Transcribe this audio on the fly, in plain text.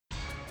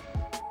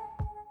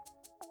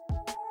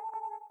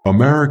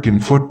American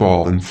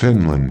football in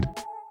Finland.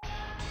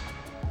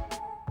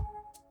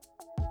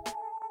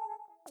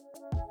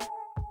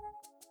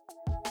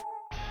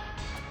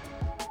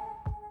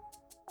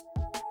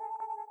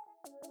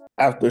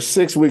 After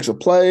 6 weeks of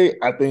play,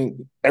 I think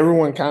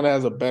everyone kind of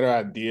has a better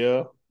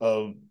idea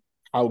of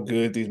how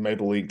good these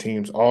Maple League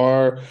teams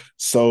are.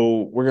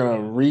 So we're gonna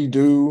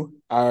redo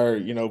our,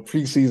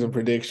 preseason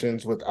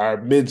predictions with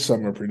our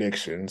midsummer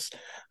predictions.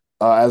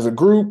 As a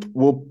group,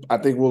 I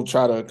think we'll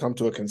try to come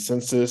to a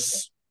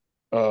consensus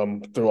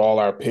through all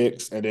our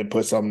picks and then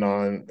put something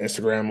on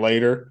Instagram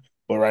later.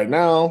 But right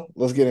now,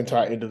 let's get into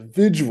our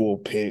individual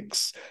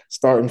picks,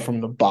 starting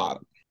from the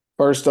bottom.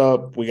 First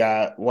up, we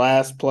got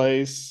last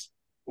place.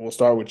 We'll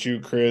start with you,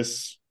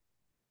 Chris.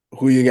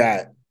 Who you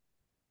got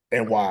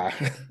and why?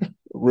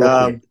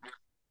 Real quick. Um,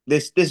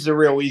 this is a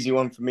real easy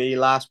one for me.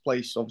 Last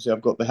place, obviously,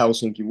 I've got the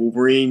Helsinki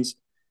Wolverines.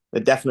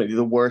 They're definitely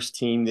the worst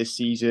team this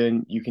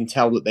season. You can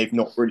tell that they've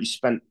not really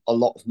spent a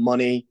lot of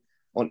money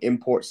on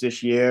imports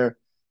this year.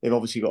 They've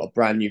obviously got a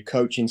brand new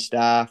coaching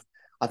staff.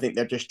 I think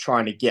they're just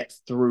trying to get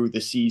through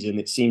the season.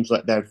 It seems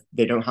like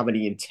they don't have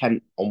any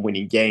intent on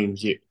winning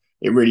games. It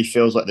really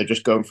feels like they're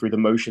just going through the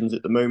motions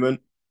at the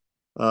moment.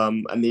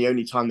 And the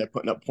only time they're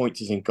putting up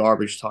points is in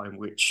garbage time,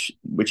 which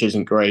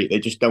isn't great. They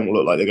just don't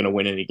look like they're going to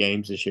win any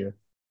games this year.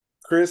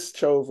 Chris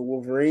chose the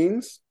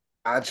Wolverines.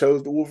 I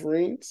chose the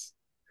Wolverines.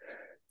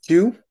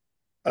 Q,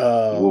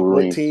 what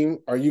Wolverines. team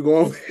are you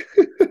going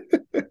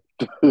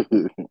with?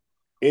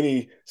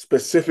 Any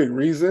specific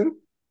reason?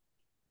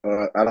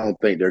 I don't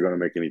think they're going to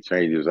make any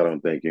changes. I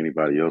don't think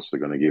anybody else are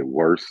going to get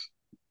worse.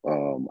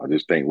 I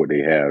just think what they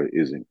have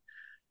isn't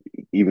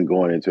even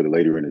going into the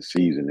later in the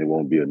season. It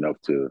won't be enough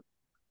to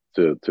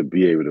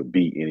be able to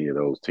beat any of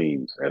those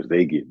teams as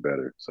they get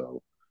better.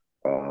 So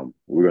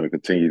we're going to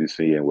continue to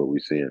see what we're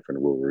seeing from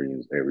the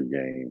Wolverines every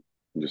game.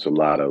 Just a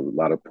lot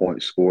of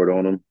points scored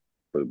on them,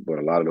 but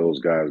a lot of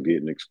those guys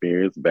getting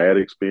experience, bad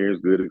experience,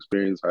 good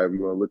experience, however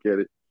you want to look at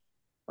it.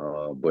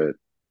 But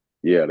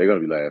yeah, they're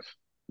going to be last.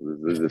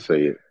 Let's just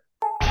say it.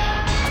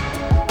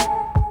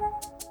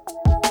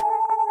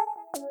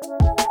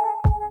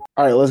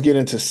 All right, let's get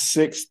into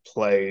sixth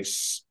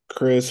place.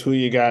 Chris, who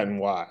you got and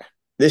why?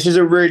 This is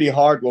a really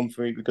hard one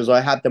for me because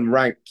I had them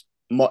ranked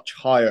much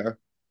higher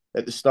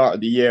at the start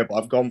of the year, but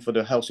I've gone for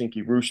the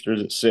Helsinki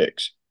Roosters at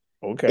six.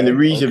 And the Okay,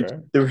 reason okay.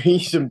 the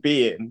reason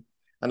being,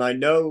 and I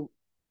know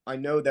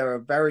they're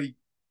a very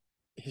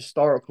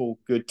historical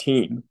good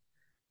team,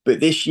 but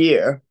this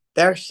year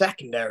their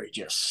secondary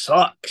just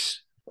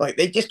sucks. Like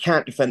they just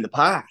can't defend the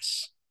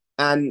pass.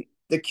 And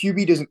the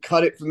QB doesn't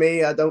cut it for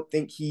me. I don't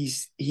think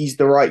he's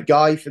the right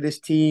guy for this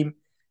team.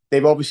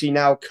 They've obviously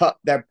now cut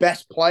their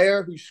best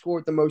player who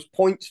scored the most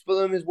points for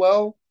them as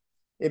well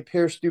in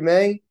Pierce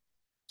Dumais.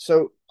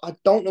 So I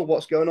don't know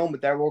what's going on with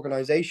their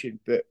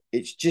organization, but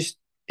it's just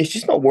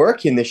not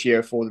working this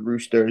year for the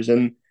Roosters.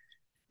 And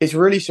it's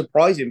really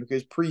surprising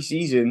because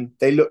preseason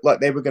they looked like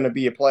they were going to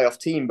be a playoff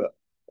team, but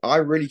I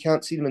really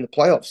can't see them in the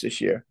playoffs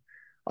this year.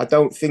 I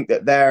don't think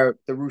that they're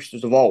the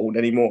Roosters of old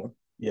anymore.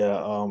 Yeah,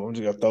 I'm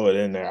just gonna throw it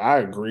in there. I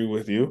agree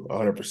with you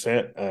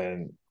 100%,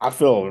 and I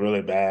feel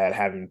really bad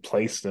having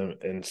placed them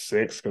in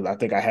six because I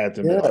think I had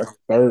them in like Yeah.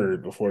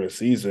 third before the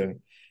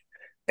season,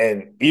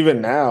 and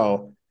even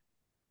now,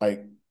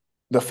 like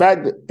the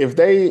fact that if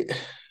they,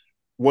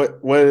 what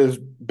is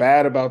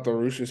bad about the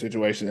Rooster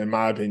situation, in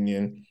my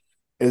opinion,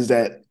 is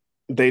that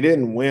they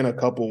didn't win a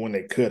couple when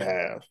they could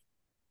have.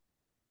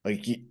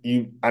 Like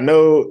I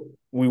know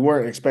we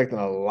weren't expecting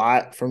a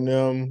lot from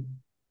them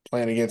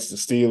playing against the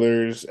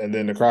Steelers and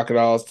then the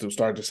Crocodiles to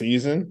start the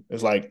season.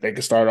 It's like they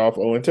could start off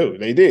 0-2.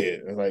 They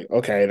did. It's like,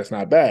 okay, that's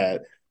not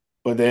bad.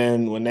 But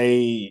then when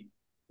they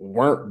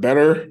weren't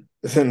better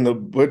than the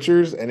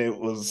Butchers and it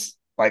was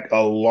like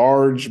a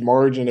large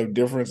margin of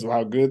difference of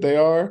how good they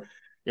are,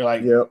 you're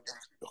like, Yeah.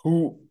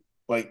 who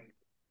like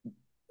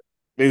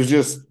it was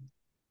just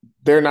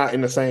they're not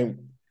in the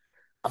same.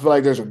 I feel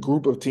like there's a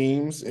group of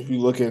teams, if you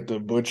look at the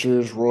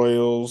Butchers,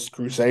 Royals,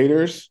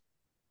 Crusaders,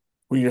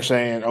 where you're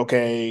saying,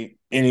 okay,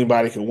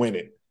 anybody can win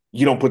it.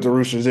 You don't put the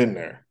Roosters in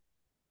there.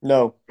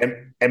 No.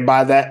 And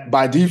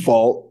by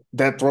default,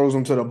 that throws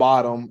them to the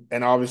bottom.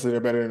 And obviously they're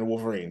better than the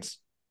Wolverines.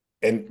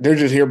 And they're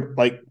just here,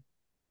 like,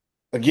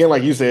 again,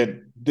 like you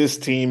said, this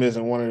team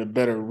isn't one of the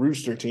better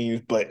Rooster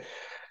teams, but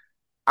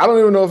I don't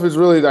even know if it's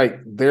really like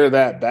they're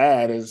that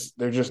bad as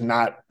they're just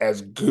not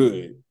as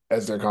good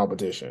as their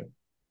competition.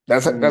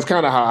 That's Mm.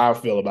 kind of how I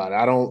feel about it.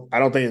 I don't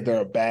think that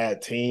they're a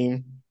bad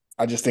team.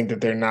 I just think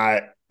that they're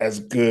not as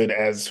good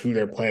as who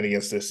they're playing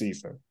against this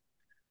season.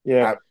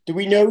 Yeah. I Do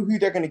we know who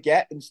they're going to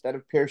get instead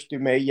of Pierce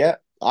Dumais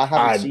yet? I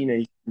haven't I seen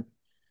any.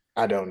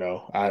 I don't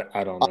know.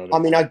 I don't I, know. I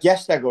mean, I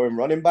guess they're going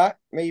running back,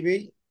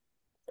 maybe.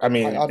 I I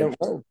mean, don't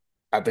know.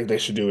 I think they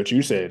should do what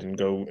you said and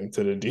go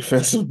into the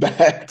defensive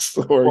backs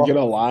or get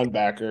a Well,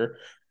 linebacker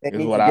they is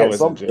need what to I get would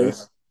something.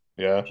 suggest.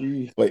 Yeah.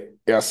 Gee. But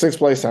yeah, sixth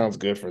place sounds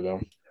good for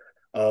them.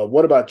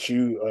 What about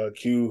you,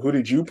 Q? Who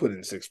did you put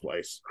in sixth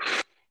place?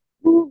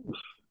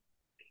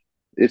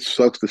 It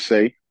sucks to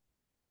say,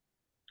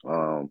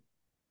 um,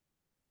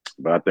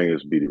 but I think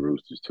it's be the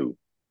Roosters too.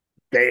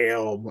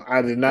 Damn,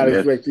 I did not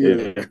Yes, expect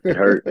you it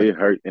hurt. to. It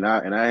hurt, and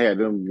I had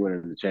them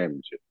winning the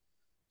championship.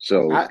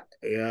 So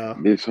Yeah,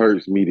 this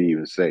hurts me to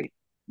even say,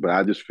 but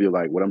I just feel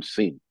like what I'm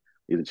seeing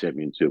is a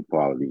championship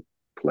quality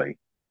play.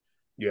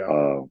 yeah.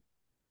 Uh,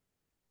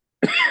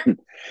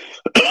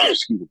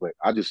 excuse me, but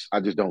I just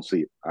don't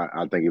see it.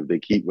 I think if they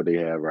keep what they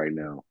have right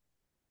now,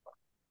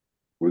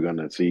 we're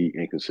gonna see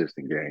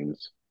inconsistent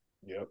games.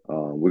 Yep.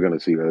 We're gonna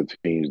see other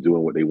teams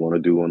doing what they want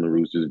to do on the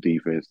Roosters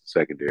defense,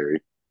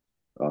 secondary.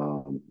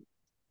 Um,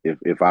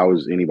 if I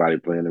was anybody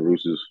playing the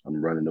Roosters,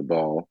 I'm running the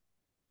ball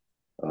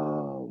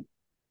um,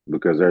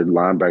 because their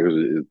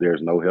linebackers,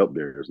 there's no help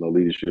there. There's no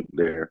leadership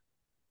there.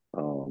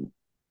 Um,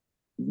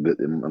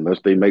 unless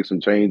they make some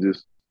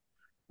changes.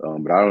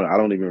 But I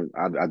don't even.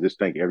 I just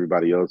think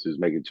everybody else is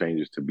making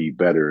changes to be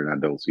better, and I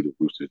don't see the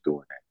Roosters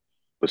doing that.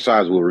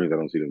 Besides Wolverines, I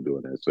don't see them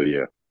doing that. So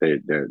yeah,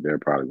 they're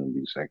probably going to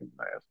be second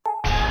last.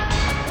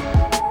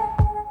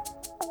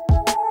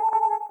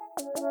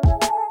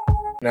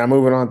 Now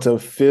moving on to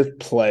fifth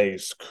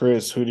place,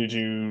 Chris. Who did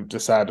you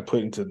decide to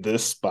put into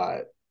this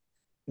spot?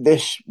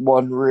 This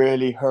one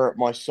really hurt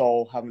my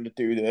soul having to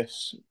do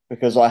this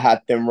because I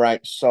had them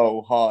ranked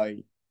so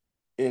high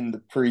in the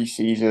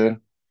preseason.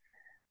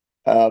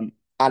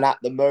 And at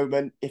the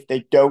moment, if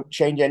they don't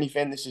change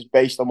anything, this is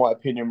based on my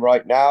opinion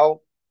right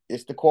now.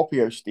 It's the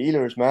Quapio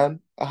Steelers, man.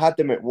 I had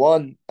them at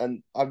one,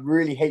 and I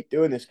really hate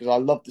doing this because I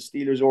love the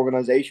Steelers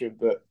organization,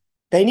 but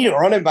they need a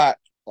running back.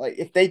 Like,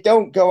 if they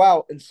don't go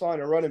out and sign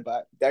a running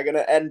back, they're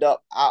gonna end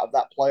up out of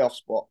that playoff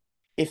spot.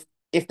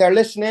 If they're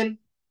listening,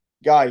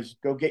 guys,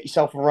 go get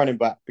yourself a running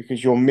back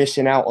because you're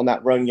missing out on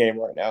that run game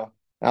right now.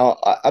 Now,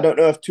 I don't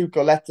know if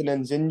Tuukka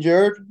Lettinen's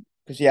injured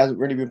because he hasn't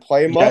really been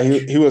playing Yeah,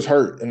 much. he was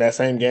hurt in that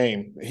same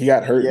game. He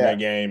got hurt in Yeah, that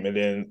game, and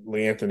then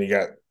Lee Anthony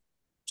got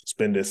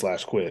suspended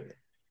 / quit.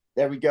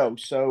 there we go.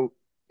 So,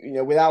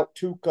 without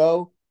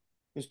Tuco,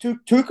 because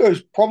Tuco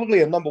is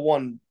probably a number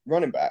one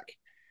running back,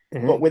 but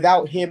Mm-hmm.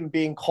 without him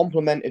being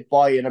complemented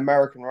by an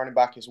American running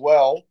back as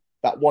well,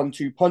 that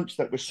 1-2 punch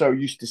that we're so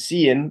used to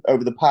seeing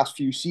over the past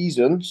few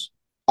seasons,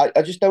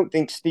 I just don't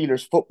think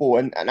Steelers football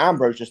and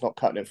Ambrose just not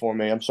cutting it for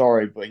me. I'm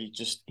sorry, but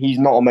he's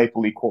not a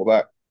Maple League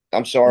quarterback.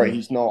 I'm sorry, Mm.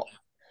 he's not.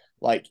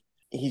 Like,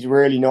 he's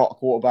really not a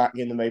quarterback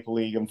in the Maple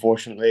League,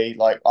 unfortunately.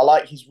 Like, I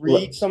like his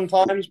Let, reads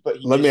sometimes,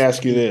 but let me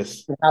ask you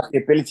this. he has the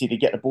ability to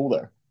get the ball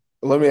there.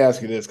 Let me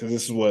ask you this, because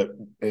this is what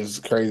is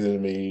crazy to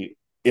me.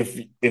 If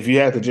you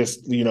had to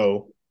just,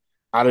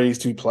 out of these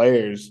two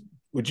players,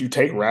 would you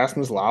take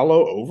Rasmus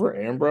Lalo over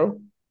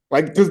Ambro?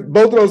 Like, because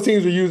both of those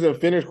teams are using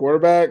finished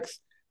quarterbacks,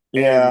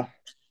 and Yeah.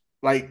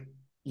 like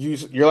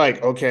you're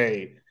like,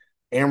 okay,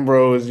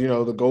 Ambro is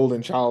the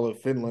golden child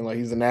of Finland. Like,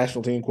 he's the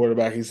national team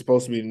quarterback. He's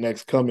supposed to be the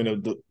next coming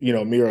of the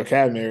Miro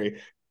Kadmeri,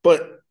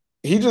 but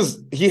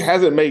he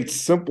hasn't made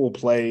simple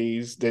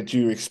plays that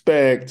you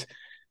expect.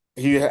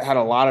 He had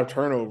a lot of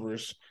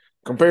turnovers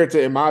compared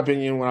to, in my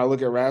opinion, when I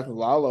look at Rasmus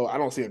Lalo, I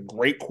don't see a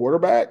great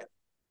quarterback,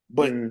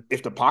 but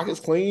if the pocket's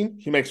clean,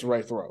 he makes the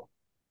right throw.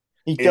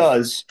 He If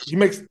does. he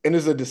makes, and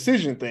it's a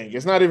decision thing.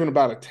 It's not even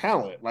about a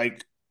talent.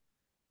 Like,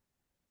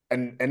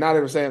 and not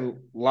even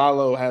saying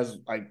Lalo has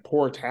like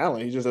poor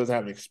talent. He just doesn't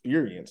have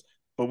experience.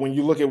 But when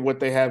you look at what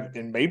they have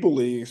in Maple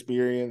League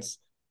experience,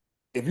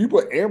 if you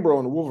put Ambro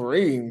on the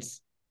Wolverines,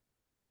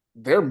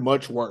 they're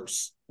much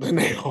worse than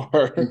they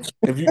are.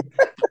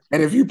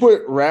 If you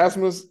put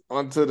Rasmus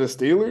onto the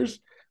Steelers,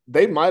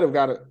 they might have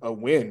got a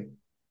win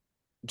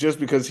just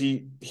because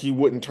he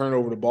wouldn't turn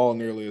over the ball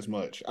nearly as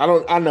much. I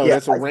know Yeah,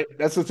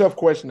 that's a tough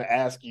question to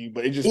ask you,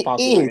 but it just it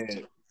popped in my is.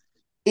 head.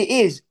 It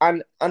is.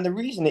 And the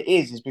reason it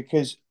is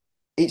because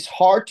it's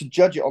hard to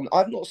judge it on.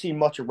 I've not seen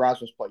much of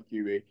Rasmus play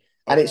QB,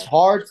 and it's Okay.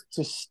 hard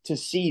to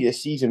see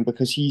this season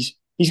because he's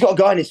got a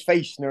guy in his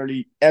face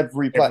nearly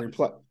every play. Every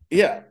play.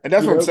 Yeah. And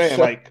that's what I'm saying.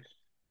 So Like,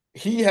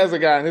 he has a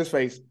guy in his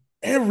face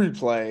every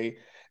play,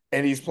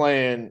 and he's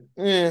playing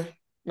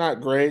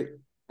not great,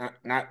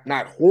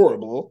 not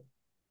horrible.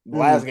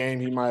 Last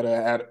game he might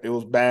have had, it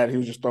was bad. He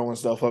was just throwing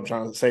stuff up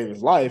trying to save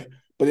his life.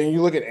 But then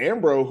you look at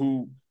Ambro,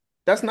 who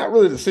that's not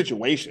really the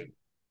situation.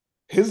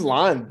 His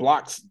line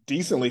blocks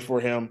decently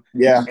for him,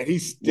 yeah, and he yeah.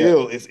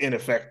 still is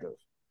ineffective.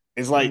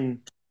 It's like,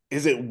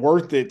 is it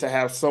worth it to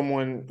have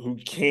someone who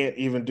can't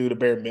even do the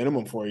bare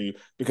minimum for you?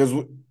 Because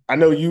I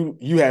know you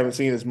haven't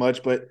seen as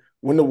much, but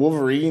when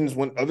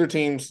when other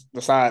teams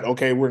decide,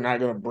 okay, we're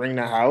not going to bring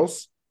the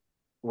house,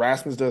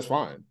 Rasmus does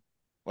fine.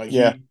 Like,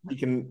 Yeah, he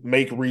can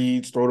make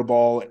reads, throw the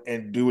ball,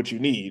 and do what you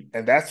need,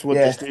 and that's what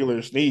the yeah,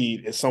 Steelers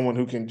need, is someone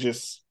who can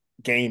just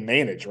game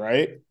manage,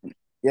 right?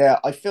 yeah.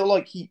 I feel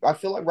like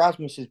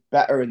Rasmus is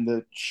better in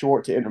the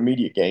short to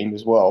intermediate game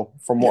as well.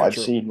 From what Yeah, I've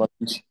true. seen, like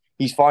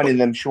he's finding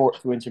them short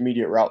to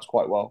intermediate routes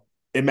quite well.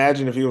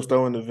 Imagine if he was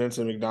throwing to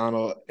Vincent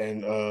McDonald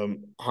and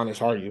Hannes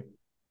Haryu.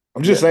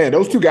 I'm just Yeah, saying,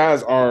 those two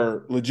guys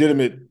are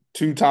legitimate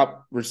two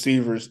top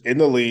receivers in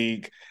the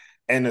league,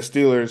 and the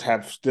Steelers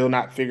have still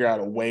not figured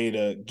out a way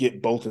to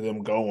get both of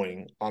them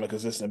going on a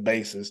consistent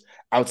basis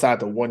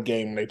outside the one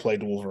game when they played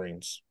the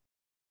Wolverines.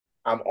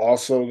 I'm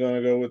also going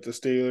to go with the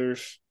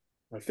Steelers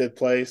in fifth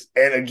place.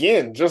 And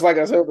again, just like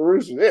I said with the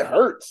Roosters, it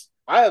hurts.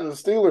 I have the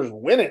Steelers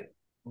winning,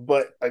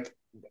 but like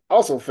I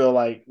also feel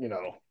like,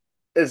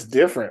 it's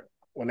different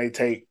when they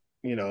take,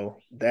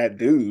 that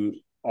dude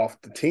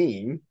off the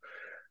team.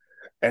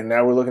 And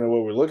now we're looking at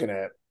what we're looking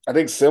at. I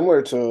think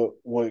similar to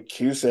what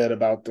Q said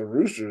about the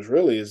Roosters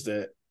really is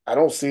that I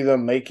don't see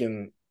them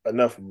making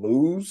enough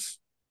moves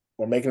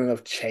or making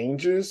enough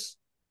changes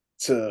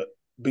to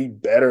be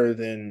better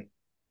than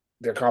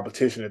their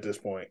competition at this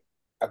point.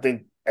 I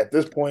think at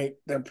this point,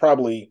 they're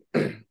probably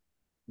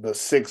the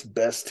sixth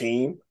best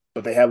team,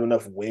 but they have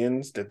enough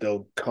wins that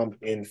they'll come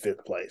in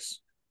fifth place.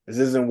 This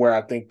isn't where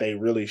I think they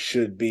really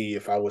should be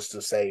if I was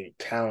to say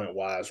talent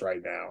wise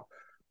right now.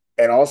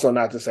 And also,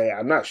 not to say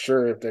I'm not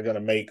sure if they're going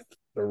to make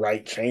the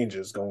right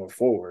changes going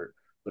forward.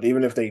 But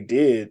even if they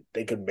did,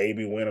 they could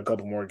maybe win a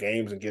couple more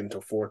games and get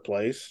into fourth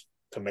place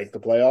to make the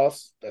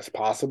playoffs. That's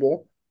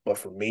possible. But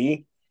for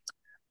me,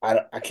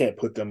 I can't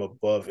put them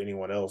above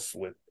anyone else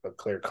with a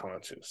clear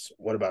conscience.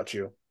 What about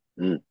you?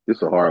 This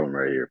is a hard one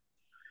right here.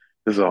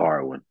 This is a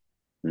hard one.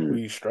 Who are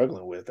you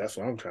struggling with? That's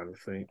what I'm trying to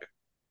think.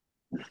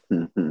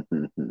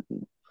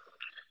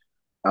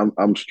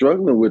 I'm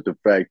struggling with the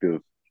fact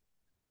of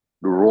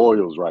the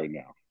Royals right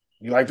now.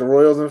 You like the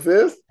Royals in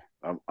fifth?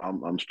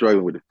 I'm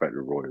struggling with the fact of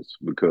the Royals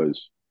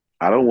because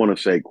I don't want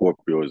to say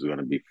Corpio is going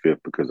to be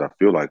fifth because I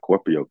feel like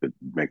Corpio could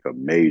make a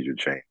major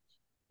change.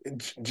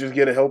 Just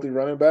get a healthy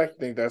running back?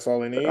 Think that's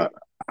all they need?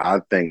 I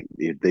think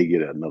if they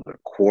get another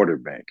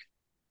quarterback.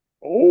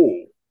 Oh,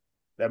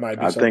 that might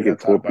be something. I think if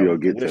Corpio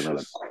gets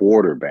another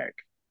quarterback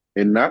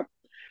and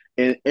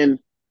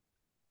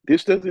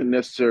this doesn't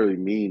necessarily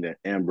mean that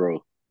Ambrose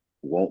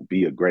won't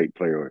be a great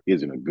player or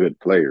isn't a good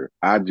player.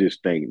 I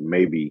just think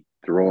maybe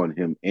throwing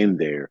him in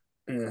there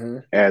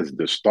as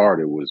the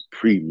starter was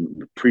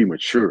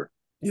premature.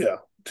 Yeah,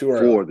 too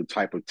early for the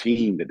type of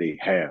team that they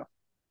have,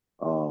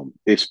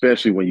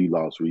 especially when you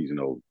lost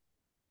Reasonover,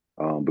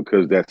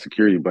 because that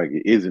security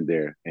blanket isn't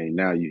there, and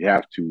now you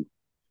have to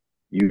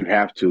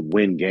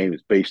win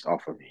games based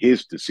off of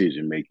his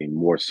decision making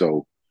more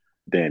so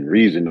than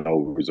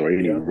Reasonovers or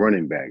any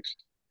running backs.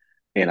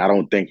 And I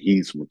don't think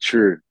he's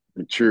matured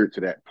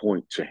to that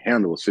point to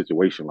handle a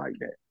situation like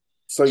that.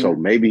 So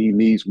maybe he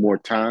needs more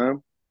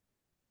time.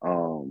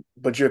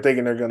 But you're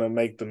thinking they're going to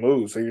make the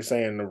move. So you're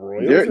saying the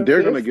Royals?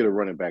 They're going to get a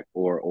running back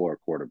or a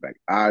quarterback.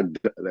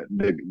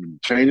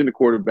 Changing the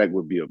quarterback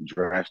would be a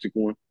drastic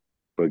one,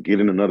 but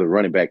getting another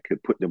running back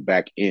could put them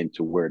back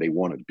into where they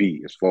want to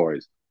be as far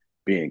as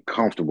being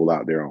comfortable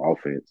out there on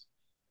offense.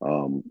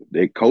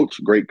 They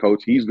great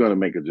coach. He's going to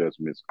make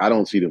adjustments. I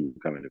don't see them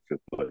coming to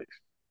fifth place.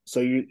 So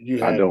I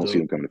don't see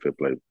them coming to fifth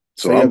place.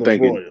 So I'm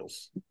thinking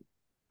Royals.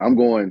 I'm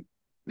going.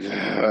 You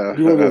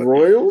want the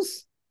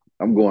Royals?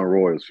 I'm going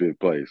Royals fifth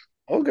place.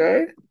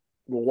 Okay.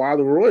 Well, why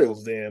the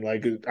Royals then?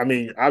 Like, I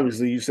mean,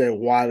 obviously you said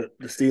why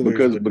the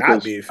Steelers would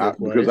not be in fifth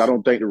place. Because I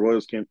don't think the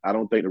Royals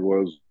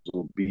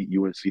will beat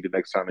UNC the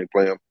next time they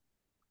play them.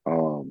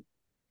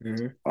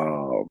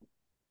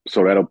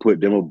 So that'll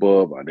put them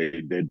above. They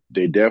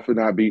definitely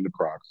not beating the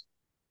Crocs.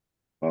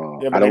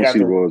 I don't see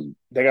the Royals.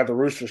 They got the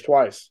Roosters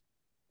twice.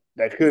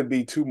 That could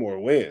be two more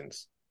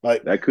wins.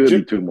 Like that could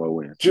be two more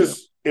wins.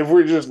 If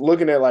we're just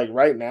looking at like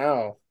right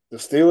now, the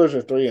Steelers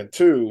are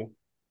 3-2.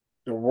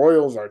 The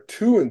Royals are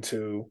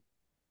 2-2,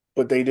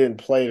 but they didn't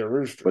play the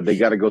Roosters. But they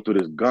got to go through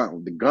this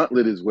gauntlet. The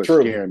gauntlet is what's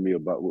scaring me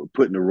about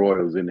putting the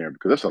Royals in there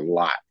because that's a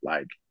lot.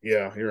 Like,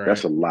 yeah, you're right.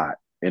 That's a lot,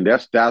 and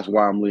that's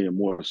why I'm leaning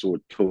more so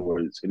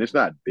towards. And it's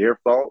not their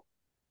fault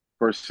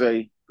per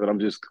se, but I'm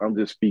just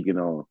speaking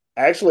on.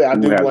 Actually, I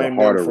do blame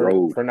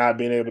them for not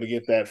being able to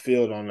get that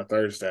field on a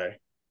Thursday.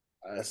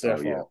 That's their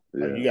fault.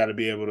 Yeah. Like, you got to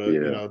be able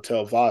to,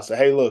 tell Voss,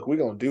 hey, look, we're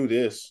gonna do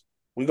this.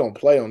 We're gonna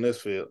play on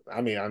this field.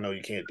 I mean, I know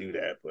you can't do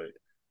that, but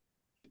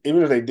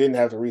even if they didn't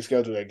have to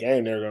reschedule that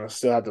game, they're going to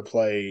still have to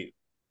play,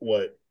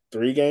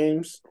 3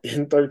 games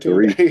in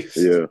 13 days?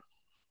 Yeah.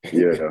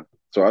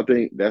 So I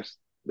think that's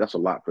a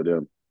lot for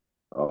them.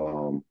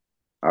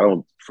 I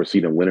don't foresee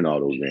them winning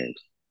all those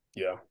games.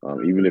 Yeah.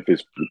 Even if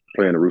it's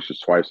playing the Roosters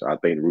twice, I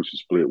think the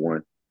Roosters split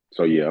one.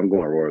 So, yeah, I'm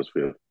going Royals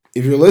field.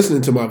 If you're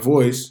listening to my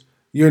voice,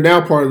 you're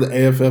now part of the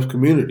AFF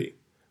community.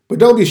 But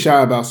don't be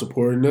shy about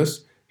supporting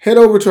us. Head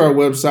over to our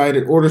website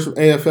and order some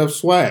AFF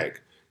swag.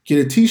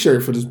 Get a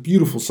t-shirt for this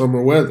beautiful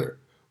summer weather,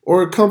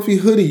 or a comfy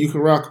hoodie you can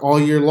rock all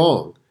year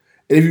long.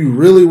 And if you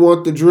really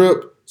want the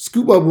drip,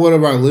 scoop up one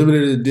of our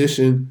limited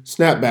edition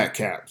snapback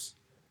caps.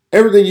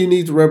 Everything you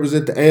need to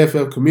represent the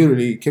AFF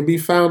community can be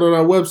found on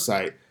our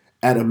website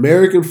at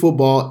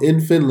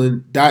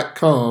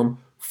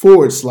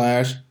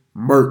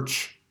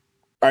americanfootballinfinland.com/merch.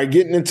 All right,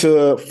 getting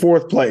into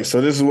fourth place.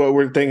 So this is what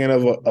we're thinking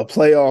of a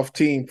playoff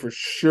team for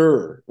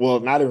sure. Well,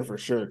 not even for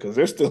sure, because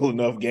there's still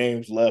enough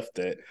games left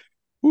that,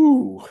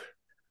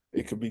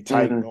 it could be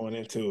tight going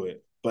into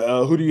it.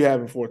 But who do you have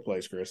in fourth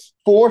place, Chris?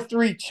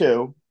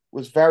 4-3-2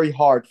 was very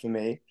hard for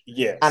me.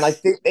 Yes. And I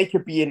think they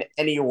could be in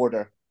any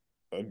order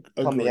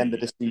come the end of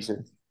the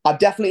season. I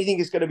definitely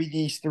think it's going to be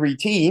these 3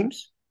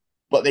 teams,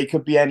 but they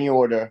could be any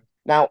order.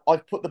 Now,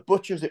 I've put the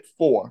Butchers at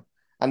 4.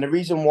 And the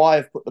reason why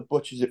I've put the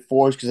Butchers at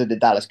 4 is because of the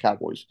Dallas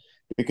Cowboys.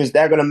 Because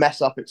they're going to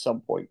mess up at some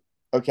point.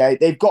 Okay,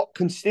 they've got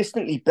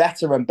consistently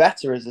better and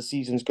better as the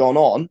season's gone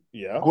on.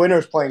 Yeah.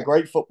 Gwynner's playing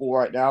great football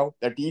right now.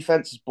 Their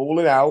defense is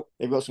balling out.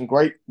 They've got some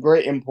great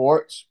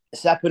imports.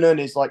 Sepinen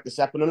is like the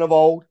Sepinen of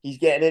old. He's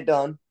getting it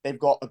done. They've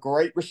got a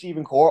great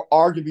receiving core,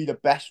 arguably the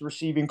best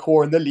receiving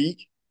core in the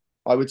league.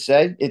 I would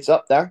say it's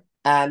up there.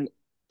 And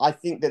I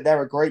think that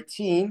they're a great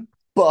team,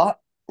 but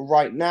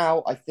right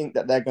now, I think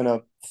that they're going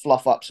to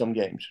fluff up some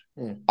games.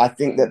 I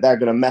think that they're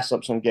going to mess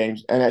up some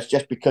games, and it's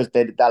just because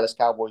they're the Dallas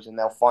Cowboys and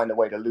they'll find a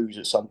way to lose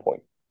at some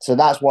point. So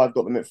that's why I've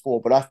got them at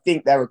 4. But I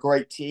think they're a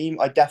great team.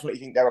 I definitely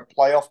think they're a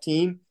playoff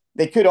team.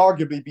 They could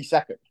arguably be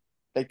second.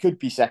 They could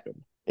be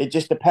second. It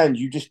just depends.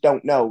 You just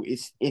don't know.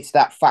 It's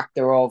that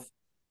factor of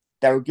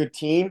they're a good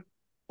team,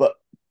 but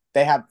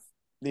they have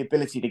the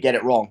ability to get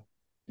it wrong.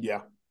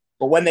 Yeah.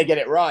 But when they get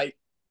it right,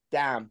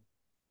 damn,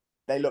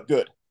 they look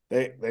good.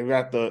 They've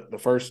got the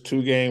first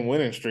 2-game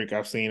winning streak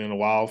I've seen in a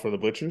while for the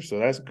Butchers, so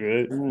that's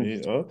good.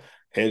 You know,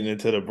 heading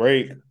into the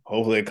break,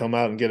 hopefully they come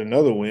out and get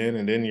another win,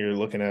 and then you're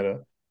looking at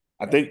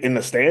I think in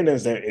the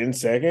standings they're in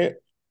second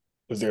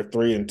because they're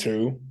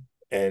 3-2,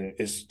 and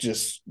it's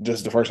just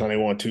the first time they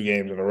won 2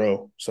 games in a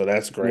row, so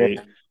that's great.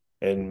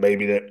 Yeah. And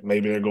maybe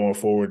they're going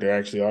forward, they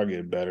actually are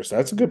getting better, so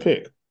that's a good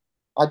pick.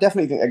 I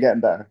definitely think they're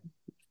getting better,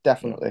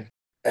 definitely.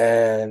 Yeah.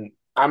 And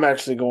I'm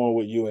actually going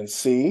with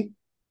UNC.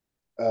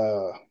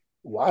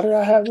 Why did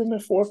I have them in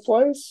 4th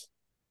place?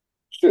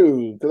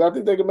 Shoot, because I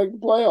think they can make the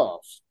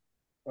playoffs.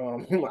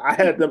 I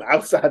had them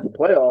outside the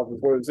playoffs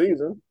before the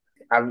season.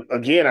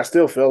 I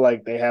still feel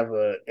like they have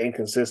an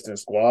inconsistent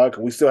squad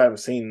because we still haven't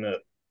seen the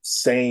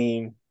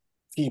same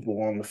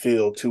people on the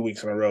field 2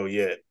 weeks in a row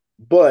yet.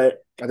 But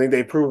I think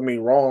they proved me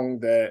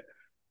wrong that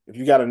if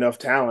you got enough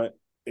talent,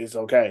 it's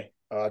okay.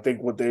 I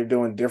think what they're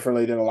doing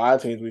differently than a lot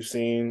of teams we've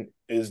seen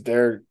is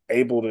they're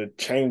able to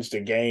change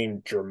the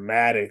game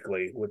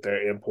dramatically with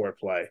their import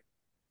play.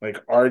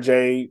 Like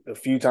RJ, a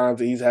few times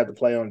that he's had to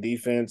play on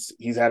defense,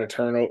 he's had a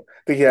turnover.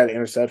 I think he had an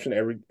interception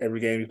every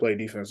game he played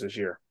defense this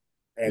year.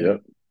 And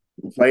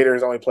Slater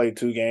has only played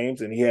 2 games,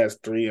 and he has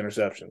 3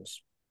 interceptions.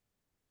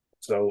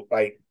 So,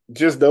 like,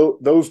 just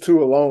those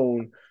 2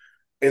 alone,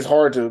 it's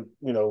hard to,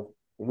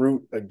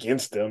 root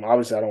against them.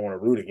 Obviously, I don't want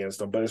to root against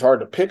them, but it's hard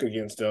to pick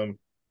against them.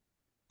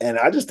 And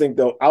I just think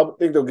they'll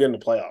get in the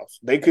playoffs.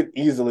 They could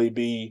easily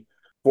be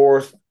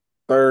 4th,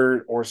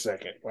 3rd, or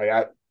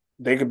 2nd.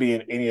 They could be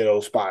in any of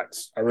those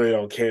spots. I really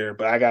don't care,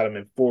 but I got them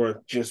in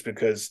 4th just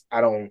because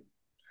I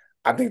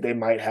think they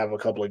might have a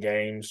couple of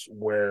games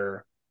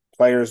where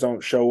players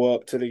don't show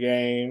up to the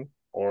game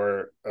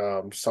or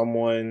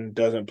someone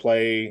doesn't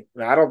play.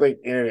 Now, I don't think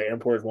any of the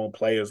imports won't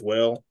play as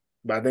well,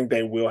 but I think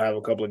they will have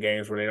a couple of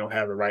games where they don't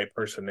have the right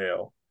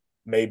personnel.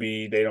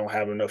 Maybe they don't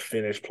have enough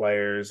finished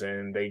players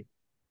and they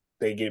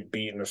get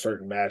beat in a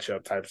certain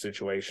matchup type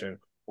situation,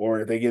 or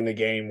if they get in a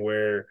game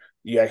where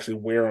you actually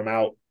wear them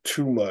out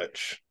too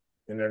much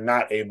and they're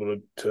not able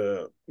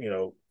to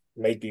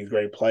make these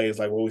great plays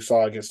like what we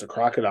saw against the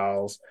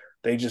Crocodiles.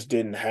 They just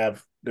didn't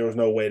have – there was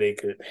no way they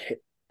could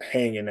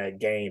hang in that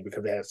game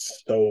because they had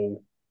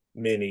so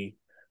many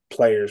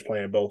players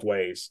playing both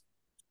ways.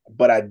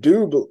 But I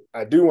do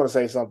want to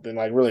say something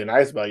like really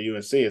nice about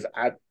UNC is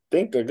I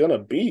think they're going to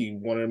be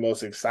one of the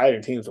most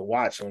exciting teams to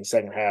watch in the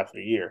second half of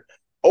the year.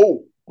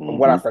 Oh,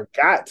 what I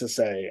forgot to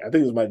say, I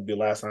think this might be the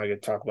last time I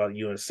get to talk about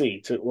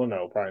UNC. Well,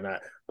 no, probably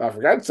not. But I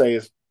forgot to say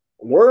is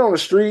word on the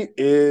street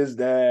is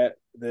that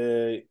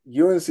the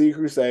UNC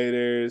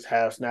Crusaders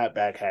have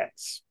snapback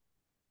hats.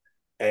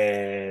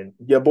 And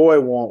your boy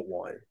want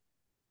one.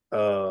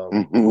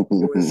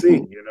 UNC,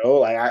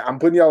 I'm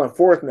putting y'all in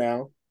 4th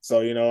now. So,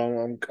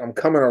 I'm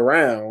coming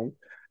around.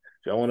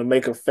 If y'all want to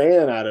make a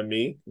fan out of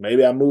me,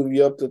 maybe I move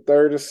you up to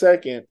 3rd or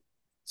 2nd.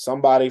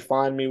 Somebody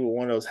find me with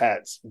one of those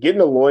hats.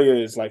 Getting a lawyer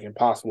is like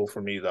impossible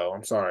for me, though.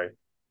 I'm sorry.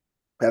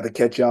 I have to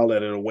catch y'all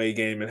at an away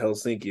game in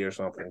Helsinki or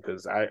something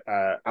because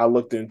I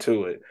looked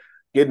into it.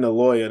 Getting a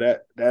lawyer,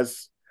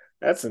 that's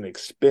an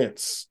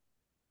expense.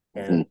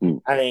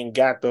 And I ain't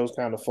got those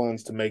kind of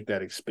funds to make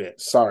that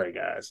expense. Sorry,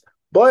 guys.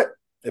 But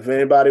if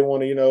anybody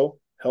want to,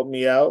 help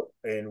me out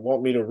and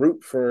want me to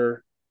root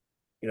for,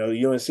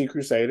 the UNC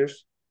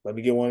Crusaders, let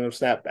me get one of them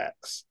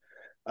snapbacks.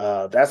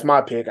 That's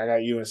my pick. I got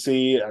UNC.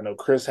 I know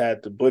Chris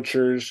had the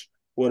Butchers.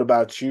 What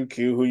about you,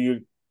 Q? Who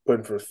you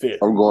putting for 5th?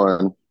 I'm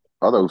going.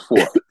 I thought it was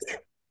 4th.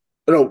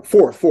 No,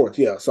 4th.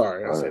 Yeah,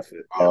 sorry, I said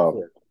 5th.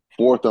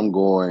 Yeah, 4th, I'm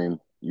going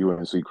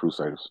UNC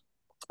Crusaders.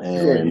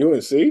 And you going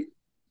UNC?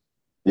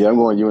 Yeah, I'm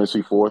going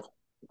UNC 4th.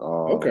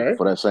 Okay.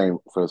 For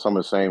some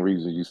of the same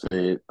reasons you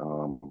said.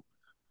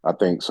 I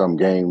think some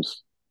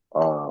games,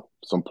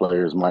 some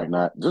players might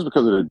not just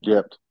because of the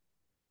depth.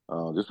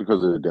 Just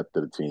because of the depth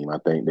of the team, I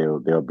think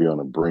they'll be on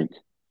the brink.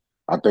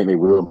 I think they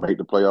will make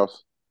the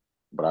playoffs,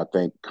 but I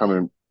think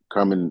coming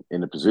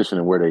in the position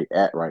and where they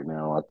at right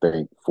now, I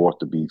think 4th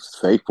to be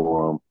safe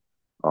for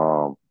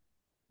them,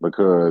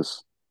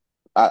 because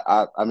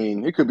I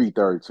mean it could be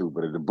 3rd too,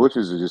 but the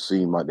Butchers just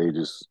seem like they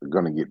just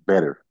gonna get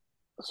better.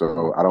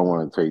 So I don't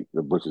want to take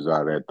the Butchers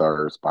out of that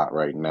 3rd spot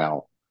right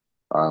now.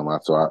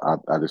 So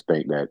I just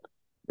think that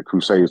The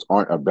Crusaders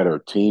aren't a better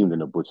team than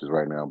the Butchers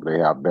right now, but they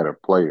have better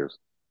players,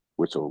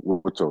 which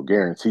will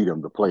guarantee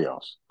them the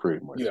playoffs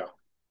pretty much. Yeah.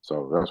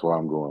 So that's why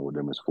I'm going with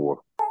them as 4.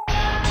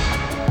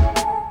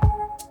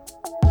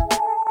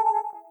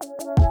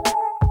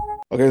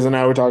 Okay, so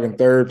now we're talking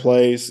third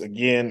place.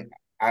 Again,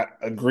 I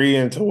agree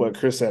into what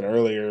Chris said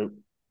earlier.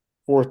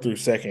 Fourth through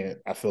second,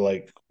 I feel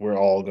like we're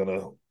all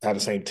gonna have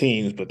the same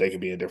teams, but they could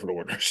be in different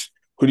orders.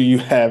 Who do you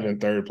have in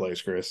third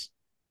place, Chris?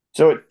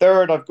 So at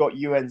third, I've got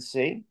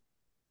UNC.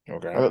 I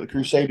Okay. got the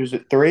Crusaders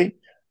at 3.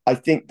 I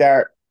think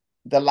the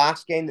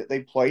last game that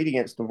they played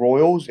against the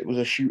Royals, it was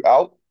a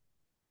shootout,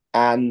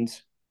 and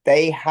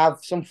they have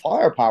some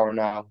firepower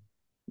now.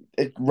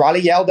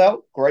 Riley yelled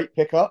out, great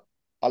pickup.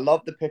 I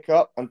love the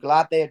pickup. I'm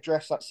glad they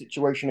addressed that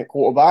situation at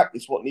quarterback.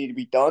 It's what needed to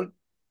be done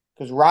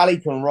because Riley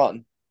can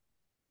run,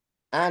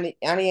 and he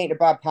ain't a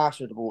bad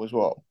passer of the ball as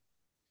well.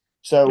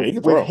 Yeah, he So can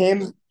with throw.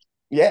 him,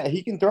 yeah,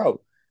 he can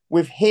throw.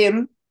 With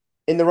him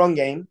in the run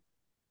game,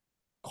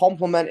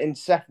 complementing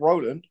Seth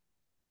Roland,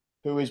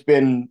 who has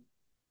been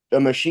a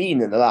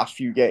machine in the last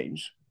few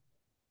games.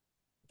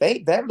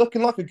 They're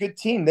looking like a good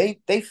team.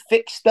 They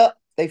fixed up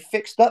they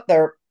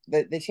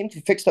seem to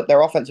have fixed up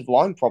their offensive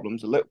line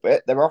problems a little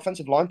bit. Their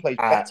offensive line plays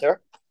I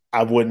better.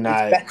 I would It's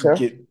not better.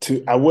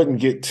 I wouldn't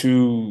get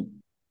too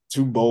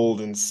bold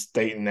in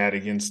stating that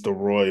against the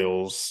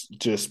Royals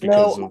just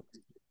because No, of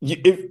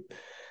if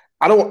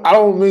I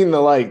don't mean to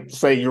like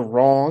say you're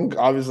wrong.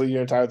 Obviously,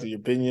 you're entitled to your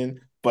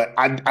opinion, but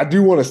I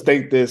do want to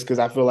state this because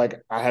I feel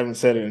like I haven't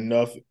said it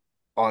enough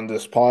on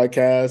this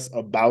podcast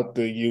about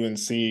the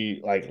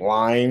UNC like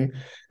line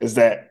is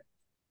that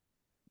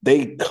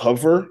they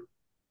cover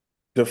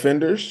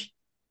defenders,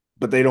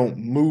 but they don't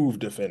move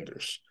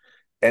defenders.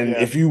 And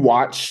yeah, if you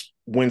watch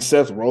when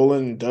Seth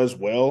Rollins does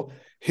well,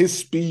 his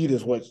speed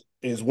is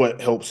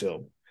what helps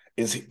him.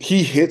 Is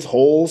he hits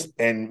holes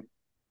and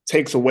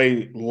takes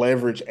away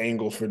leverage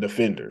angles for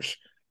defenders.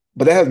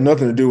 But that has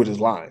nothing to do with his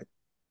line.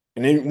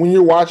 And then when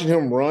you're watching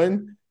him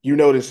run, you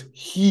notice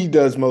he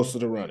does most of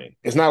the running.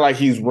 It's not like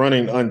he's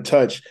running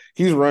untouched.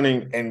 He's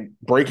running and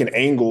breaking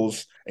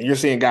angles, and you're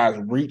seeing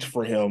guys reach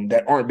for him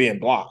that aren't being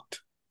blocked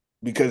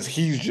because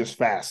he's just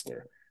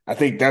faster. I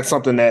think that's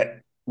something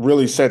that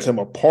really sets him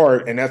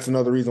apart, and that's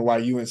another reason why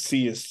UNC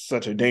is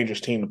such a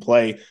dangerous team to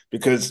play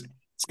because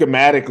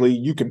schematically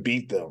you can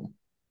beat them.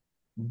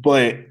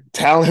 But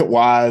talent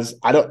wise,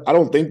 I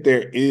don't think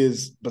there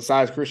is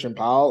besides Christian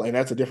Powell, and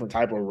that's a different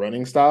type of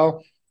running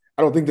style.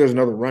 I don't think there's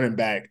another running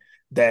back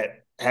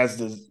that has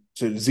the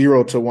to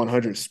 0 to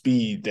 100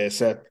 speed that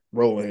Seth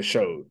Rollins has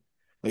showed.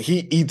 Like he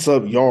eats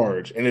up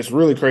yards, and it's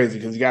really crazy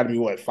because he got to be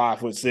what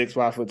 5'6",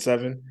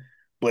 5'7",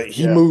 but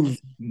he yeah, moves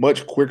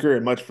much quicker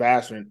and much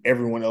faster than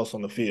everyone else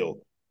on the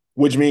field,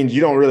 which means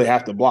you don't really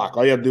have to block.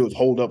 All you have to do is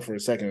hold up for a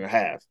second and a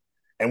half.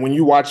 And when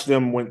you watch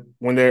them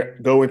when they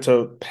go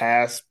into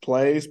pass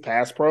plays,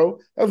 pass pro,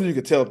 that's when you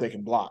can tell if they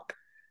can block.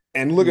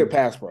 And look at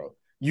pass pro.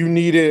 You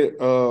needed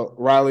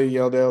Riley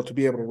Yeldell to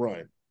be able to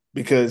run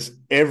because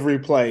every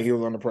play he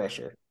was under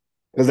pressure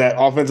because that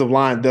offensive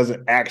line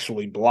doesn't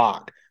actually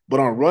block.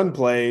 But on run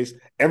plays,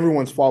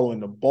 everyone's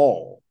following the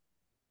ball,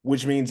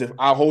 which means if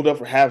I hold up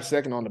for half a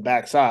second on the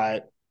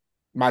backside,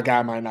 my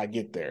guy might not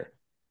get there.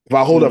 If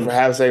I hold up for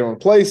half a second on the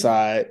play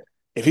side,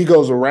 if he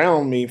goes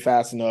around me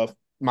fast enough,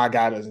 my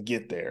guy doesn't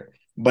get there.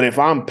 But if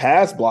I'm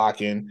pass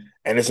blocking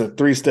and it's a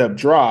 3-step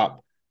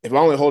drop, if I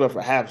only hold up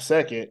for half a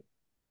second,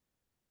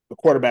 the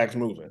quarterback's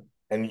moving.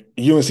 And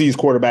UNC's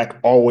quarterback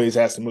always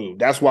has to move.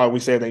 That's why we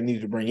said they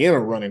needed to bring in a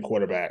running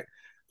quarterback.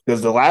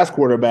 Because the last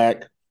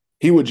quarterback,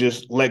 he would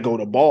just let go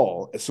the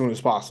ball as soon as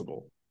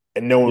possible.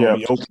 And no one would yeah.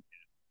 be open.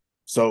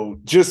 So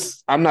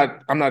just I'm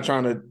not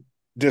trying to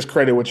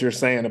discredit what you're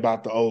saying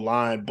about the O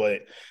line, but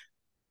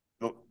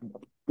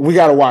we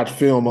got to watch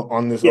film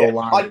on this O Yeah,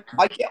 line.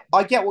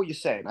 I get what you're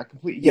saying. I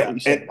completely get Yeah, what you're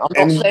saying. I'm not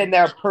and saying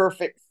they're a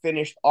perfect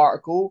finished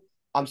article.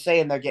 I'm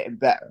saying they're getting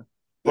better.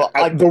 But the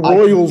I Royals' completely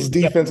get what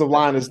defensive you're saying.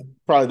 line is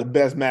probably the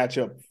best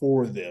matchup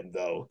for them,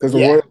 though, because the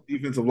Yeah, Royals'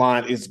 defensive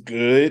line is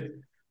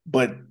good,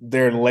 but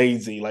they're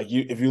lazy. Like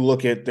if you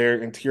look at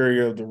their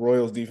interior of the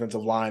Royals'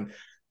 defensive line,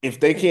 if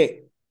they can't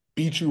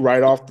beat you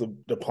right off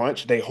the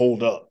punch, they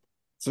hold up.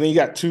 So then you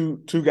got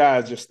two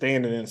guys just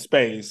standing in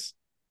space,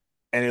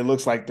 and it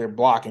looks like they're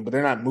blocking, but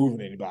they're not moving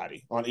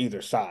anybody on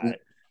either side.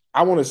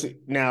 I want to see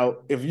now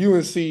if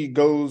UNC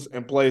goes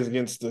and plays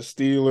against the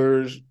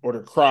Steelers or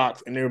the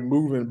Crocs and they're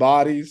moving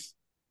bodies,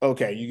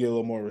 okay, you get a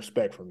little more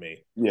respect from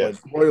me. yeah.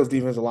 But Royals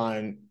defensive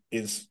line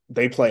is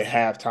they play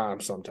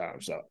halftime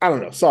sometimes. So I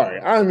don't know.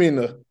 Sorry. I didn't mean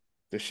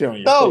to shit on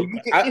your No, take.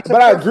 it's a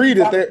But I agree perfectly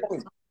that valid they're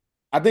point.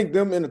 I think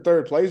them in the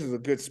third place is a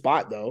good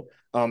spot though.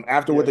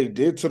 After what Yeah, they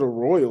did to the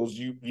Royals,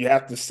 you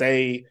have to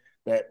say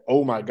that,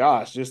 oh my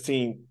gosh, this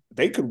team,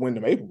 they could win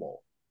the Maple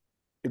Bowl.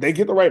 If they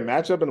get the right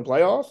matchup in the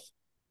playoffs,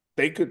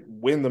 they could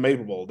win the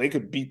Maple Bowl. They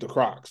could beat the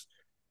Crocs.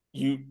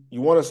 You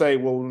want to say,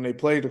 well, when they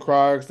played the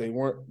Crocs,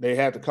 they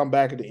had to come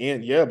back at the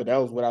end. Yeah, but that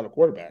was without a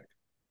quarterback.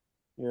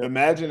 yeah.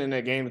 Imagine in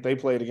that game that they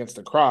played against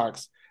the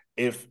Crocs,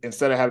 if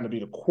instead of having to be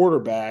the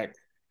quarterback,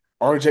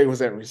 RJ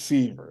was at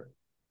receiver.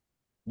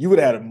 you would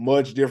have had a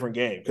much different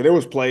game. Because there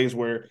was plays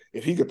where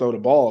if he could throw the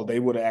ball, they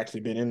would have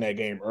actually been in that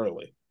game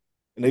early.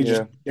 And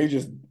they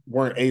just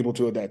weren't able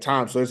to at that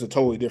time. So it's a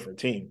totally different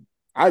team.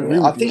 I agree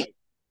I with you. think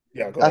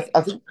Yeah, go ahead.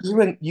 I think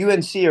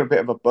UNC are a bit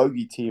of a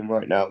bogey team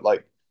right now.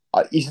 Like,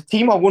 it's a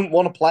team I wouldn't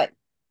want to play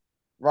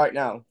right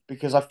now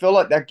because I feel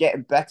like they're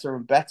getting better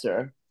and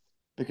better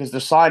because they're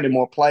signing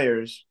more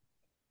players,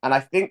 and I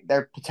think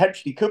there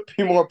potentially could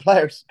be more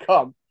players to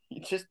come.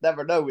 You just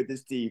never know with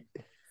this team.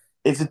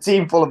 It's a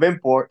team full of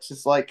imports.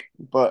 It's like,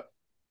 but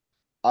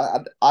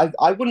I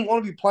wouldn't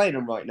want to be playing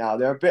them right now.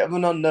 They're a bit of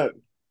an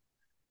unknown.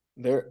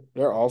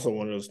 They're also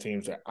one of those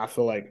teams that I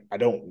feel like I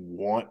don't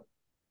want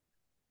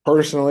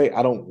personally.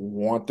 I don't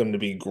want them to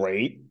be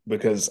great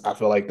because I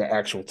feel like the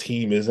actual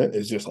team isn't.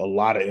 It's just a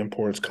lot of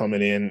imports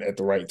coming in at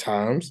the right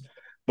times.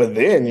 But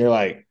then you're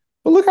like,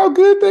 but look how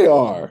good they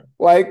are.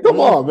 Like, come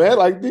on, man.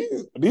 Like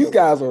these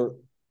guys are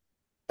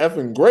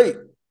effing great.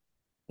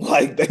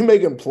 Like they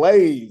making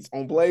plays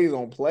on plays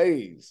on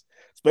plays,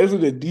 especially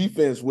the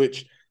defense,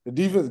 which the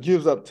defense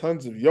gives up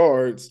tons of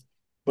yards.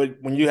 But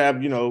when you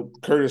have,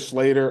 Curtis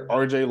Slater,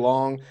 RJ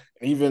Long,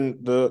 even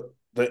the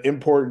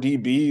import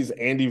DBs,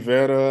 Andy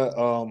Vera,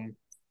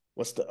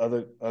 what's the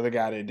other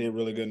guy that did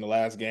really good in the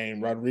last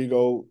game?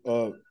 Rodrigo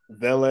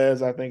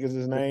Velez, I think is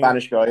his The name.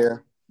 Spanish guy, yeah.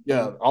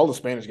 Yeah, all the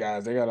Spanish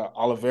guys. They got a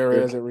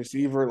Olivares at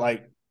receiver.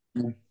 Like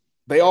Mm.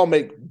 they all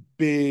make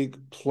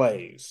big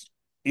plays.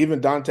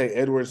 Even Dante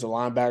Edwards, the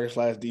linebacker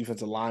slash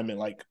defensive lineman,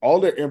 like all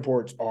their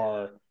imports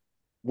are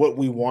what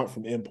we want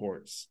from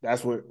imports.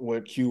 That's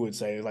what Q would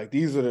say. Like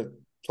these are the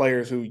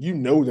players who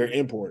they're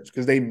imports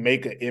because they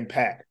make an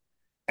impact.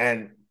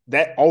 And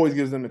that always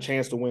gives them a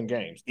chance to win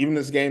games. Even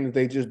this game that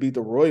they just beat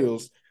the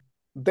Royals,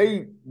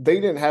 they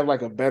didn't have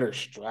like a better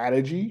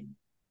strategy.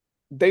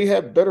 They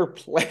had better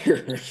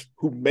players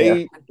who Yeah.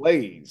 made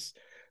plays.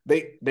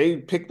 They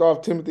picked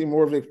off Timothy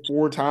Moravec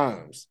 4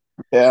 times.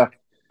 Yeah.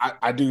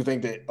 I do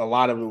think that a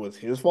lot of it was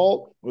his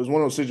fault. It was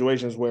one of those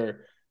situations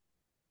where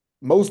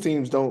most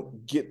teams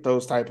don't get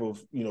those type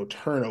of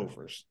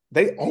turnovers.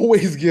 They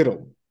always get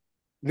them.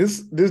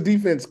 This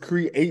defense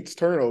creates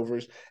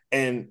turnovers,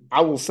 and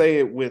I will say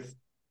it with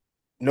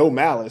no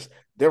malice.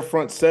 Their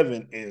front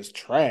seven is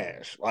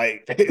trash.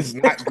 Like it's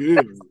not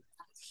good.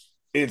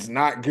 It's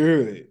not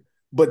good.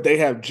 But they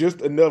have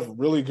just enough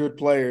really good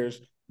players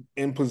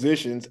in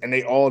positions, and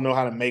they all know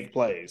how to make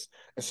plays.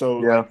 And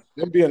so, Yeah. like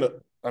them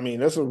being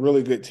that's a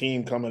really good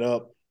team coming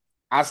up.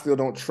 I still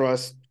don't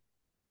trust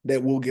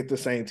that we'll get the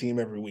same team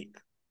every week.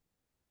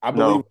 I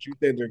believe No. what you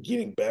said, they're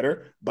getting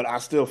better, but I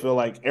still feel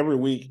like every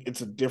week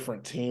it's a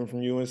different team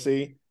from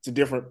UNC. It's a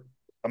different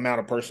amount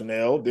of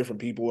personnel,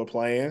 different people are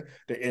playing,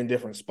 they're in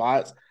different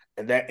spots.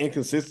 And that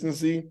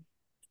inconsistency,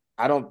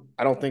 I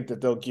don't think that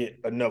they'll get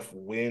enough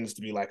wins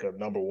to be like a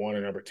number 1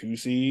 or number 2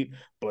 seed.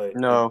 But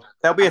No.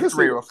 That'll be I a can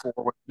 3 see or a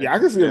 4. yeah, I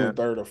can see them Yeah. in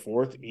third or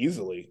fourth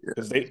easily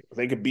because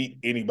they could beat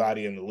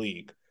anybody in the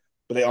league,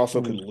 but they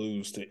also could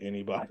lose to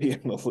anybody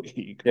in the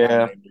league by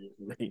Yeah.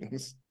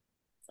 rings.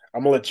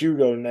 I'm gonna let you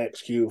go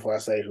next, Q, before I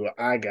say who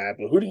I got.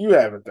 But who do you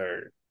have in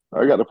third?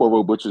 I got the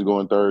Provo Butchers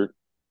going third.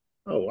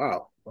 Oh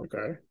wow,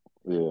 okay.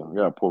 Yeah, I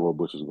got Provo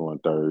Butchers going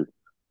third.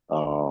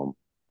 Um,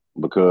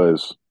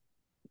 because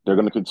they're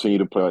going to continue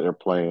to play their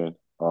plan.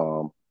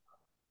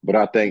 But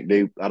I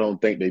don't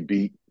think they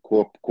beat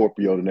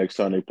Corpio the next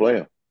time they play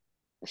them.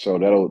 So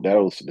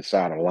that'll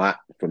decide a lot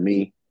for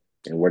me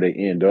and where they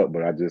end up.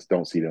 But I just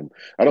don't see them.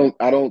 I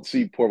don't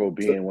see Provo So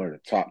being one of the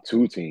top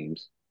 2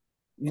 teams.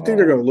 you think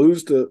they're gonna Um,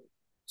 lose to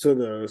the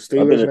I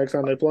Steelers think next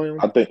time they play them?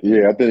 I think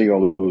they're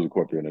gonna lose to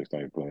Corpio next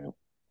time they play them.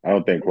 I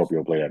don't think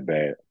Corpio play that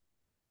bad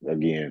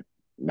again.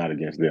 Not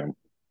against them.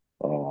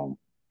 Um,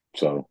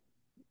 so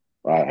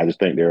I just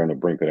think they're on the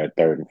brink of that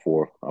third and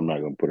fourth. I'm not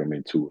going to put them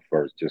in 2 at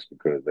first just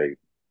because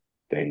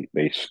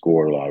they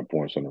scored a lot of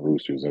points on the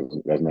Roosters.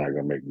 That's not going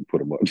to make me put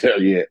them up there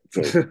yet.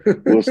 So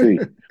we'll see.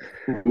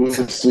 We'll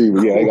see.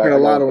 But yeah, Scoring I a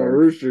got lot them on the third.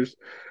 Roosters.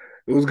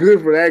 It was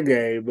good for that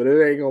game, but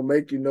it ain't gonna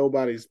make you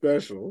nobody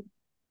special.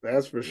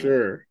 That's for Yeah.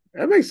 sure.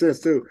 That makes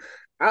sense too.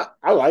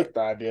 I like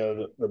the idea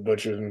of the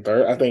Butchers in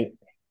third. I think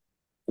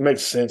it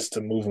makes sense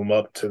to move them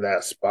up to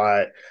that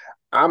spot.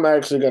 I'm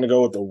actually going to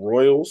go with the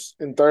Royals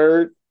in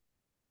third.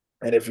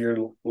 And if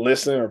you're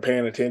listening or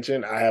paying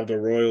attention, I have the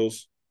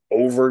Royals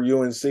over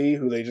UNC,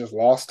 who they just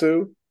lost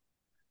to.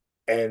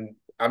 And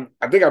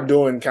I think I'm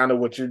doing kind of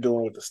what you're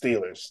doing with the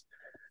Steelers.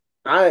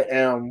 I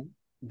am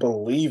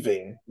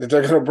believing that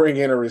they're going to bring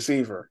in a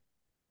receiver,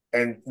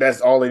 and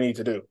that's all they need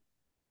to do.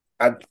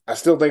 I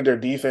still think their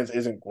defense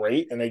isn't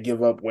great, and they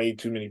give up way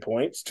too many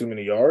points, too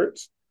many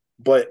yards.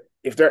 But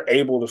if they're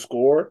able to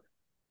score,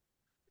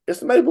 it's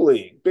the Maple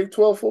League, Big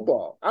 12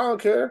 football. I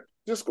don't care.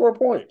 Just score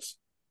points.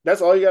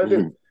 That's all you got to do.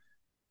 Mhm.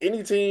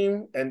 Any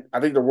team, and I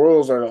think the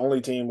Royals are the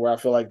only team where I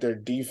feel like their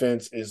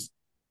defense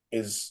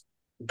is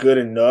good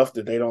enough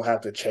that they don't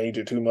have to change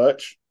it too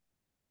much.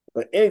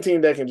 But any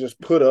team that can just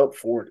put up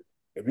 40,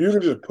 if you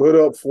can just put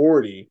up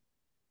 40,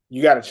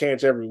 you got a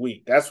chance every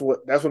week. That's what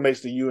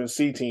makes the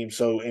UNC team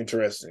so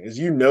interesting. Is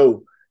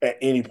at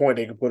any point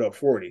they can put up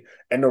 40.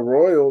 And the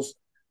Royals,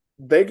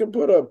 they can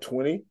put up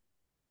 20,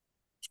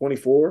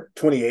 24,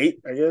 28,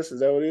 I guess. Is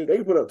that what it is? They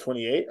can put up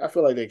 28. I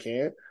feel like they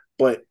can.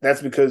 But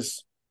that's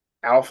because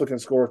Alpha can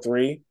score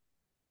 3,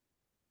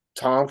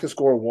 Tom can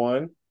score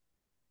 1,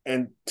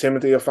 and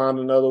Timothy will find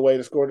another way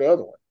to score the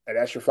other one. And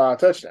that's your 5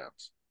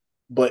 touchdowns.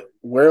 But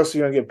where else are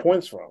you going to get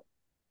points from?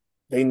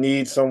 They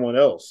need someone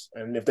else.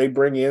 And if they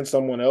bring in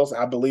someone else,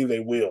 I believe they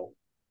will.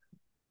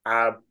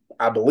 I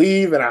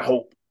believe and I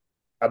hope.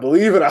 I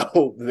believe and I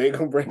hope they're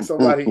going to bring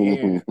somebody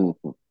in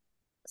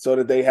so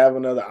that they have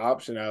another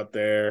option out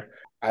there.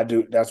 I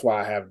do. That's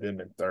why I have them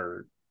in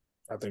third.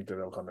 I think that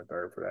they'll come in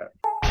third for that.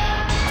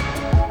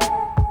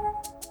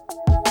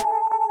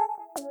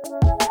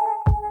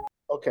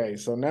 Okay,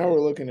 so now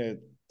we're looking at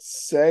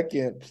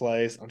second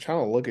place. I'm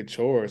trying to look at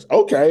yours.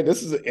 Okay,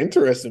 this is an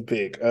interesting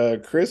pick.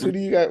 Chris, who do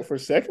you got for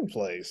second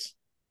place?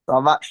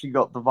 I've actually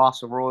got the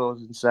Vasa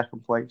Royals in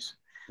second place.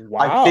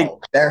 Wow.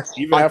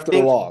 Even after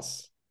the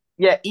loss.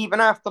 Yeah, even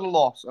after the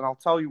loss, and I'll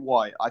tell you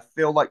why. I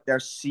feel like their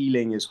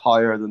ceiling is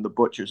higher than the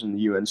Butchers and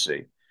the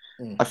UNC.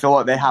 I feel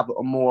like they have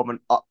more of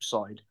an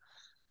upside.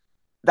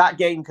 That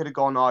game could have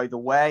gone either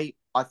way.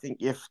 I think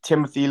if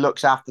Timothy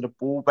looks after the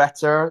ball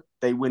better,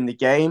 they win the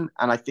game,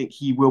 and I think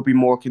he will be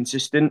more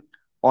consistent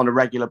on a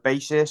regular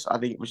basis. I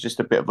think it was just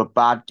a bit of a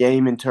bad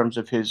game in terms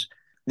of the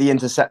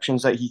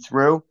interceptions that he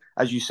threw.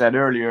 As you said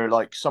earlier,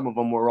 like some of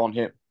them were on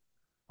him.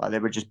 Like they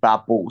were just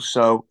bad balls.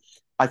 So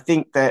I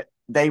think that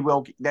they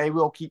will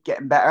keep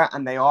getting better,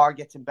 and they are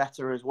getting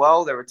better as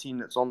well. They're a team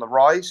that's on the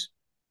rise.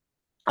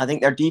 I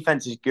think their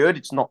defense is good.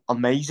 It's not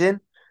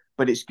amazing,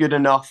 but it's good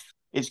enough.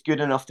 It's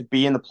good enough to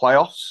be in the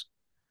playoffs.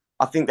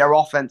 I think their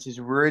offense is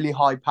really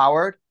high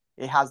powered.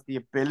 It has the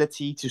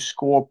ability to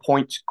score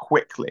points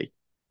quickly.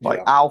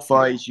 Like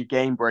Alpha is your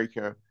game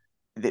breaker.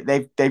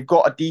 They've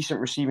got a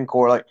decent receiving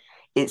core. Like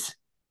it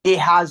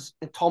has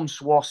Tom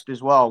Swost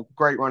as well,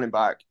 great running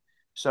back.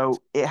 So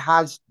it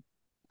has,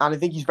 and I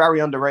think he's very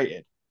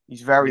underrated.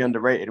 He's very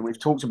underrated, and we've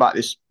talked about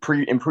this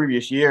in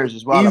previous years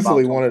as well.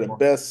 Easily one of the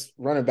best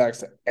running backs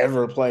to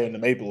ever play in the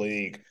Maple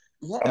League,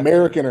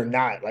 American or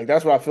not. Like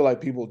that's what I feel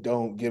like people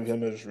don't give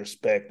him his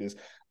respect.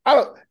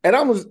 I'm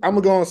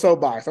gonna go on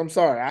soapbox. I'm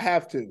sorry, I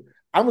have to.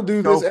 I'm gonna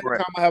do this every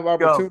time I have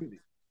opportunity.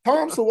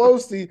 Tom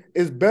Sawosty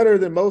is better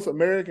than most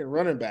American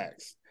running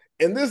backs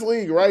in this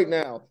league right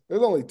now.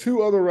 There's only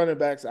 2 other running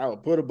backs I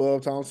would put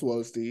above Tom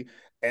Sawosty,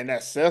 and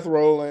that's Seth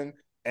Rowland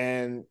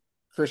and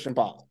Christian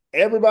Powell.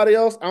 Everybody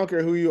else, I don't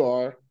care who you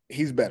are,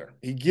 he's better.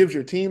 He gives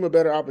your team a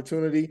better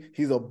opportunity.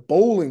 He's a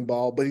bowling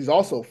ball, but he's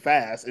also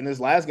fast. In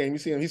this last game, you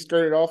see him, he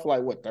skirted off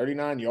like,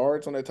 39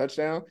 yards on that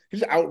touchdown? He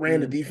just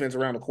outran the defense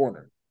around the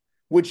corner,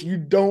 which you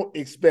don't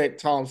expect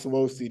Tom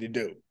Sawosty to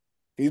do.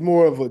 He's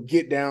more of a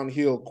get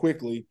downhill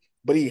quickly,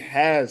 but he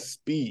has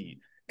speed.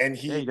 And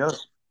he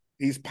does.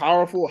 He's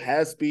powerful,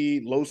 has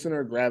speed, low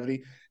center of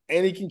gravity,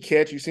 and he can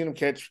catch. You've seen him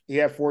catch. He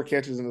had 4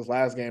 catches in his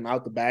last game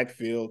out the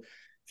backfield.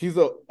 He's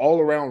an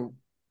all-around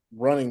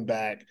running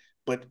back,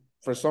 but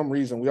for some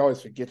reason, we always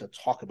forget to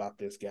talk about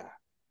this guy.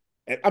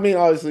 And I mean,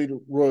 obviously, the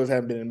Royals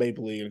haven't been in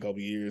Maple League in a couple of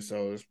years,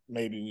 so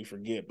maybe we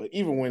forget. But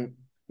even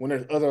when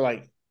there's other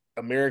like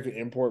American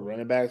import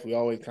running backs, we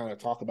always kind of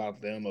talk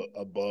about them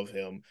above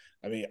him.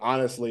 I mean,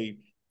 honestly,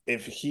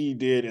 if he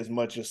did as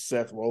much as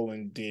Seth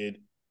Rowland did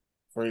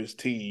for his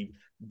team,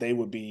 they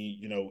would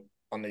be,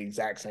 on the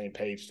exact same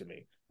page to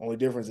me. Only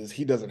difference is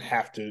he doesn't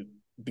have to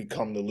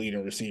become the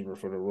leading receiver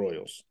for the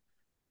Royals.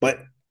 But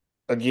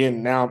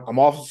again, now I'm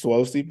off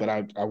Sawosty, but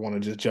I want to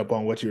just jump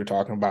on what you were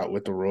talking about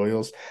with the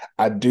Royals.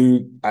 I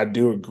do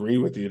agree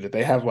with you that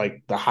they have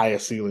like the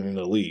highest ceiling in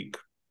the league.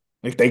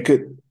 Like they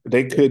could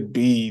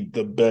be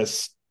the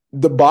best.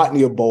 The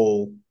Botnia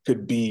Bowl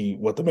could be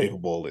what the Maple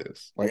Bowl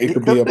is. Like it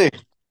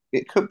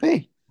could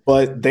be.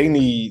 But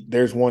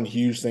there's one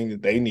huge thing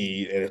that they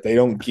need, and if they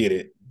don't get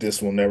it,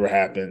 this will never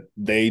happen.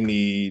 They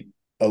need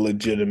a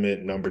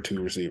legitimate number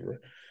 2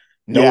 receiver.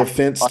 No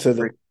offense to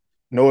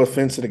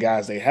the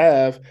guys they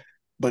have,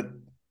 but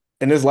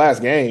in this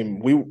last game,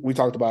 we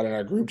talked about it in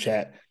our group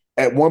chat.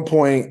 At one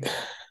point,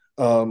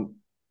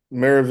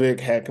 Maravik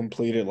had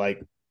completed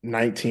like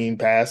 19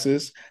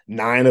 passes.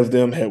 9 of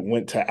them had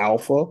went to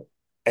Alpha,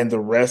 and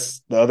the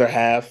other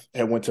half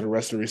had went to the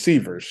rest of the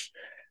receivers.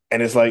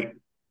 And it's like,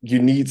 you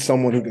need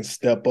someone who can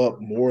step up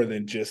more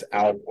than just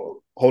Alpha.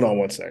 Hold on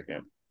one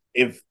second.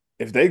 If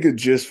they could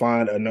just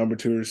find a number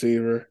 2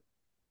 receiver,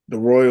 the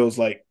Royals,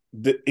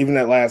 even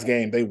that last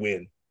game, they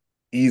win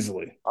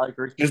easily. I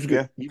agree. Just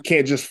because you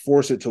can't just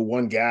force it to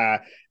one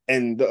guy.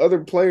 And the other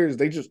players,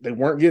 they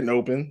weren't getting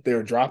open. They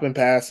were dropping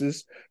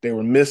passes. They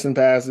were missing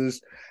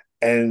passes.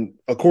 And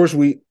of course,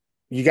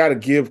 you got to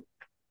give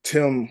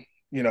Tim,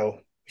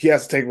 he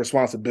has to take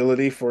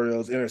responsibility for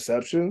those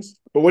interceptions.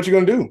 But what you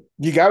going to do?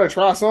 You got to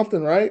try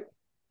something, right?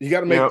 You got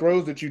to make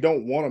throws that you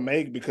don't want to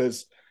make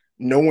because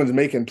no one's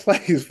making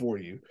plays for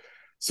you.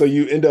 So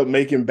you end up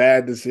making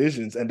bad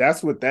decisions. And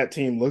that's what that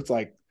team looks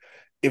like.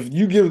 If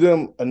you give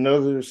them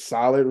another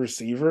solid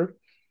receiver,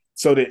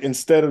 so that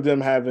instead of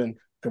them having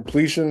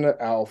completion to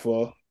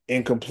Alpha,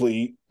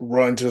 incomplete,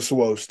 run to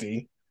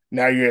Sawosty,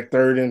 Now you're at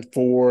 3rd and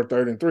 4,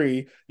 3rd and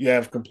 3. You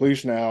have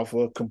completion to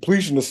Alpha,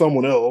 completion to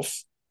someone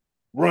else,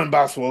 run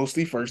by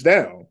Swosty, first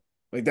down.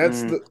 Like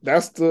that's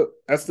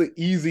the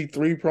easy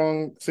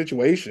 3-prong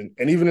situation.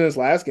 And even in this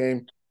last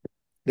game,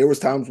 there was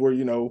times where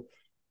you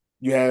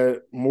had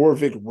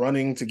Moravik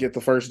running to get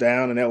the first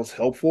down, and that was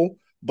helpful.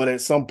 But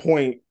at some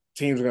point,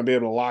 teams are going to be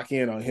able to lock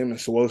in on him and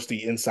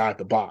Swosty inside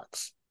the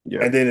box. Yeah.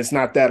 And then it's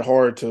not that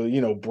hard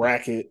to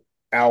bracket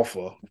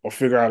Alpha or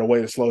figure out a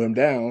way to slow him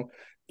down.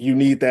 You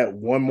need that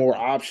one more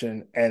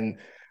option. And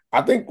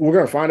I think we're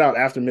going to find out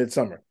after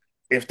Midsummer.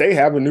 If they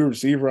have a new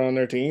receiver on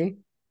their team,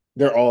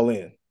 they're all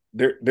in.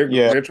 They're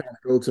trying to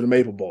go to the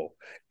Maple Bowl.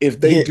 If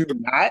they do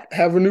not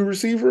have a new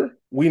receiver,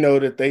 we know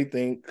that they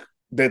think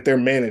that their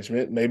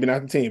management, maybe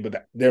not the team,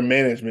 but their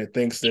management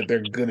thinks that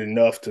they're good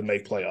enough to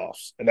make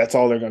playoffs. And that's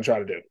all they're going to try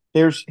to do.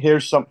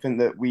 Here's something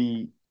that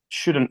we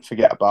shouldn't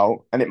forget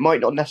about, and it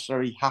might not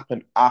necessarily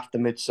happen after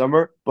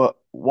Midsummer, but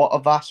what are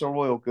Vassar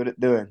Royal good at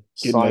doing?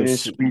 Signing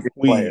Swedish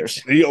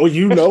players. I'm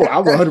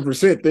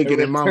 100% thinking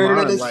in my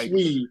mind, like,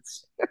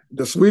 Swedes.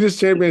 the Swedish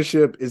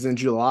championship is in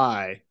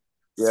July.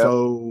 Yep.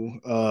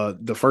 So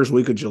the first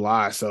week of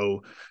July.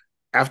 So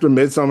after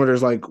Midsummer,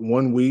 there's like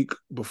 1 week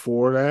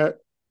before that.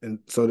 And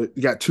so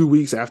you got 2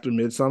 weeks after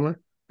Midsummer.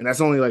 And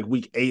that's only like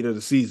week 8 of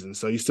the season.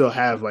 So you still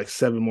have like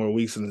 7 more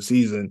weeks in the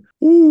season.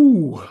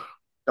 Ooh.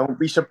 Don't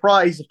be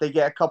surprised if they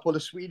get a couple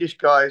of Swedish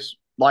guys.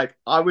 Like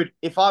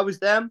if I was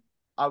them,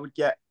 I would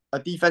get a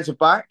defensive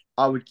back.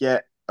 I would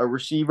get a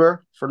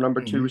receiver for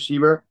number 2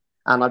 receiver.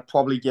 And I'd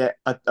probably get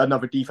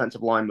another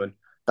defensive lineman.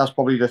 That's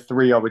probably the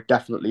 3 I would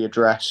definitely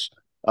address.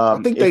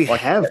 I think they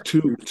have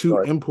two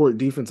import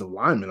defensive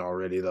linemen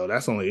already, though.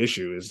 That's the only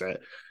issue, is that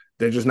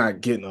they're just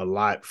not getting a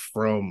lot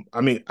from. I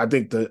mean, I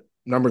think the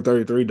number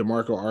 33,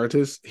 DeMarco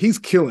Artis, he's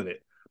killing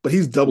it, but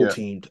he's double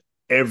teamed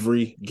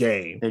every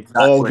game,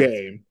 all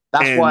game.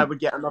 That's why I would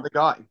get another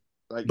guy.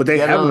 But they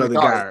have another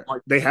guy.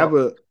 They have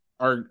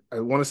I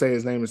want to say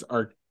his name is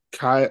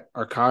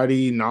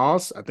Arkady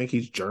Nas. I think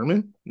he's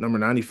German, number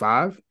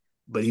 95,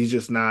 but he's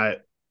just not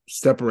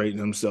separating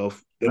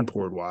himself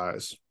import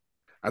wise.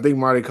 I think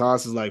Marty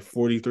Koss is like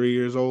 43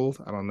 years old.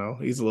 I don't know.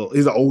 He's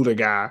an older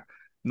guy,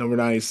 number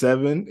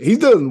 97. He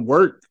doesn't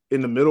work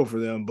in the middle for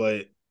them,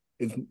 but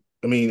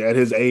at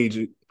his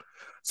age,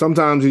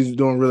 sometimes he's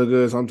doing really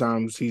good.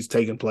 Sometimes he's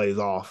taking plays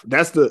off.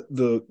 That's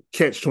the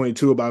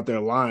catch-22 about their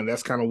line.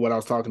 That's kind of what I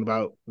was talking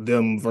about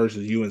them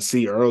versus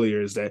UNC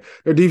earlier, is that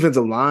their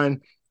defensive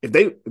line, if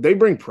they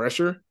bring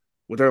pressure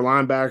with their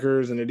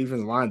linebackers and their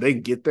defensive line, they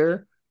get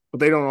there, but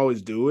they don't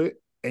always do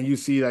it. And you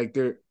see like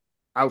they're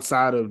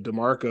outside of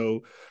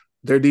DeMarco,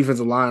 their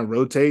defensive line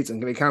rotates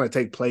and they kind of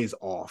take plays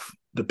off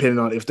depending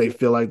on if they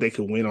feel like they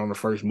can win on the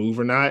first move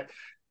or not.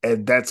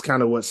 And that's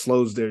kind of what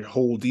slows their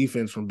whole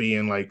defense from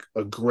being like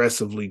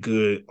aggressively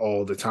good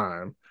all the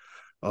time.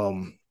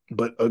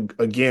 But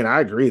again,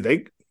 I agree.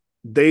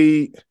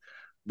 They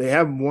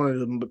have one of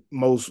the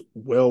most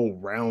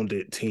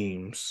well-rounded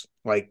teams.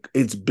 Like,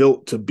 it's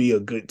built to be a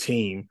good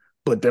team,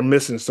 but they're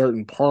missing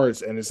certain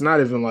parts. And it's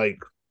not even like,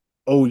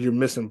 oh, you're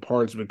missing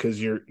parts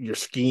because you're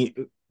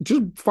skiing.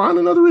 Just find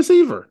another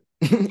receiver.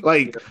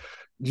 Like,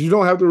 you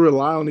don't have to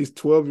rely on these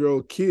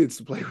 12-year-old kids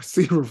to play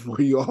receiver for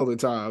you all the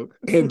time,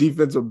 and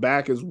defensive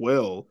back as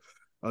well.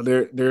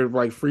 They're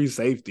like free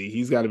safety.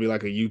 He's got to be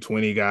like a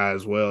U20 guy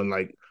as well. And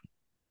like,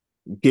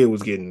 kid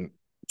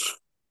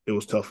it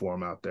was tough for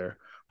him out there.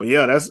 But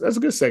yeah, that's a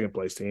good second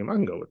place team. I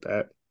can go with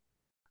that.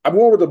 I'm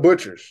going with the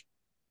Butchers.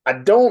 I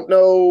don't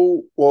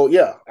know. Well,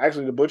 yeah,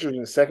 actually, the Butchers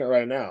in second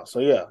right now. So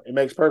yeah, it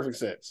makes perfect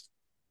sense.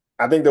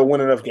 I think they'll win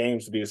enough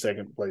games to be a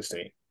second place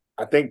team.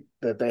 I think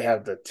that they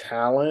have the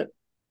talent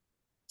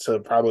to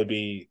probably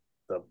be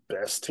the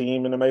best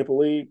team in the Maple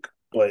League,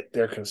 but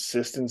their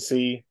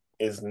consistency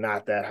is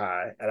not that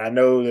high. And I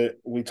know that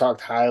we talked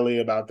highly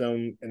about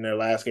them in their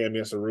last game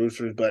against the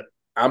Roosters, but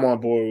I'm on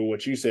board with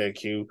what you said,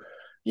 Q.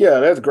 Yeah,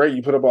 that's great.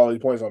 You put up all these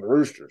points on the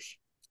Roosters.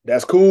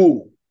 That's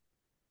cool.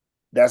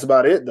 That's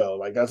about it, though.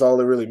 Like, that's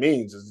all it really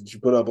means, is that you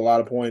put up a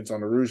lot of points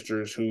on the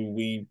Roosters, who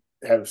we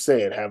have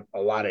said have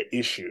a lot of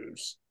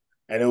issues.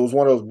 And it was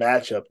one of those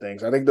matchup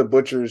things. I think the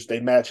Butchers, they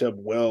match up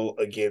well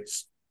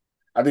against –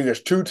 I think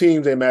there's 2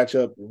 teams they match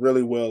up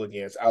really well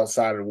against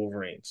outside of the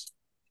Wolverines.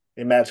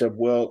 They match up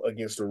well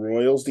against the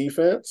Royals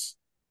defense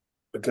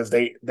because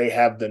they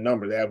have the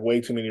number. They have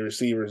way too many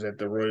receivers that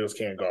the Royals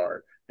can't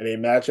guard. And they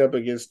match up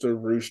against the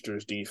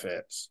Roosters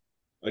defense.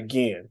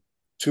 Again,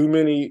 too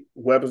many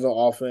weapons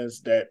on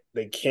offense that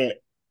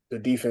the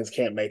defense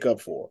can't make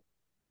up for.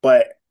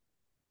 But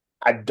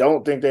I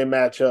don't think they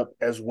match up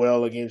as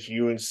well against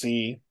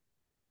UNC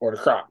or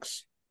the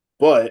Crocs.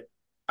 But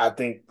I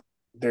think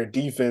their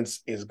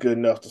defense is good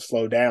enough to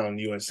slow down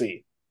UNC.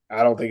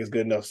 I don't think it's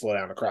good enough to slow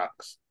down the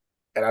Crocs.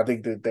 And I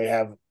think that they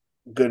have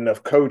good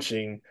enough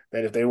coaching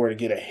that if they were to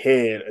get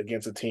ahead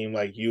against a team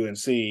like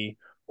UNC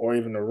or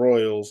even the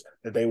Royals,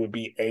 that they would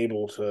be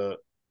able to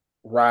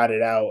ride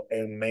it out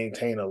and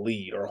maintain a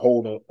lead or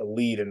hold a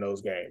lead in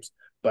those games.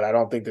 But I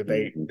don't think that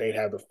they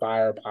have the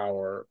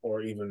firepower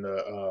or even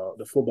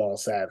the football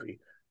savvy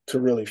to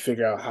really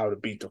figure out how to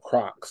beat the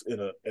Crocs in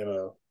a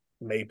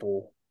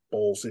Maple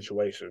Bowl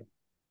situation.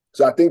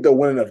 So I think they'll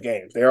win enough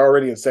games. They're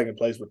already in second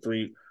place with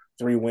three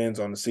wins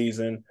on the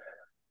season.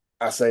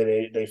 I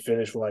say they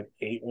finish with like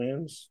 8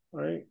 wins,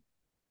 right?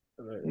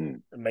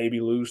 Maybe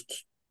lose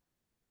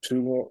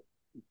two more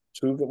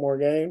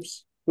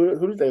games.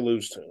 Who did they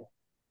lose to?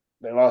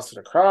 They lost to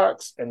the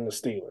Crocs and the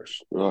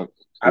Steelers.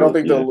 I don't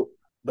think they'll,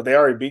 but they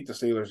already beat the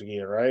Steelers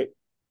again, right?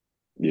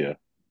 Yeah.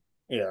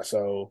 Yeah.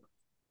 So,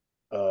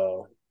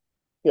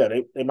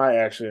 they might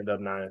actually end up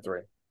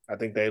 9-3. I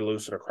think they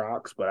lose to the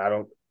Crocs, but I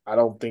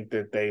don't think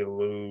that they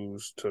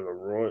lose to the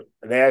Royals.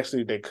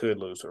 They could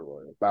lose to the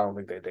Royals, but I don't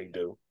think that they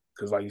do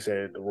because, like you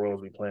said, the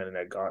Royals be playing in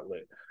that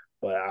gauntlet.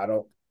 But I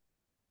don't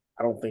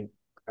think.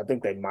 I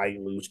think they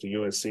might lose to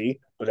UNC,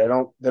 but that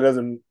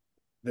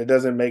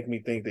doesn't make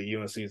me think that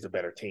UNC is the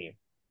better team.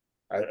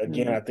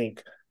 I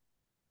think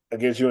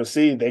against UNC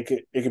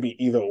it could be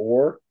either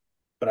or,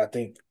 but I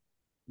think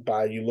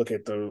you look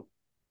at the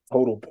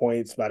total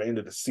points by the end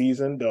of the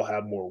season, they'll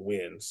have more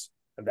wins,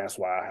 and that's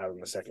why I have them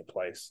in second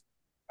place.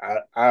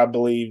 I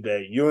believe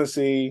that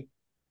UNC,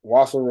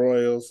 Wausau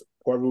Royals,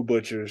 Port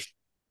Butchers,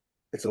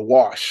 it's a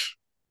wash.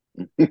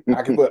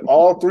 I can put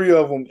all 3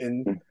 of them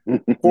in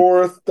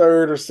fourth,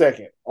 third, or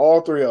second.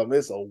 All 3 of them.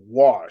 It's a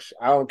wash.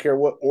 I don't care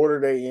what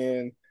order they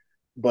in,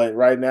 but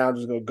right now I'm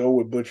just going to go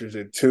with Butchers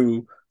at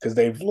 2 because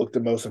they've looked the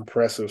most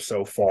impressive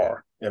so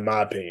far, in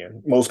my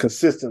opinion. Most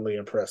consistently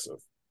impressive.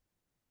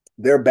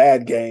 Their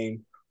bad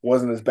game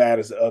wasn't as bad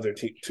as the other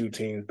 2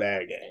 teams'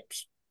 bad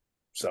games.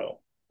 So,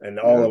 and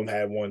all of them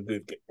had one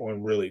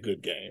really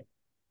good game.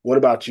 What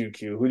about you,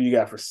 Q? Who do you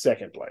got for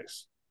second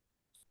place?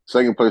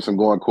 Second place, I'm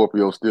going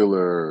Scorpio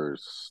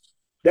Steelers.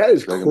 That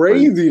is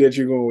crazy that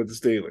you're going with the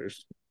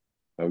Steelers.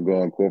 I'm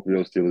going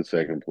Scorpio Steelers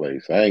second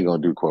place. I ain't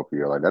gonna do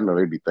Scorpio. Like I know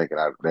they be thinking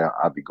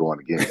I'll be going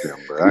against them,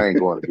 but I ain't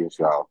going against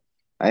y'all.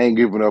 I ain't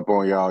giving up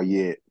on y'all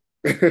yet.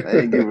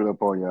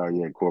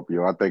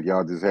 Scorpio. I think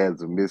y'all just had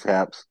some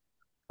mishaps.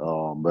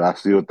 But I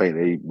still think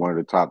they one of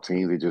the top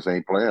teams. They just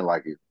ain't playing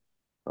like it.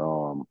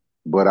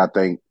 But I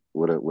think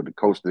with the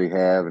coach they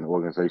have and the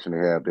organization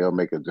they have, they'll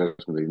make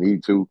adjustments they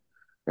need to.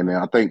 And then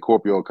I think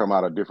Scorpio will come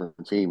out a different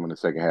team in the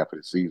second half of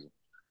the season.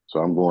 So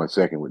I'm going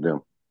second with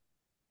them.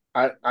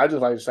 I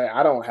just like to say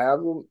I don't have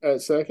them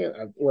at second.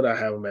 I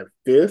have them at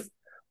 5th?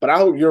 But I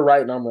hope you're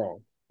right and I'm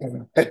wrong.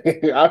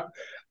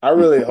 I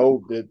really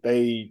hope that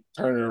they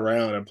turn it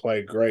around and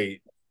play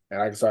great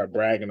and I can start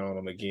bragging on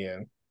them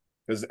again.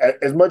 Because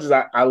as much as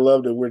I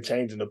love that we're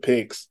changing the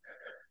picks,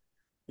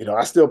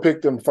 I still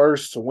picked them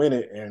first to win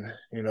it. And,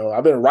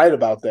 I've been right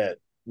about that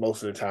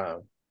most of the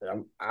time.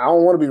 I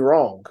don't want to be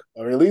wrong.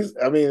 Or at least,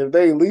 if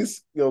they at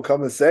least,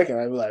 come in second,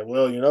 I'd be like,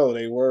 well,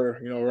 they were,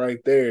 right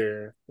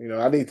there.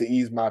 I need to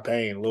ease my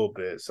pain a little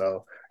bit.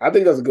 So I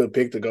think that's a good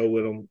pick to go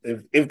with them.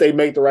 If they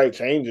make the right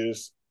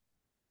changes,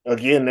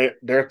 again,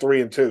 they're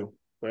 3-2.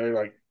 They're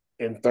like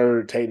in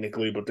third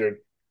technically, but they're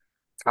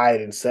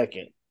tied in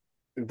second.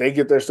 If they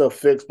get their stuff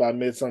fixed by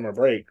midsummer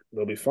break,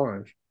 they'll be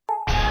fine.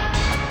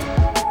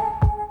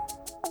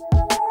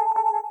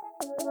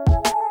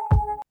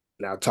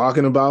 Now,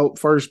 talking about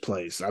first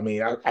place, I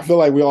feel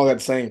like we all got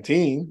the same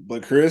team,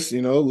 but Chris,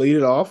 lead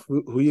it off.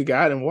 Who you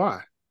got and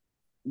why?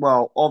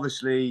 Well,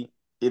 obviously,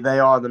 they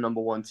are the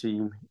number 1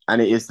 team,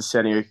 and it is the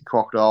Senioki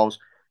Crocodiles.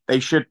 They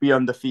should be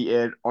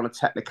undefeated on a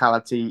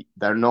technicality.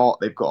 They're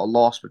not. They've got a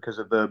loss because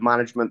of the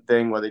management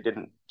thing where they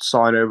didn't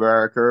sign over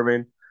Eric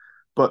Irving.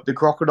 But the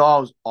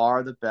Crocodiles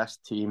are the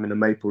best team in the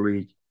Maple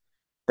League.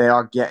 They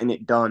are getting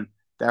it done.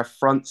 Their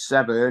front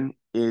 7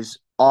 is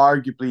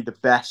arguably the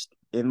best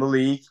in the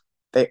league.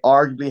 They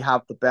arguably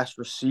have the best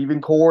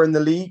receiving core in the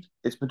league.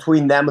 It's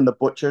between them and the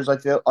Butchers, I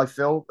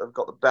feel. They've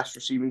got the best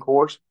receiving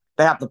cores.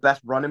 They have the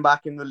best running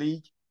back in the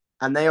league.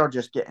 And they are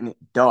just getting it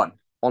done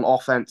on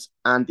offense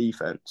and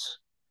defense.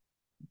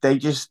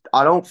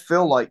 I don't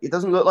feel like, it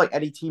doesn't look like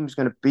any team's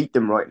going to beat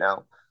them right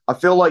now. I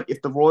feel like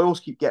if the Royals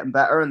keep getting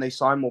better and they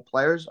sign more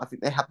players, I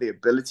think they have the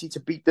ability to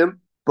beat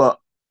them. But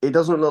it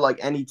doesn't look like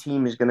any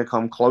team is going to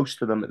come close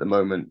to them at the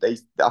moment.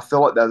 I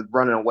feel like they're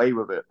running away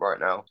with it right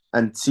now.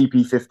 And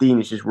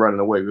CP15 is just running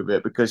away with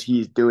it because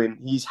he's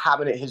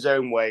having it his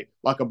own way,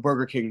 like a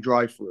Burger King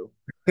drive-through.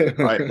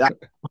 Right?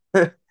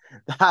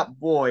 That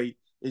boy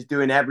is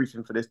doing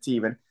everything for this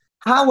team. And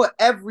how are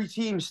every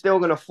team still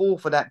going to fall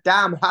for that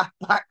damn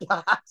halfback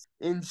pass?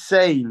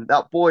 Insane.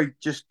 That boy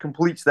just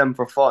completes them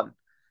for fun.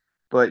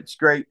 But it's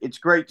great. It's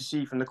great to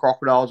see from the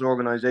Crocodiles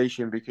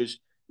organization because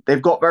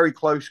they've got very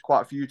close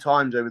quite a few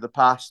times over the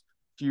past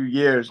few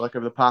years, like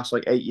over the past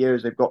 8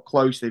 years. They've got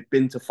close. They've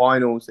been to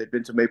finals. They've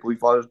been to Maple League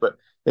finals, but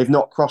they've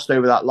not crossed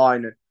over that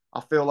line. And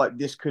I feel like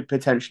this could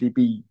potentially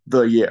be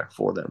the year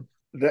for them.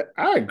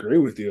 I agree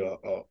with you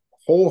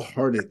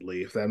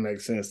wholeheartedly, if that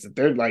makes sense. That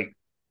they're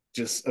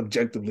just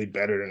objectively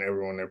better than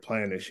everyone they're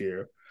playing this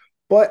year.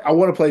 But I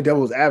want to play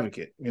devil's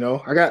advocate.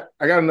 I got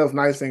enough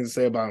nice things to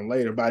say about them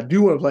later, but I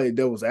do want to play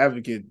devil's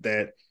advocate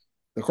that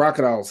the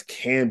Crocodiles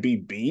can be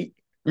beat.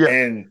 Yeah.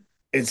 And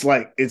it's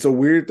a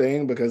weird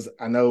thing because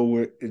I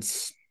know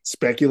it's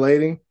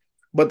speculating,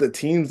 But the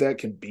teams that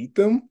can beat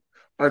them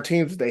are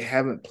teams that they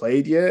haven't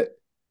played yet,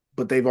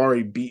 but they've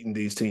already beaten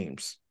these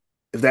teams,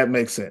 if that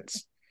makes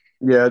sense.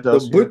 Yeah, it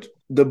does. Yeah.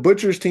 The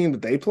Butchers team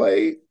that they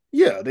played,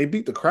 yeah, they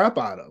beat the crap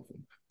out of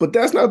them. But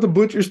that's not the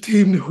Butchers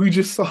team that we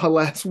just saw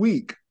last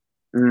week.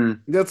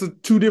 Mm. That's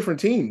two different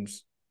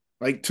teams,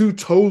 like two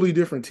totally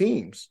different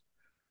teams.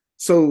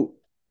 So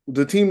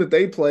the team that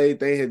they played,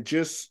 they had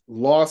just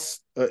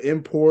lost an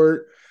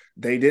import.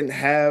 They didn't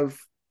have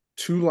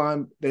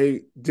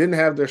they didn't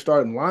have their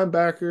starting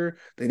linebacker.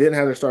 They didn't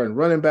have their starting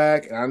running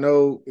back. And I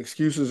know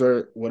excuses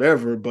are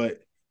whatever,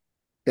 but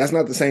that's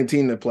not the same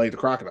team that played the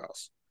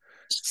Crocodiles.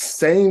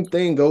 Same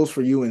thing goes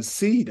for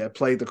UNC that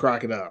played the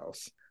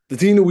Crocodiles. The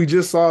team that we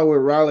just saw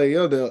with Riley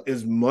Yodell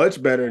is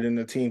much better than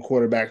the team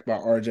quarterbacked by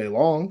RJ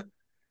Long.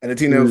 And the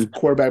team that was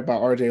quarterbacked by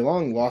RJ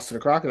Long lost to the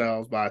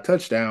Crocodiles by a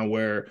touchdown,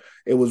 where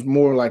it was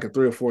more like a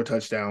 3 or 4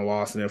 touchdown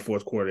loss, and then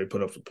fourth quarter they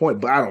put up some point.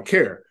 But I don't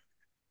care.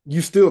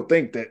 You still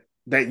think that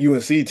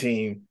UNC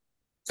team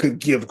could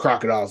give the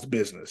Crocodiles the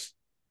business.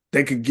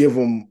 They could give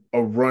them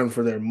a run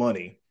for their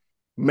money.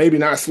 Maybe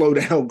not slow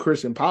down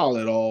Christian Powell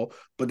at all,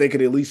 but they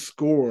could at least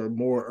score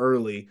more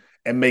early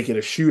and make it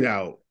a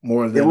shootout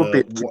more It than would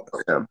be.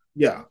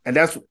 yeah. And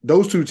that's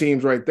those two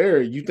teams right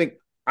there. You think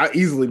I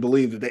easily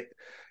believe that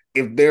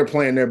if they're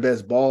playing their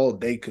best ball,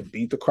 they could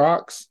beat the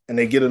Crocs and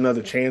they get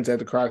another chance at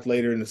the Crocs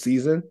later in the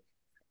season.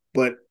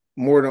 But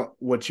more than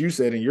what you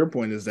said, and your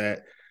point is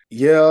that,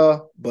 yeah,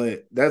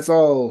 but that's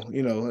all,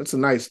 it's a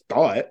nice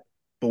thought.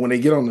 But when they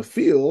get on the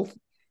field,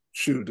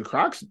 shoot, the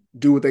Crocs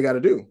do what they got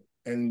to do.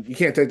 And you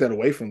can't take that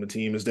away from the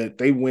team, is that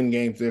they win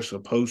games they're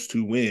supposed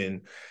to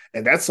win.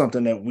 And that's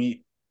something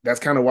that's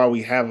kind of why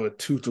we have a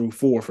 2 through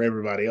 4 for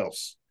everybody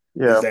else.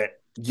 Yeah. Is that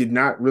you're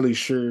not really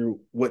sure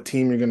what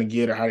team you're going to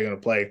get or how you're going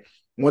to play.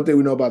 One thing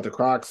we know about the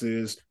Crocs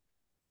is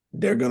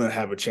they're going to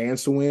have a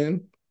chance to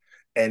win.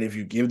 And if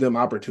you give them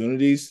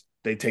opportunities,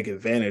 they take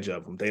advantage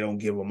of them. They don't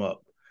give them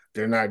up.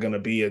 They're not going to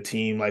be a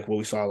team like what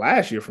we saw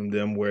last year from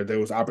them, where there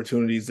was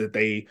opportunities that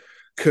they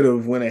could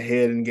have went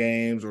ahead in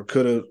games or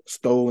could have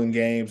stolen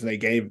games,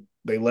 and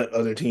they let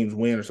other teams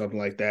win or something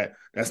like that.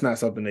 That's not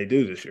something they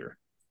do this year.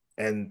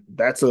 And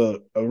that's a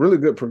really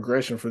good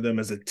progression for them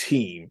as a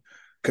team.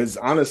 Because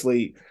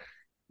honestly,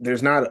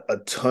 there's not a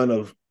ton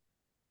of,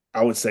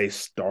 I would say,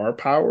 star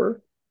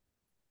power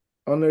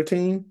on their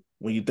team.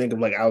 When you think of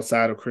like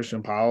outside of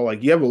Christian Powell,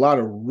 like you have a lot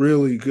of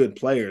really good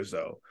players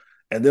though,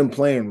 and them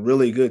playing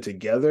really good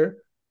together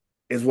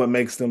is what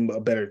makes them a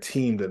better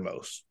team than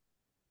most.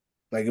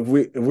 Like if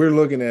we're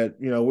looking at,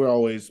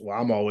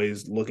 I'm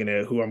always looking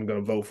at who I'm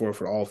going to vote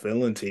for all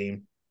Finland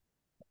team.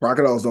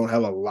 Crocodiles don't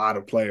have a lot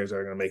of players that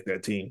are going to make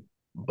that team,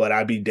 but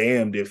I'd be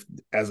damned if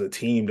as a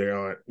team they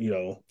aren't,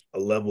 a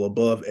level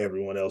above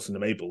everyone else in the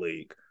Maple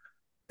League.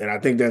 And I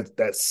think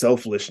that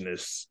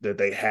selfishness that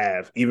they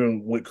have,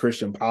 even with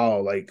Christian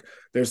Powell, like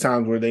there's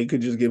times where they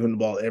could just give him the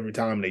ball every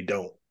time, and they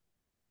don't.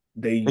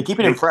 They're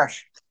keeping him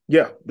fresh.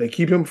 Yeah, they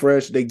keep him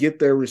fresh. They get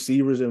their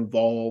receivers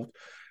involved,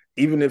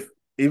 even if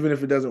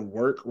it doesn't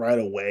work right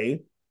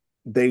away.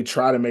 They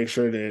try to make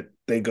sure that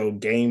they go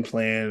game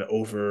plan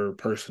over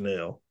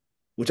personnel,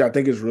 which I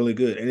think is really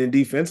good. And then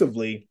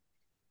defensively,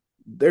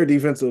 their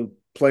defensive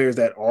players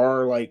that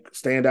are like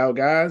standout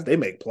guys, they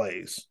make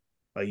plays.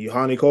 Like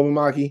Juhani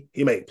Kovamaki,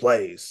 he makes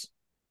plays.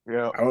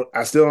 Yeah.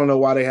 I still don't know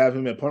why they have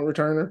him at punt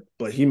returner,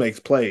 but he makes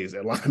plays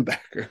at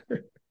linebacker.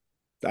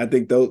 I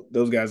think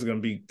those guys are going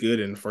to be good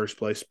in the first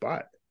place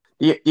spot.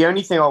 The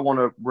only thing I want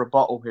to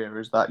rebuttal here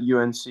is that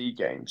UNC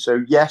game.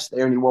 So, yes,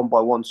 they only won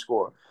by 1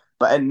 score,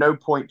 but at no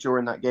point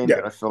during that game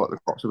did I feel like the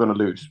Crocs were going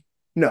to lose.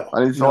 No. I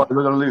didn't feel like they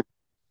were going to lose.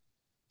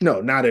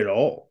 No, not at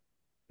all.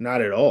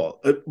 Not at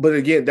all. But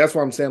again, that's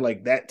why I'm saying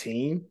like that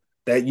team,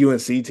 that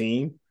UNC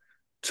team,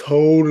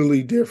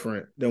 totally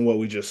different than what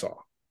we just saw.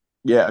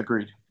 Yeah,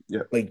 agreed.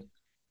 Yeah. Like,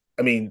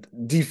 I mean,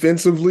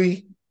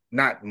 defensively,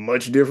 not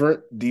much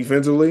different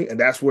defensively. And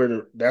that's where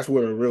the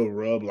real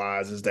rub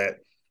lies, is that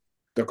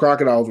the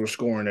Crocodiles were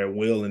scoring at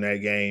will in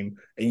that game,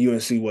 and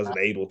UNC wasn't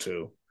able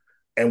to.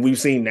 And we've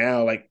seen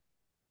now that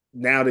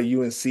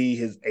UNC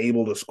is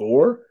able to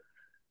score,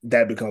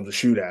 that becomes a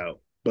shootout.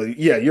 But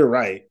yeah, you're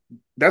right.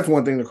 That's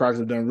one thing the Crocs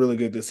have done really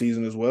good this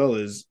season as well,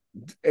 is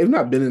they've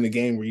not been in a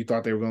game where you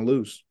thought they were going to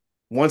lose.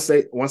 Once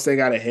they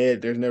got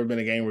ahead, there's never been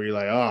a game where you're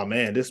like, oh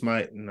man, this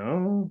might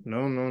no.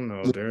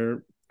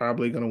 They're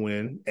probably going to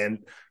win,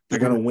 and they're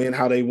going to win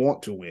how they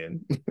want to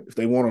win. If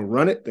they want to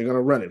run it, they're going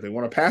to run it. If they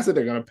want to pass it,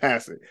 they're going to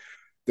pass it.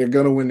 They're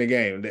going to win the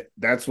game.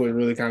 That's what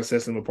really kind of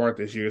sets them apart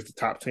this year, is the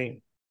top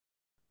team.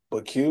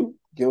 But Q,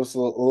 give us a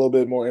little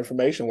bit more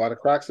information why the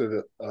Crocs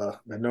are the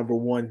number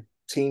one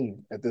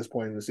team at this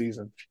point in the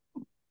season.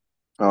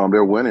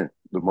 They're winning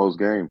the most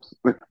games.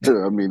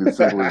 I mean, as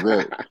simple as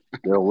that.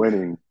 They're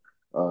winning.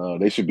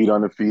 They should be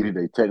undefeated.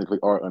 They technically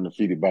are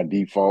undefeated by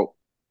default.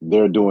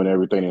 They're doing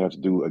everything they have to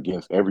do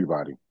against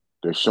everybody.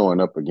 They're showing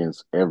up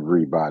against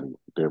everybody.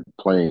 They're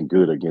playing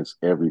good against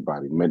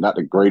everybody. Not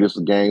the greatest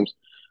of games,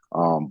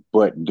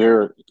 but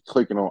they're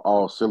clicking on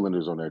all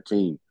cylinders on their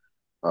team.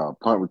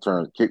 Punt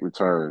returns, kick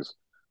returns,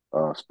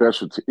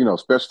 special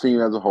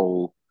team as a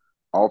whole.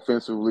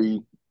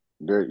 offensively,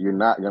 you're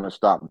not going to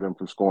stop them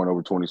from scoring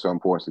over 20-some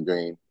points a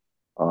game.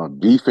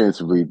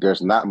 Defensively,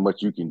 there's not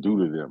much you can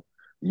do to them.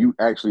 You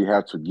actually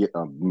have to get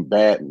a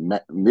bad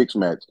mix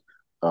match,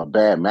 a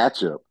bad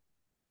matchup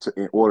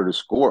in order to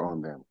score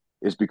on them.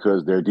 It's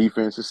because their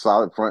defense is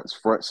solid,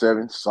 front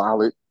seven,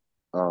 solid,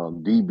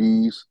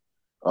 DBs,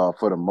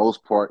 for the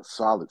most part,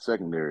 solid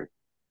secondary.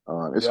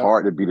 It's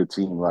hard to beat a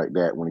team like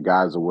that when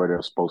guys are where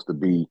they're supposed to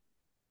be.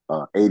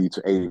 80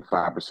 to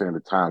 85% of the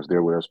times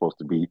they're where they're supposed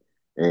to be.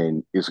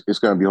 And it's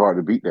going to be hard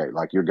to beat that.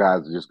 Like, your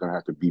guys are just going to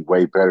have to be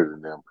way better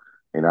than them.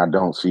 And I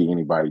don't see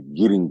anybody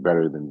getting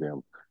better than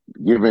them.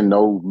 Given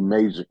no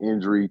major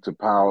injury to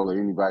Powell or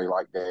anybody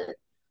like that,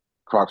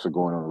 Crocs are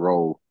going on a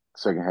roll.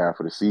 Second half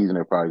of the season,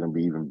 they're probably going to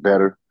be even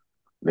better.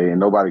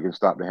 Nobody can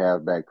stop the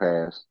halfback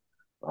pass.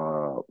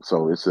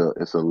 So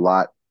it's a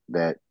lot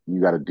that you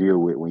got to deal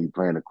with when you're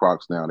playing the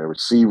Crocs now. Their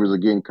receivers are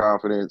getting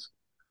confidence.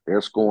 They're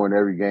scoring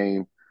every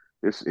game.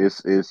 It's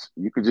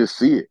you can just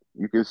see it.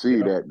 You can see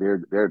that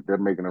they're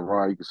making a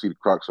run. You can see the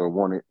Crocs are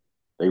want it.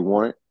 They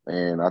want it,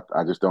 and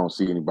I just don't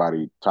see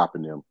anybody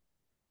topping them.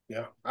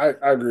 Yeah, I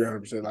agree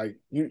 100%. Like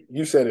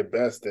you said it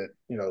best that,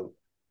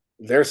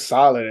 they're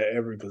solid at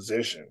every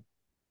position.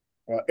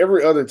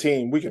 Every other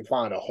team, we can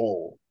find a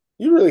hole.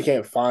 You really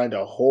can't find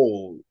a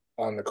hole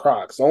on the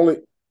Crocs.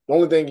 The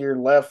only thing you're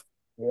left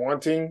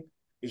wanting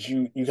is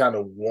you kind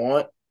of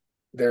want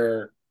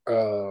their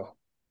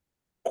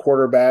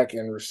quarterback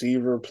and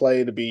receiver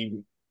play to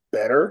be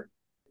better.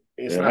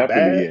 It's not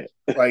bad.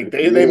 Like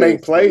they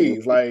make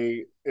plays.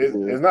 Like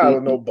it's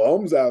not no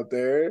bums out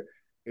there.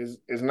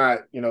 It's not,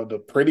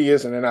 the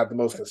prettiest, and they're not the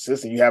most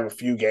consistent. You have a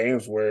few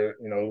games where,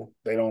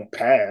 they don't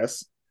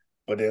pass,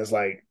 but then it's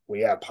like, well,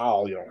 yeah,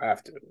 Powell, you don't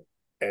have to.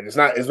 And it's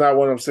not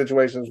one of those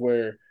situations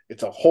where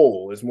it's a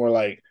hole. It's more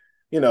like,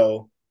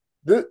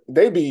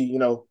 they'd be,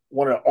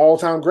 one of the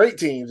all-time great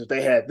teams if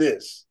they had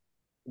this.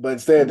 But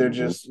instead, they're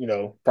just,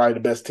 probably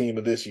the best team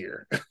of this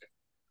year.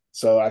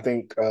 So I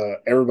think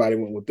everybody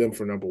went with them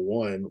for number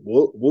one.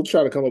 We'll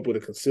try to come up with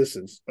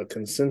a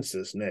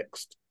consensus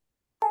next.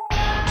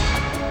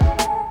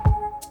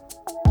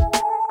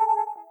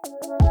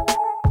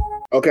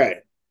 Okay,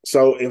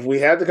 so if we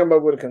had to come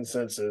up with a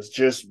consensus,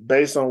 just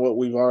based on what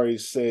we've already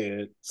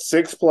said,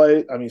 seventh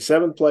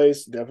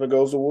place definitely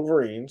goes to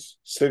Wolverines.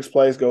 Sixth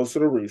place goes to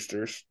the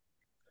Roosters.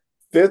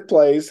 Fifth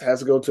place has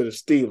to go to the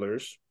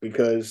Steelers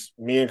because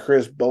me and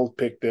Chris both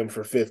picked them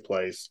for fifth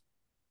place.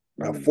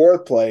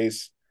 Fourth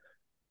place,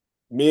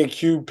 me and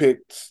Q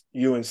picked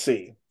UNC.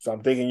 So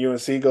I'm thinking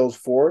UNC goes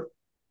fourth,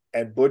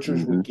 and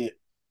Butchers would get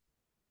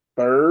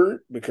third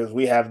because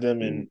we have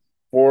them in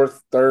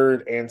fourth,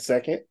 third, and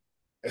second.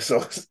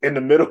 So in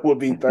the middle would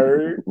be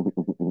third.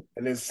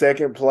 And then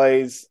second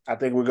place, I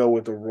think we'll go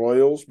with the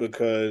Royals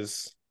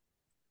because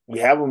we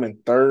have them in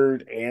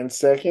third and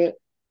second,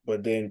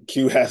 but then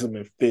Q has them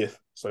in fifth.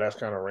 So that's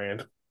kind of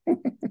random.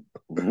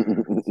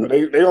 So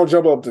they don't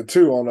jump up to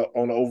 2 on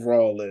the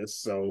overall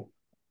list. So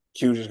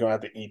Q's just gonna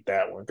have to eat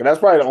that one. Because that's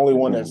probably the only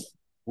one that's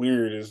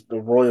weird, is the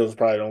Royals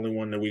probably the only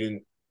one that we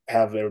didn't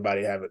have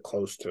everybody have it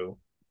close to.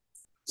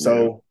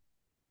 So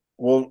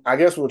I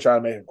guess we'll try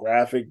to make a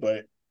graphic,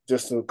 but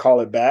just to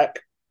call it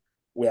back,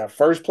 we have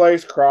first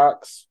place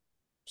Crocs,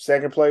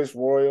 second place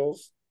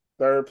Royals,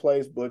 third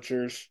place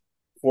Butchers,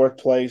 fourth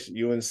place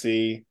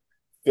UNC,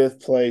 fifth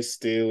place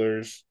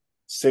Steelers,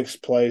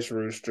 sixth place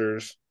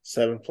Roosters,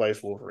 seventh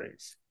place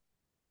Wolverines.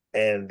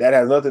 And that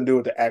has nothing to do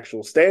with the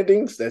actual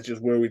standings. That's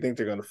just where we think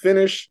they're going to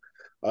finish.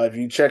 If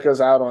you check us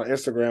out on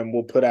Instagram,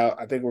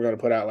 I think we're going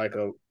to put out like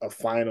a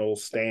final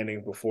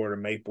standing before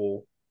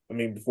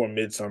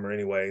Midsummer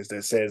anyways,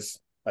 that says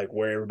like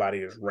where everybody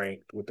is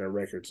ranked with their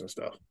records and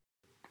stuff.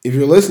 If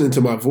you're listening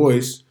to my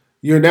voice,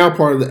 you're now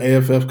part of the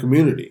AFF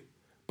community.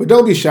 But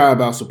don't be shy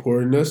about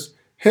supporting us.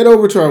 Head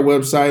over to our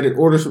website and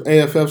order some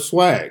AFF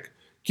swag.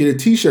 Get a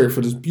t-shirt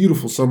for this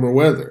beautiful summer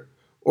weather,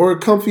 or a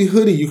comfy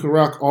hoodie you can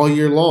rock all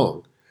year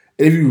long.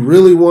 And if you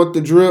really want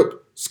the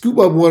drip, scoop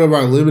up one of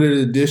our limited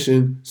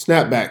edition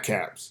snapback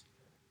caps.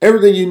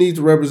 Everything you need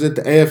to represent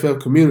the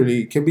AFF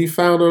community can be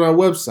found on our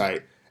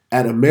website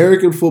at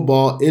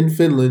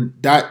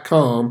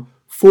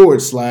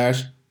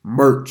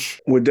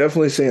AmericanFootballInFinland.com/merch. We're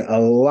definitely seeing a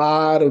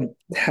lot of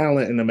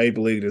talent in the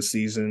Maple League this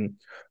season,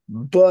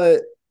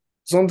 but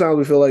sometimes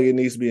we feel like it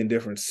needs to be in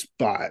different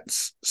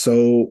spots.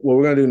 So what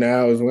we're going to do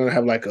now is we're going to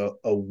have like a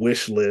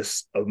wish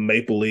list of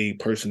Maple League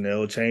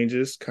personnel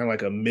changes, kind of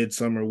like a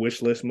midsummer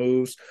wish list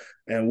moves.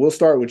 And we'll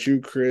start with you,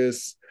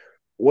 Chris.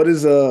 What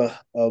is a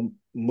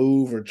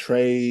move or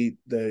trade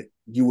that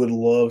you would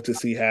love to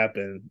see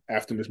happen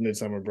after this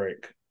midsummer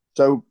break?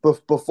 So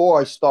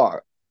before I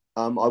start,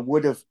 I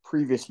would have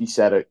previously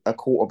said a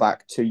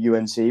quarterback to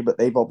UNC, but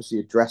they've obviously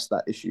addressed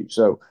that issue.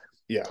 So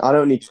I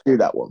don't need to do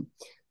that one.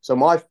 So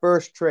my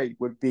first trade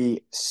would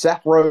be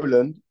Seth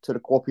Rowland to the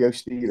Kuopio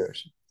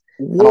Steelers.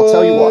 What? I'll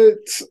tell you what.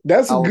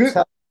 That's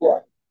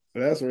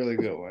a really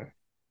good one.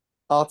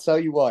 I'll tell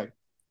you why.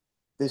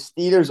 The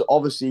Steelers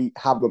obviously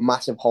have a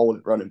massive hole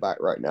at running back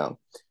right now.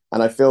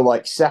 And I feel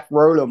like Seth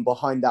Rowland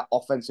behind that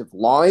offensive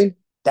line,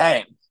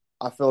 damn,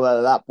 I feel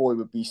that boy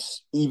would be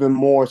even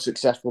more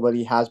successful than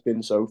he has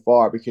been so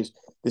far because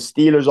the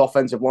Steelers'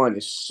 offensive line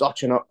is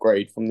such an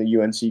upgrade from the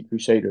UNC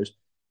Crusaders.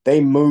 They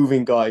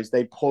moving guys,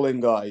 they pulling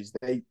guys,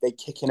 they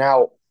kicking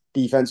out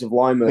defensive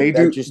linemen.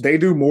 They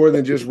do more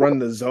than just run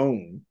the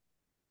zone.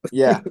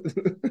 Yeah,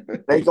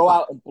 they go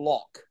out and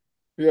block.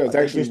 Yeah, it's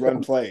actually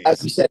run plays.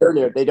 As you said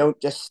earlier, they don't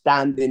just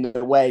stand in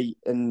the way,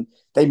 and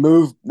they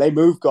move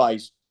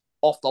guys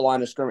off the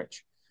line of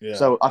scrimmage. Yeah.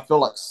 So I feel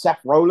like Seth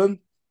Rowland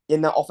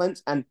in that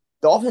offense, and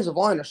the offensive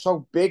line are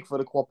so big for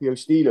the Kuopio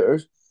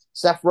Steelers.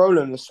 Seth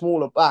Rowland, the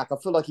smaller back, I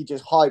feel like he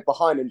just hide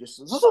behind and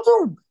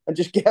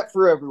just get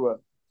through everywhere.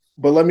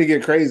 But let me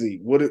get crazy.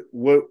 What?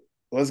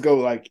 Let's go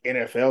like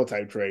NFL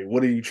type trade.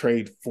 What do you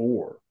trade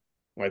for?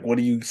 Like, what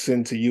do you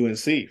send to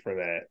UNC for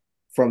that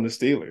from the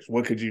Steelers?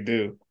 What could you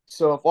do?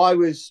 So if I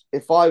was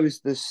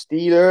the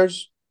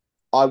Steelers,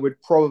 I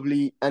would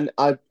probably and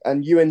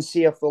UNC.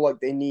 I feel like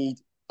they need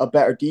a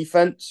better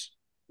defense.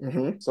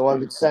 Mm-hmm. So I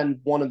would send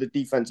one of the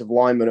defensive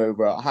linemen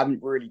over. I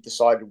haven't really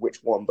decided which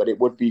one, but it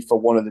would be for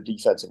one of the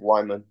defensive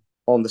linemen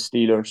on the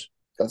Steelers.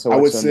 That's how I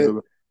would send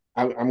over.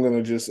 I'm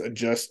gonna just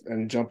adjust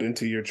and jump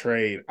into your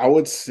trade. I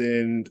would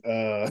send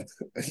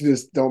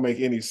just don't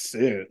make any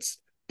sense,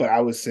 but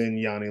I would send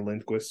Yanni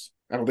Lindquist.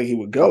 I don't think he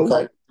would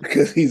go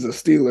because he's a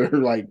Steeler,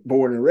 like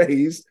born and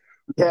raised.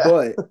 Yeah.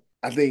 But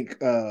I think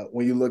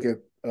when you look at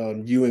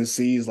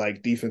UNC's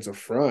like defensive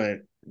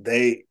front,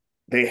 they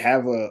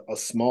have a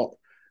small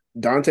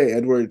Dante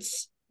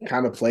Edwards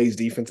kind of plays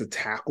defensive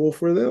tackle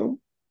for them,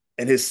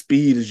 and his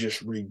speed is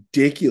just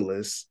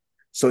ridiculous,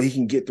 so he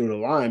can get through the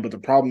line. But the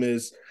problem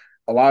is,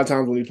 a lot of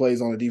times when he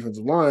plays on the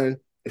defensive line,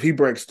 if he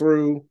breaks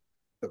through,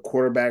 the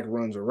quarterback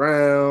runs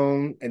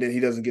around, and then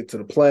he doesn't get to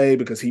the play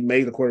because he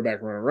made the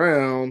quarterback run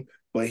around,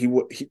 but he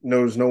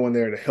knows no one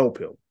there to help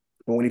him.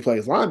 But when he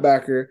plays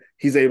linebacker,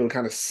 he's able to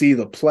kind of see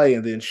the play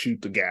and then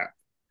shoot the gap.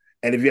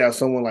 And if you have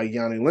someone like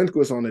Yanni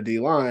Lindquist on the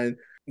D-line,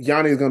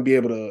 Yanni is going to be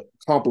able to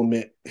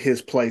complement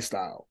his play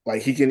style.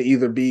 Like, he can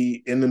either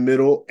be in the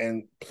middle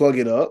and plug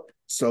it up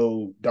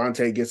so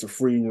Dante gets a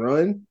free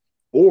run,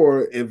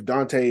 or if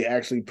Dante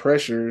actually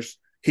pressures,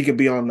 he could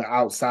be on the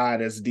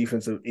outside as a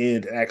defensive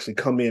end and actually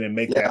come in and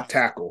make that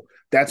tackle.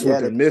 That's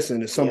what they're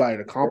missing, is somebody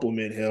to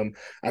complement him.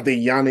 I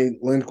think Yanni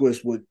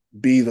Lindquist would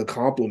be the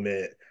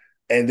complement.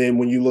 And then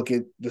when you look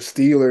at the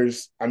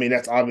Steelers, I mean,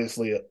 that's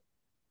obviously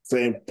it's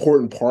an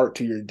important part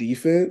to your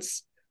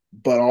defense,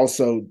 but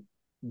also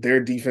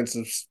their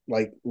defensive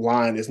like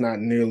line is not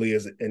nearly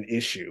as an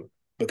issue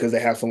because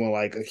they have someone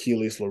like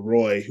Achilles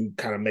Leroy who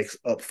kind of makes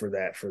up for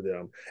that for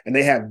them. And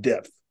they have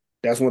depth.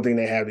 That's one thing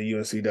they have the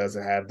UNC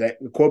doesn't have. That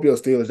the Kuopio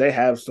Steelers, they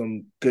have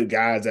some good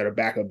guys that are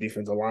backup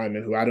defensive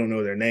linemen who I don't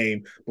know their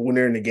name, but when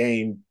they're in the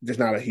game, there's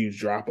not a huge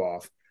drop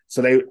off.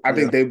 So I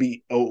think they'd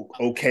be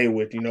okay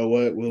with, you know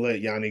what, we'll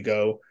let Yanni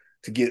go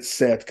to get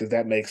Seth because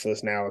that makes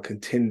us now a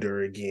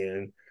contender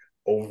again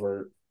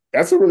over.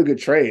 That's a really good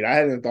trade. I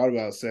hadn't thought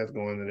about Seth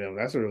going to them.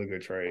 That's a really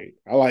good trade.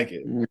 I like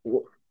it.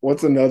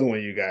 What's another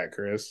one you got,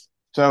 Chris?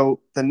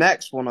 So the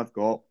next one I've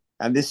got,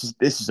 and this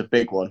is a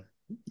big one.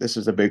 This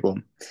is a big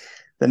one.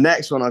 The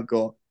next one I've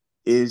got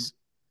is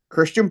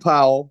Christian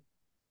Powell.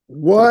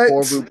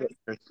 What?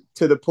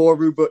 To the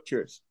Poorvu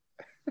Butchers.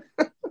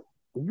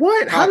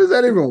 What? How does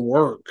that even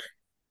work?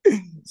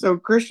 So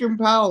Christian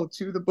Powell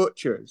to the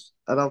Butchers.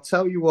 And I'll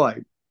tell you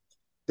why.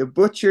 The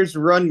Butchers'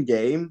 run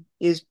game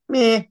is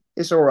meh.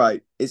 It's all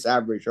right. It's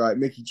average, right?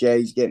 Mickey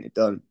J's getting it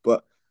done.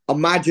 But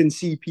imagine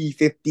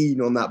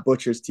CP15 on that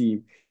Butchers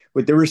team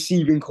with the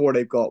receiving core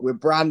they've got, with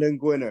Brandon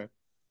Gwinner.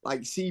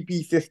 Like,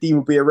 CP15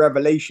 would be a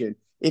revelation.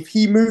 If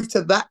he moved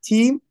to that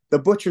team, the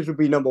Butchers would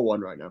be number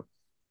one right now.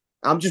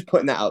 I'm just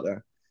putting that out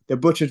there. The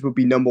Butchers would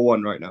be number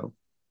one right now.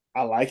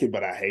 I like it,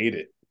 but I hate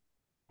it.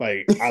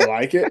 Like, I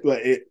like it,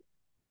 but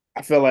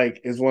I feel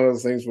like it's one of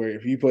those things where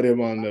if you put him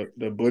on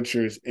the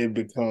Butchers, it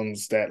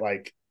becomes that,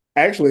 like,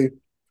 actually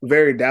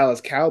very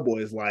Dallas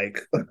Cowboys like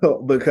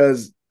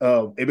because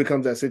it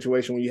becomes that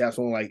situation when you have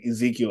someone like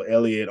Ezekiel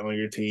Elliott on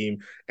your team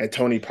and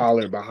Tony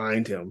Pollard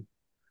behind him.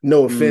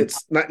 No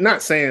offense,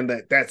 not saying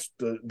that that's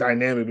the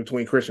dynamic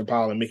between Christian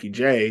Powell and Mickey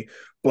J,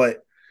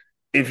 but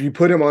if you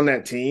put him on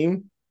that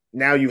team,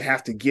 now you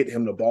have to get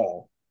him the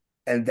ball,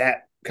 and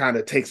that kind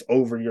of takes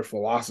over your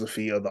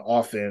philosophy of the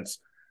offense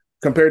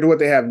compared to what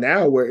they have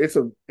now, where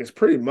it's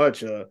pretty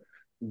much a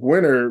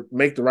winner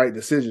make the right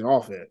decision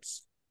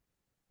offense,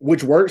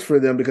 which works for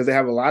them because they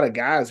have a lot of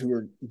guys who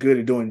are good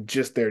at doing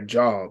just their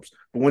jobs.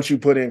 But once you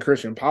put in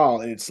Christian Powell,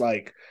 it's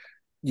like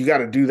you got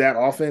to do that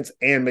offense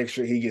and make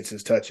sure he gets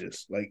his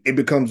touches. Like, it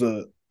becomes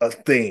a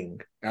thing.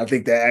 I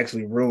think that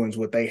actually ruins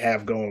what they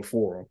have going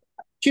for them.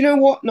 Do you know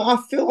what? No, I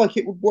feel like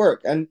it would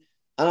work. And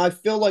I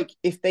feel like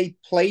if they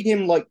played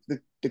him like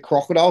the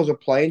Crocodiles are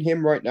playing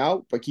him right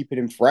now, by keeping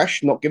him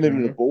fresh, not giving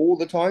him the ball all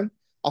the time,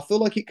 I feel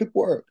like it could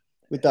work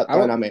with that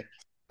dynamic.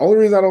 Only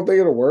reason I don't think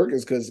it'll work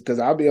is because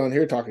I'll be on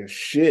here talking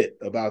shit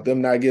about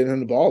them not getting him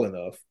the ball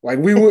enough. Like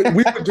we would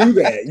do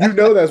that. You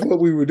know that's what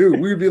we would do.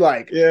 We would be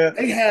like, Yeah.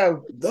 they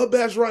have the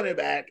best running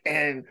back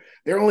and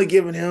they're only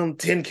giving him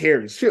 10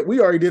 carries. Shit, we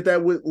already did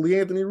that with Lee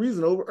Anthony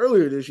Reason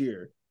earlier this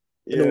year.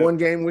 In the one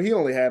game where he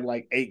only had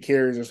like 8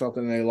 carries or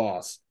something and they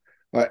lost.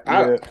 Like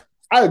I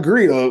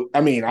agree though. I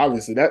mean,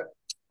 obviously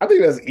I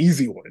think that's an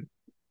easy one.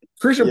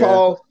 Christian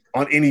Paul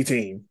on any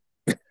team.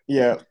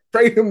 Yeah.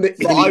 Trade him to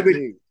any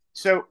team.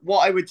 So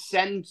what I would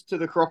send to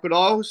the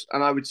Crocodiles,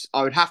 and I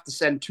would have to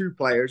send 2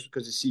 players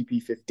because of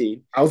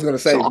CP15. I was going to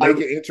say, make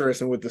it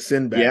interesting with the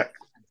send back. Yeah.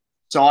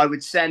 So I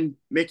would send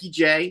Mickey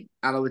J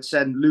and I would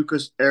send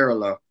Lucas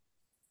Erlo.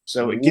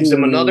 So it gives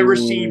them another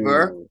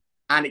receiver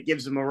and it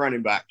gives them a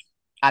running back.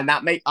 And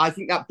I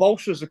think that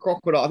bolsters the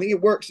Crocodile. I think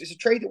it works. It's a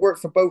trade that works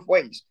for both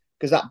ways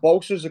because that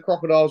bolsters the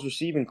Crocodiles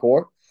receiving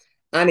core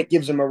and it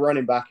gives them a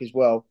running back as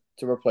well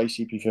to replace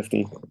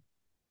CP15.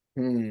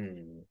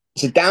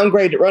 It's a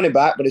downgrade at running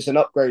back, but it's an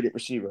upgrade at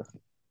receiver.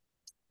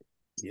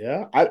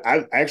 Yeah,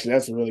 I actually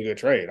that's a really good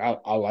trade.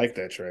 I like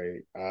that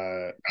trade.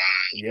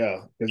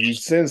 Yeah, because you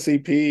send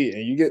CP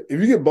and if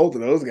you get both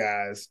of those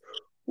guys,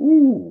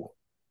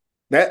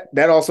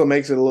 that also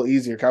makes it a little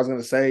easier. Cause I was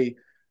gonna say,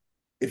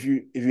 if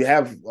you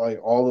have like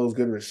all those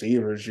good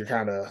receivers, you're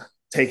kind of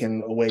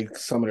taking away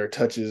some of their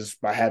touches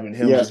by having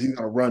him because he's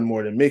gonna run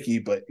more than Mickey.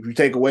 But if you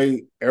take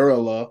away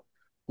Arola,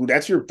 who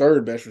that's your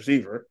third best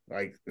receiver.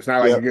 Like it's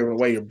not like you're giving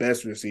away your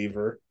best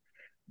receiver,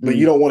 but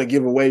you don't want to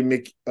give away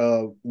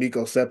Miko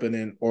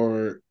Sepinen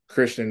or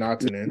Christian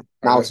Nautanen.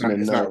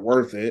 It's not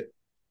worth it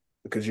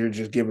because you're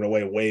just giving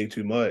away way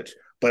too much.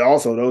 But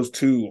also those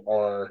two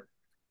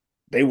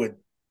they would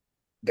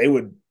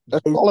they're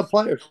solid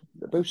players.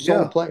 They're both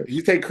solid players.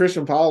 You take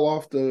Christian Paul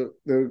off the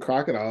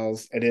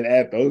Crocodiles and then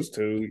add those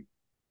two.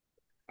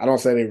 I don't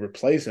say they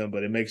replace him,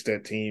 but it makes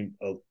that team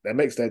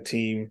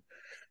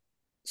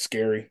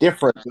scary.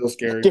 Different. Real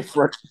scary.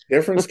 Different,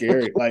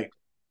 scary. Like,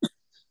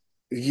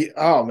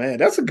 oh man,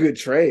 that's a good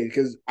trade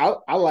because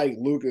I like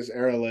Lucas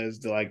Erla as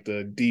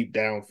the deep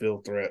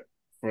downfield threat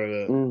for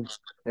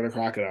the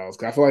Crocodiles.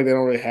 Cause I feel like they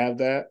don't really have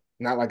that.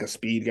 Not like a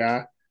speed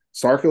guy.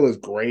 Starkill is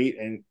great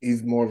and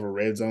he's more of a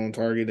red zone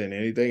target than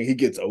anything. He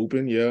gets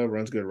open,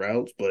 runs good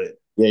routes, but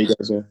he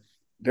does.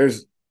 Yeah.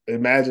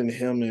 Imagine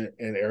him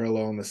and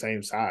Erla on the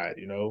same side,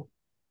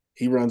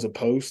 He runs a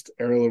post,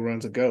 Erla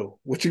runs a go.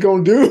 What you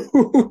gonna do?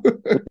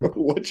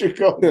 What you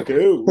gonna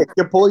do?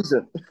 You're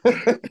poison.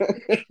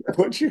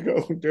 What you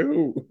gonna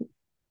do?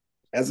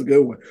 That's a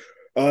good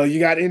one. You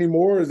got any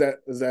more? Or is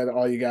that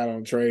all you got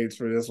on trades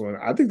for this one?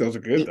 I think those are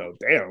good though.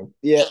 Damn.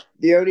 Yeah.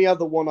 The only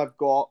other one I've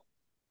got,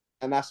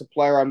 and that's a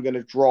player I'm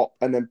gonna drop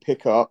and then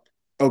pick up.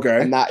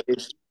 Okay. And that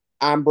is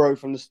Ambro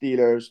from the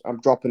Steelers.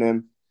 I'm dropping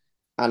him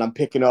and I'm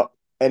picking up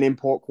an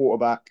import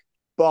quarterback.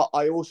 But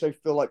I also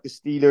feel like the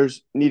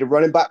Steelers need a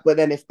running back. But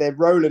then if their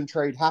Roland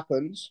trade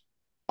happens,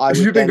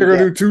 you think they're going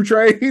to do 2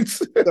 trades?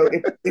 So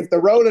if the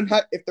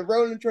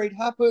Roland trade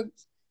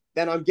happens,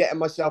 then I'm getting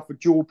myself a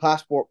dual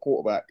passport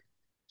quarterback.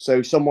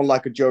 So someone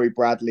like a Joey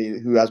Bradley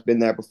who has been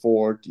there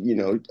before,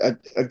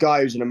 a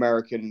guy who's an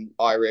American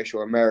Irish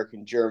or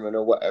American German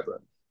or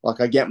whatever.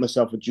 Like I get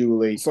myself a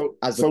Julie. So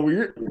what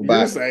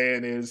you're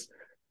saying is,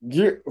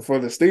 for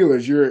the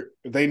Steelers,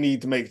 they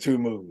need to make 2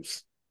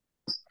 moves.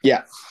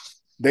 Yeah.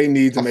 They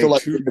need to make 2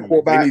 moves.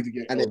 They need to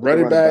get a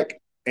running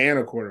back and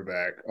a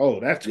quarterback.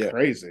 Oh, that's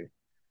crazy.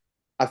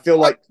 I feel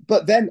like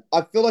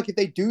if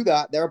they do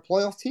that, they're a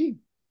playoff team.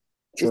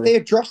 True. If they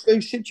address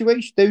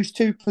those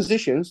 2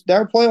 positions,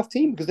 they're a playoff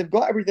team because they've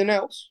got everything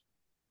else.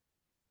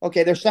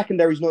 Okay, their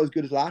secondary is not as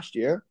good as last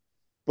year,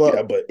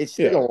 but it's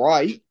still all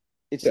right.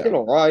 It's still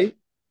all right.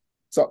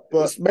 So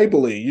it's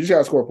Maple League. You just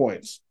gotta score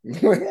points.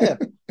 Yeah.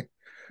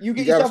 You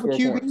get yourself a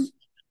QB. Points.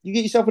 You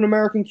get yourself an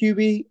American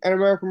QB and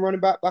American running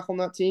back on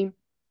that team.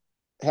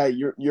 Hey,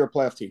 you're a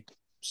playoff team.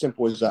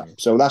 Simple as that.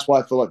 So that's why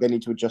I feel like they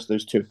need to adjust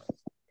those 2.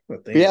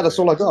 But that's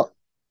all I got.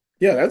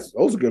 Yeah,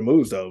 those are good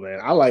moves though, man.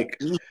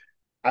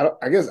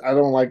 I guess I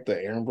don't like the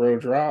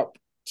Ambro drop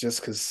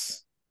just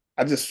because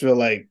I just feel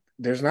like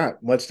there's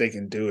not much they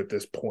can do at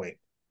this point.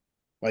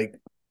 Like,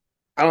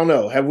 I don't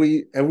know. Have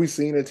we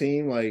seen a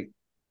team like,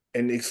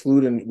 and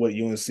excluding what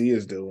UNC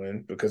is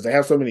doing because they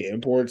have so many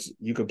imports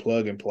you could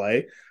plug and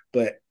play,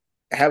 but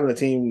having a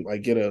team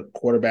like get a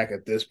quarterback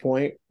at this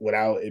point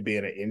without it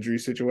being an injury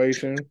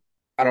situation,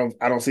 I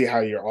don't see how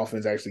your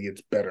offense actually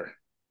gets better.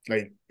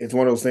 Like it's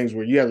one of those things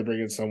where you have to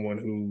bring in someone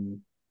who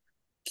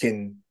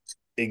can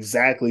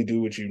exactly do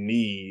what you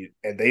need,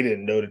 and they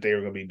didn't know that they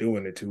were going to be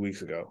doing it 2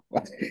 weeks ago.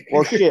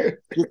 Well, shit.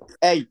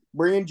 Hey,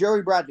 bring in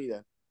Joey Bradley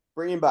then.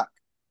 Bring him back.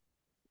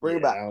 Bring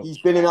him back.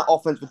 He's been in that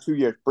offense for 2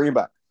 years. Bring him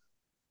back.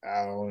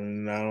 I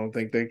don't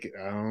think they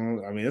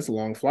can. I mean, it's a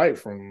long flight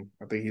from.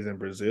 I think he's in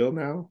Brazil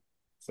now.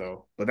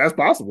 So, but that's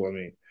possible. I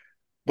mean,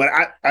 but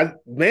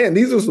man,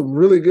 these are some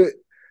really good.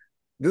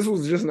 This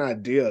was just an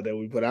idea that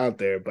we put out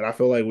there, but I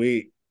feel like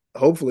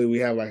hopefully we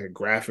have like a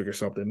graphic or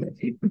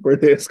something for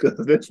this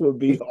because this would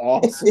be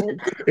awesome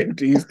if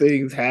these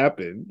things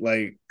happen.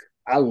 Like,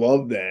 I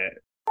love that.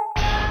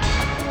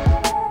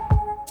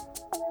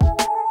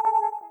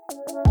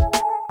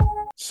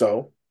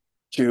 So,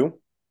 Q,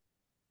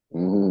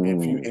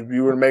 if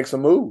you were to make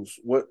some moves,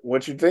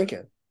 what you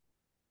thinking?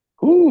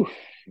 Whew,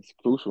 it's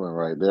a crucial one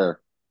right there.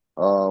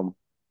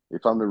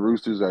 If I'm the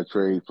Roosters, I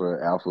trade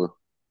for Alpha.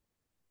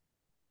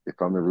 If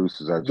I'm the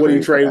Roosters, I What do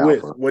you trade for trade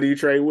with? Alpha. What do you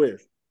trade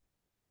with?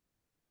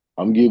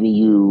 I'm giving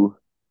you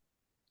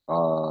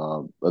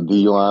a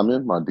D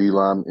lineman, my D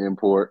line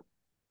import,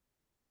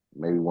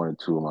 maybe one or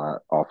two of my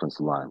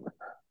offensive linemen.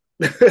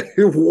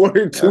 1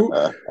 or 2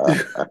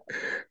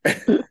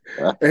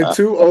 and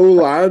 2 O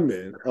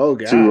linemen. Oh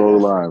Two O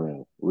gosh.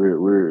 linemen. We're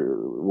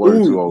one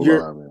or two Ooh, O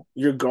linemen.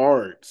 your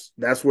guards.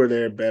 That's where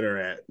they're better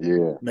at.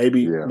 Yeah,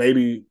 Maybe yeah.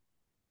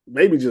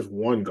 maybe just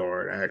one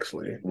guard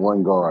actually.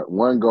 One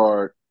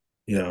guard.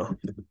 Yeah.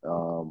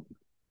 Um,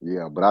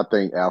 yeah, but I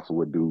think Alpha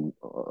would do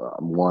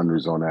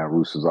wonders on that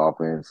Roosters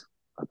offense.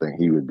 I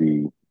think he would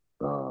be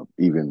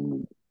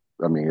even.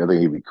 I mean, I think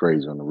he'd be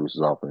crazy on the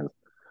Roosters offense.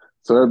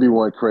 So that'd be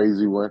one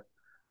crazy one.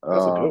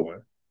 That's a good Um,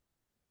 one.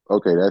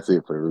 okay, that's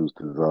it for the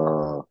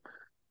Roosters.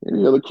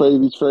 Any other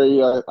crazy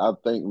trade? I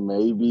think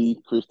maybe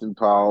Christian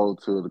Powell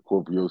to the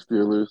Scorpio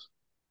Steelers.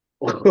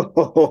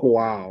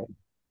 Wow.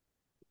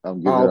 I'm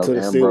giving All up to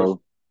the Steelers. Ambro.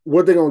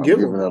 What they gonna I'm give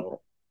him giving up.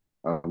 though?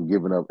 I'm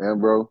giving up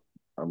Ambro.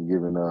 I'm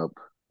giving up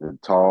the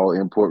tall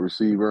import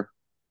receiver.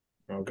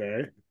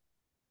 Okay.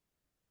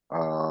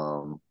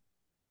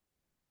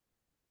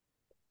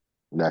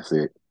 That's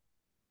it.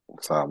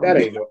 That's all I'm That gonna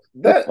ain't go.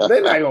 That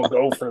they're not gonna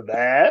go for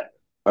that.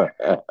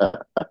 That's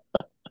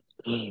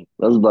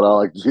about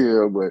all I can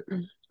hear. But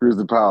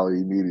Christian Powell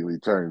immediately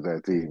turns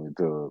that team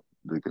into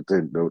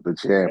the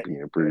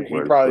champion, pretty He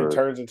much. probably But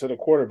turns into the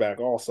quarterback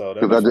also.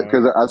 That'd be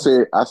because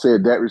fun. I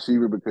said that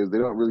receiver because they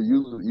don't really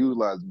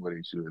utilize him what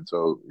they should.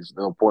 So it's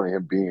no point in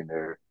him being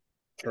there.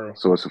 True.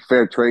 So it's a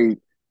fair trade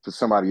to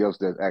somebody else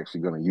that's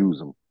actually going to use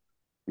him.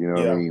 You know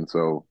what I Yeah. mean?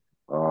 So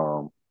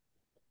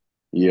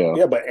yeah.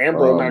 Yeah, but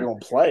Ambrose not Um, gonna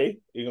play.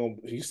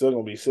 He's still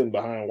gonna be sitting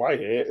behind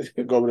Whitehead.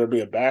 He'll go over there to be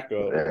a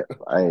backup.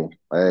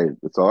 hey,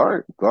 it's all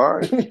right. It's all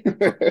right.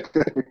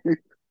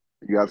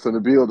 You got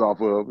something to build off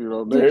of,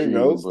 There next you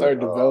go. season. But Start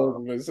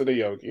developing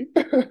Yoki.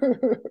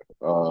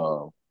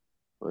 uh,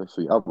 let's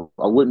see.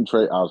 I wouldn't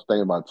trade. I was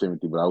thinking about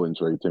Timothy, but I wouldn't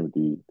trade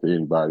Timothy to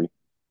anybody.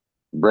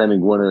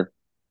 Brandon Winter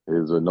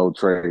is a no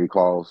trade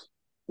clause.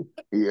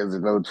 He has a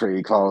no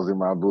trade clause in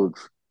my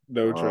books.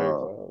 No trade Uh,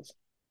 clause.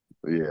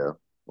 yeah,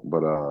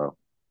 but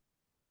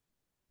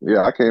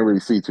yeah, I can't really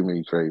see too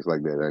many trades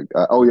like that.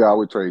 Oh yeah, I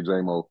would trade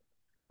JMO.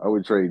 I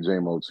would trade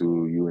JMO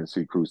to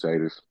UNC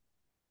Crusaders.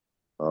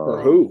 For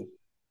Uh, who?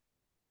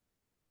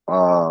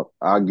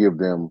 I'll give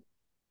them.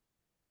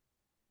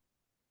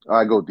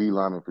 I go D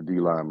lineman for D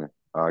lineman.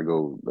 I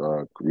go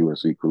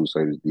UNC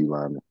Crusaders D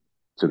lineman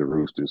to the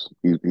Roosters.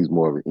 He's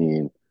more of an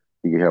end.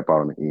 He can help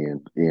out on the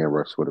end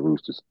rush for the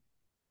Roosters.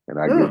 And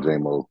I give Oh,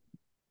 JMO,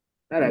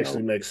 that you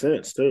actually know, makes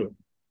sense too.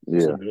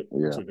 yeah,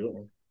 That's yeah. a good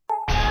one.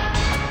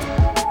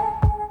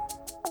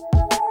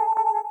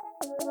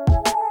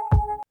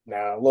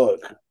 Now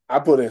look, I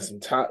put in some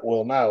time.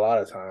 Well, not a lot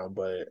of time,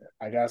 but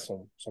I got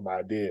some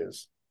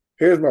ideas.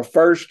 Here's my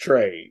first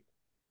trade.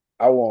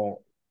 I want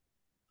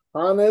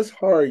Hannes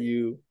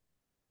Haryu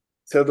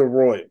to the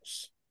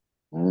Royals.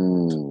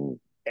 Mm,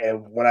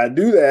 And when I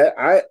do that,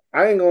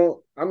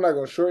 I'm not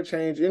gonna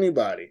shortchange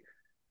anybody.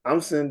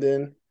 I'm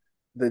sending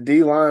the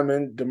D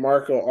lineman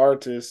DeMarco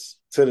Artis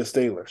to the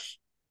Steelers.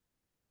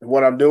 And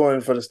what I'm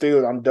doing for the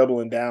Steelers, I'm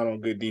doubling down on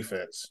good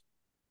defense.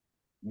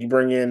 You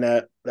bring in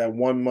that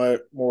one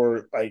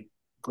more like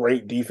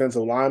great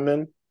defensive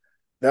lineman,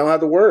 they don't have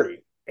to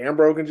worry.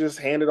 Ambrose can just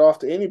hand it off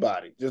to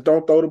anybody. Just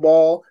don't throw the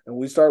ball, and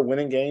we start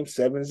winning games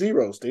 7-0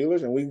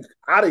 Steelers, and we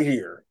out of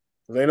here.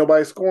 There ain't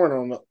nobody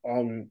scoring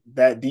on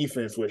that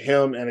defense with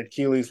him and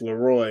Achilles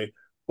Leroy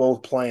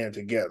both playing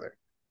together.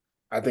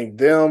 I think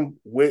them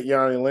with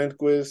Yanni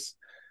Lindquist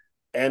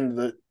and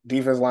the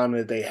defense lineman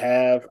that they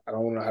have, I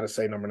don't know how to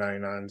say number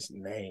 99's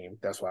name.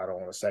 That's why I don't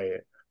want to say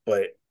it.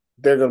 But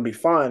they're going to be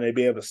fine. They'd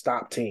be able to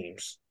stop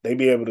teams. They'd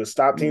be able to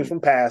stop teams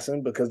from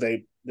passing because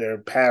their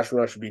pass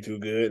rush would be too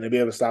good. And they'd be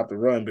able to stop the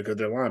run because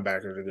their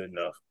linebackers are good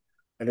enough.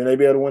 And then they'd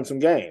be able to win some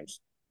games.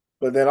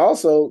 But then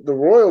also, the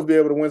Royals be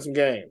able to win some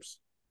games.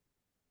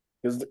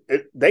 Because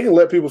they can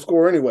let people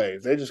score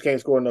anyways. They just can't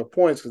score enough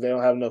points because they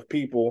don't have enough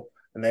people.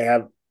 And they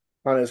have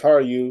Hannes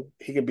Haryu.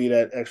 He could be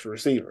that extra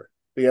receiver.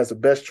 He has the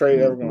best trade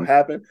ever going mm-hmm. to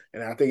happen,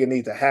 and I think it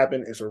needs to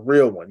happen. It's a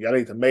real one. Y'all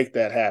need to make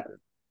that happen.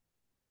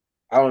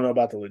 I don't know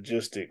about the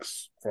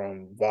logistics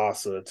from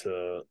Vasa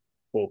to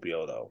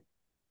Popio, though.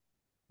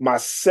 My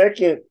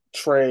second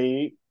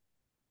trade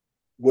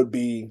would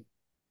be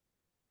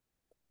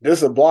this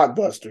is a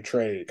blockbuster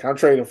trade. I'm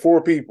trading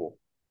 4 people.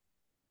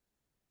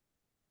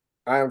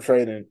 I am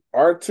trading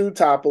R2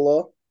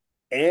 Topola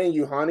and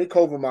Juhani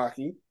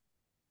Kovamaki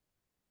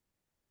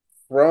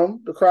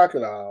from the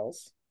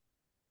Crocodiles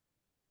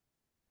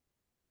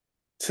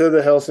to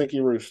the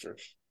Helsinki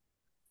Roosters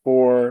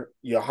for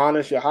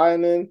Johannes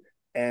Johainen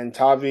and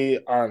Tavi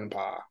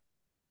Arnpa.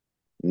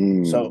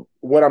 So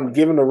what I'm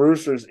giving the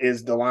Roosters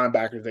is the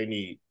linebackers they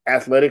need.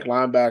 Athletic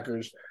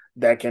linebackers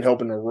that can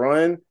help in the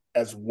run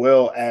as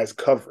well as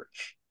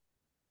coverage.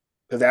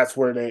 Because that's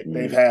where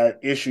they've had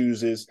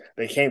issues is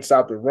they can't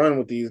stop the run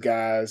with these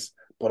guys,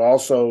 but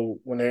also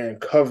when they're in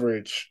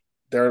coverage,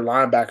 their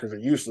linebackers are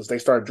useless. They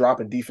start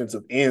dropping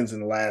defensive ends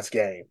in the last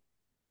game.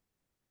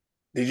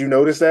 Did you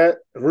notice that?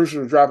 The Roosters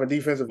were dropping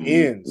defensive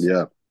ends.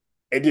 Yeah.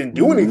 It didn't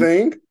do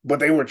anything, but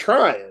they were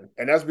trying.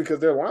 And that's because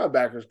their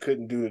linebackers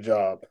couldn't do the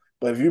job.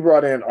 But if you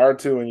brought in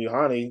R2 and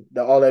Yohani,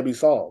 all that'd be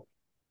solved.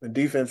 The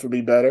defense would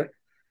be better.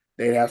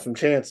 They'd have some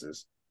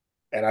chances.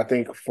 And I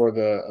think for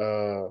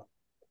the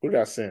who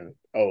got sent?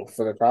 Oh,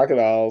 for the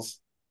Crocodiles,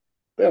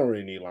 they don't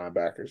really need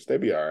linebackers. They'd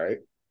be all right.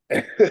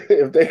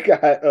 If they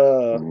got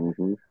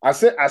I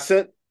sent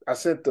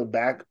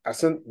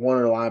one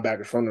of the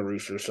linebackers from the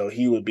Roosters so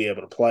he would be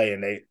able to play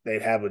and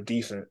they'd have a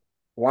decent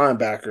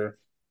linebacker.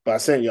 But I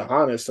sent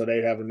Johannes so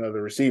they'd have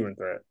another receiving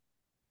threat.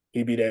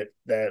 He'd be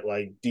that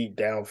like deep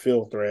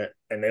downfield threat,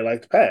 and they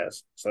like to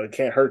pass. So it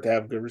can't hurt to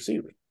have a good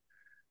receiver.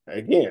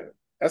 Again,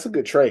 that's a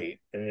good trade.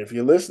 And if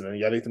you're listening,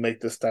 y'all need to make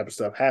this type of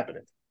stuff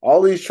happen.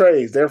 All these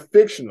trades, they're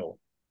fictional,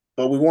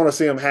 but we want to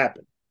see them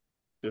happen,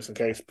 just in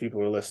case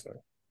people are listening.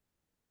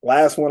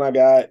 Last one I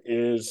got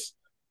is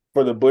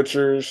for the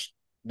Butchers.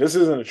 This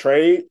isn't a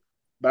trade,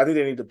 but I think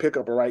they need to pick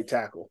up a right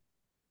tackle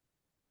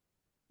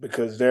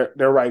because their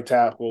right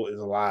tackle is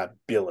a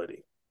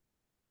liability.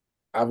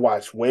 I've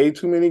watched way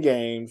too many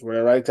games where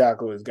their right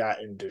tackle has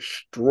gotten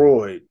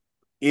destroyed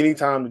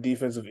anytime the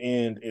defensive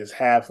end is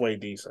halfway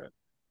decent.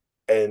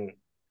 And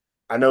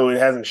I know it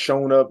hasn't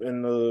shown up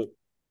in the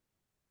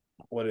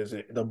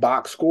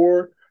box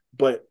score,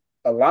 but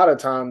a lot of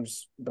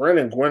times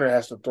Brendan Gwinner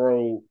has to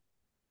throw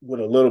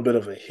with a little bit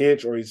of a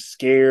hitch or he's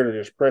scared or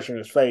there's pressure in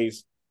his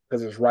face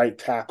because his right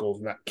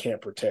tackle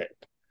can't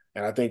protect.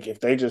 And I think if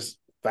they just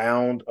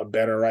found a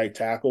better right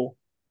tackle,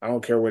 I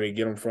don't care where they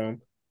get them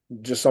from,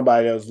 just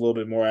somebody that was a little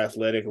bit more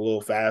athletic, a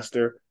little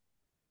faster,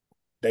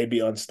 they'd be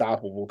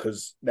unstoppable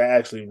because that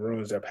actually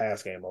ruins their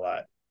pass game a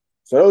lot.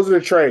 So those are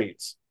the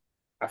trades.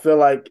 I feel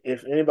like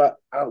if anybody,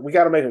 we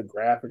got to make a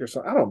graphic or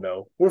something. I don't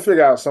know. We'll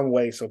figure out some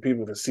way so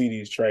people can see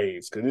these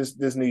trades because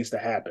this needs to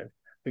happen.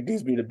 I think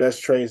these be the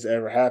best trades to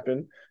ever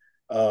happen.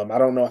 I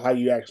don't know how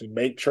you actually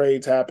make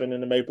trades happen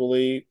in the Maple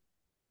League,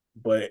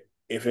 but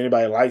if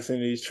anybody likes any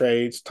of these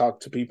trades,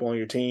 talk to people on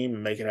your team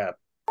and make it happen.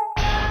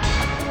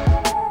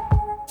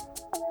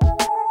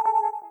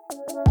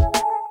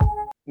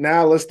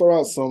 Now let's throw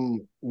out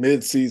some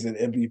mid-season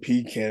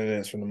MVP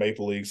candidates from the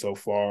Maple League so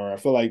far. I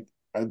feel like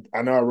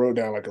I know I wrote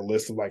down like a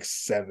list of like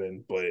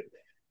 7, but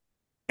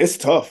it's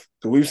tough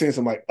because we've seen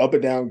some like up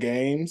and down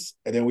games,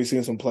 and then we've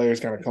seen some players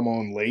kind of come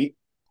on late.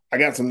 I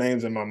got some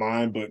names in my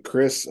mind, but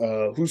Chris,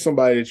 who's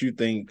somebody that you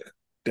think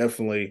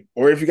definitely,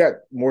 or if you got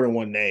more than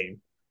one name,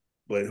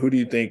 but who do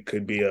you think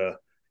could be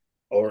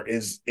or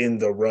is in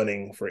the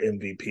running for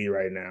MVP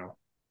right now?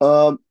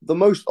 The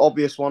most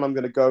obvious one I'm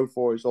going to go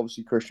for is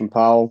obviously Christian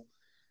Powell.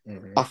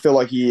 Mm-hmm. I feel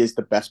like he is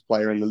the best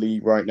player in the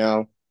league right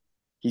now.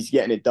 He's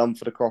getting it done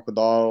for the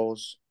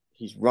Crocodiles.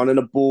 He's running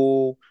the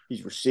ball.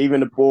 He's receiving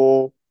the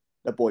ball.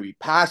 The boy be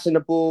passing the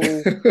ball.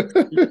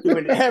 He's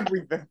doing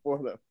everything for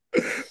them.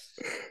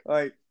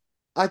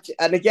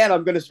 And again,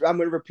 I'm gonna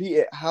repeat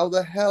it. How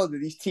the hell do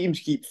these teams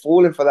keep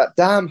falling for that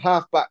damn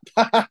halfback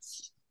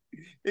pass?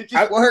 It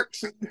just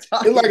works. It's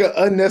like an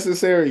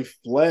unnecessary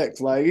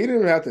flex. Like he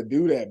didn't have to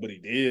do that, but he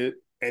did,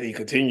 and he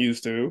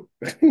continues to.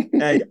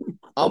 Hey,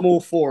 I'm all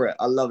for it.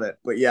 I love it.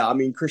 But yeah, I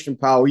mean, Christian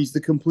Powell, he's the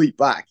complete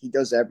back. He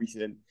does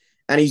everything,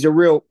 and he's a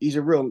real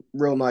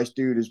nice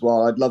dude as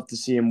well. I'd love to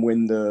see him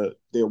win the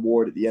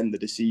award at the end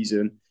of the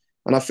season,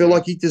 and I feel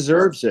like he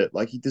deserves it.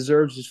 Like he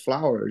deserves his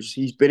flowers.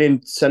 He's been in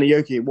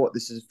Senioki.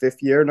 This is his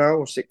 5th year now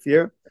or 6th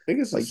year? I think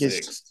it's like his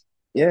 6th.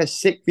 Yeah,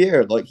 6th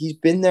year. Like he's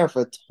been there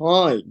for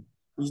time.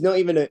 He's not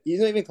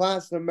even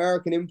classed an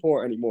American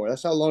import anymore.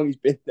 That's how long he's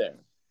been there.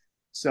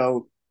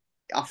 So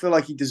I feel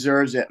like he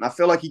deserves it, and I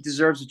feel like he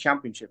deserves a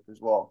championship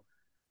as well.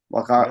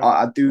 Like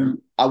I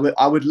do. I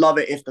would love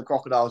it if the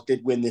Crocodiles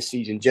did win this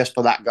season just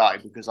for that guy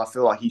because I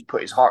feel like he's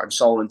put his heart and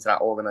soul into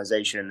that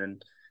organization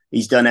and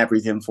he's done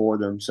everything for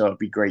them. So it'd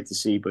be great to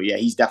see. But yeah,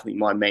 he's definitely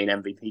my main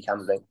MVP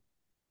candidate.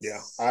 Yeah,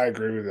 I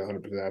agree with you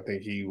 100%. I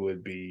think he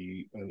would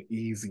be an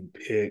easy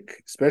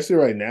pick, especially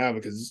right now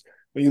because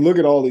when you look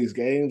at all these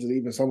games and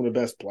even some of the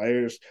best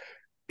players,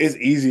 it's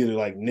easy to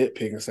like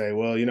nitpick and say,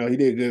 well, he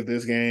did good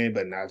this game,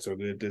 but not so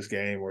good this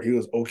game, or he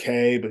was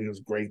okay, but he was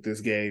great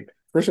this game.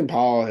 Christian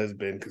Powell has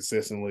been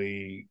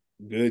consistently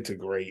good to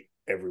great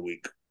every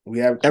week. We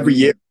have every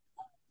year.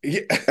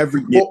 Yeah.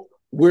 Every year. Well,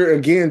 we're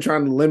again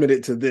trying to limit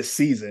it to this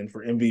season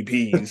for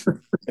MVPs.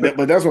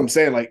 But that's what I'm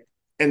saying. Like,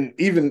 and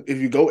even if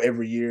you go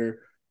every year,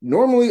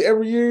 normally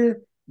every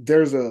year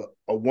there's a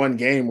one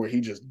game where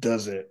he just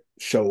doesn't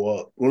show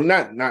up. Well,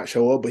 not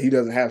show up, but he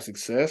doesn't have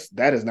success.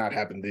 That has not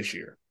happened this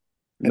year.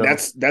 And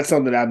that's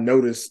something I've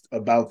noticed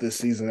about this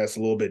season that's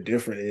a little bit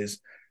different is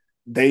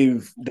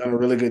they've done a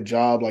really good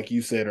job, like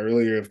you said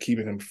earlier, of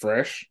keeping him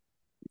fresh.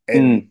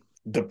 And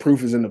the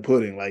proof is in the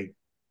pudding. Like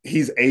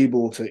he's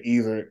able to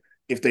either,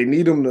 if they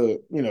need him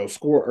to,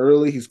 score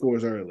early, he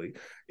scores early.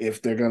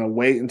 If they're going to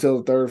wait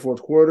until the 3rd,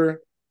 4th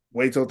quarter,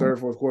 wait till third,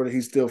 fourth quarter.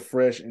 He's still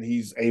fresh and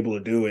he's able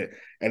to do it.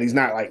 And he's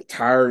not like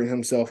tiring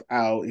himself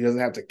out. He doesn't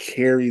have to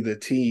carry the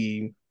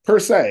team per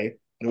se.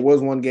 There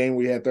was one game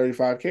where he had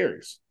 35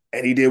 carries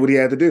and he did what he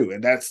had to do.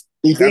 And that's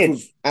and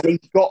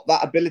he's got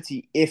that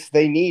ability if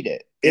they need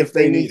it. If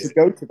they need to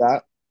go to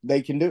that,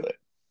 they can do it.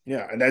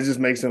 Yeah, and that just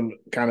makes him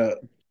kind of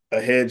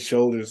a head,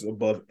 shoulders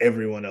above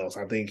everyone else.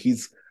 I think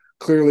he's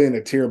clearly in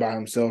a tier by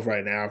himself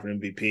right now for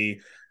MVP.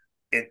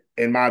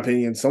 In my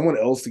opinion, someone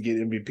else to get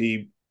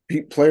MVP,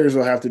 players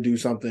will have to do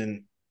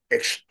something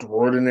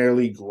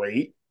extraordinarily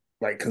great,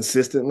 like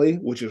consistently,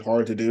 which is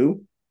hard to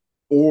do,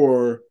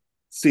 or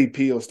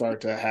CP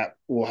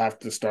will have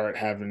to start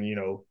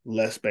having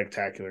less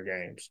spectacular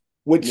games,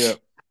 which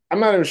I'm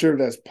not even sure if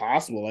that's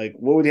possible. Like,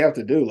 what would he have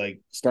to do?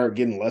 Like, start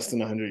getting less than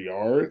 100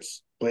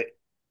 yards? But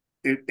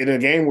in a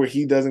game where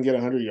he doesn't get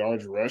 100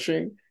 yards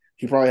rushing,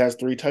 he probably has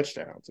 3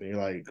 touchdowns, and you're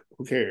like,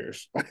 who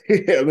cares?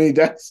 I mean,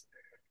 that's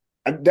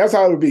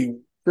how it would be.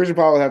 Christian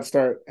Paul would have to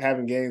start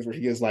having games where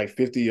he gets like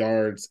 50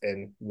 yards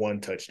and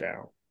 1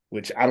 touchdown,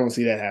 which I don't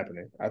see that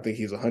happening. I think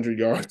he's 100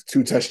 yards,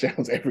 2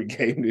 touchdowns every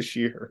game this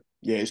year.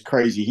 Yeah, it's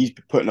crazy. He's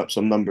putting up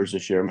some numbers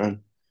this year,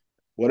 man.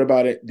 What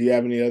about it? Do you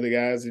have any other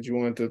guys that you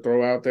want to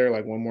throw out there,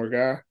 like one more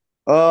guy?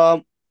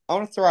 I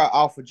want to throw out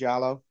Alpha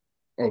Jallo.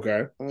 Okay.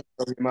 I'm going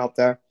to throw him out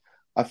there.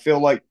 I feel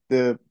like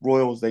the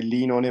Royals, they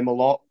lean on him a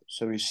lot,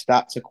 so his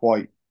stats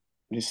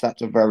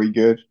are very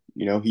good.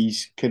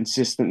 He's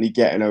consistently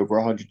getting over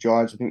 100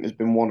 yards. I think there's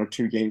been 1 or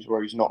 2 games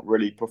where he's not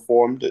really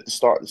performed at the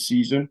start of the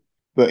season,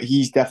 but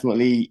he's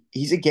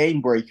a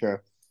game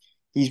breaker.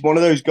 He's one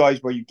of those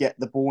guys where you get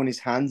the ball in his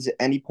hands at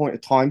any point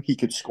of time, he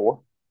could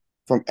score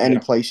from any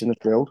place in the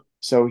field.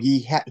 So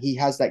he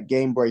has that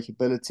game break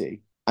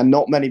ability, and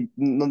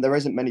there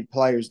isn't many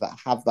players that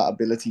have that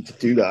ability to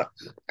do that.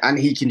 And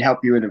he can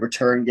help you in the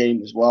return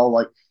game as well.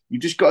 Like, you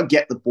just got to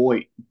get the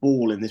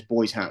ball in this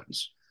boy's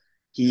hands.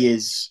 He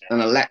is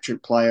an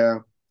electric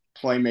player,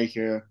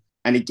 playmaker,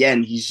 and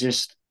again,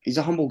 he's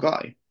a humble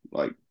guy.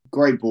 Like,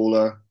 great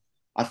baller.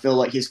 I feel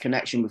like his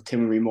connection with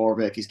Timothy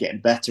Moravec is getting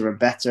better and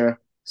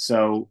better.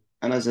 So,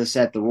 and as I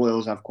said, the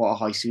Royals have quite a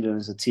high ceiling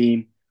as a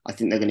team. I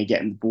think they're going to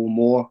get him the ball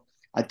more.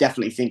 I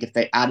definitely think if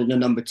they added a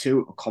number 2,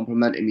 it would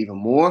complement him even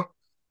more,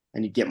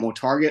 and you'd get more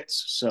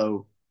targets.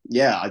 So,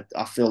 yeah,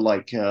 I feel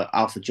like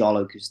Alpha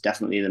Jallo is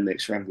definitely in the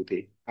mix for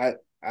MVP. I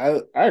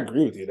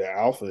agree with you that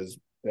Alpha has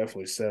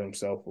definitely set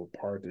himself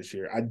apart this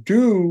year. I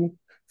do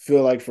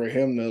feel like for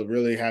him to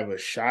really have a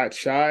shot,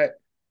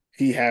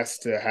 he has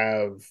to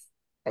have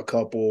a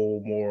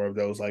couple more of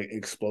those like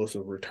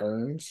explosive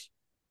returns.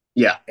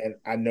 Yeah. And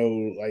I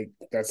know like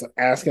that's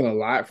asking a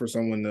lot for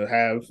someone to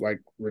have like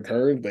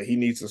returns, but he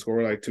needs to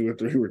score like 2 or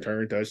 3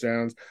 return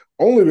touchdowns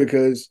only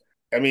because,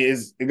 I mean,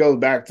 it goes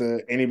back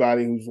to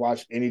anybody who's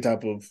watched any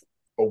type of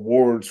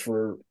awards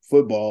for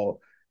football.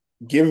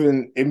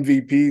 Giving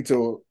MVP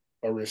to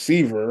a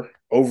receiver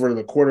over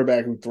the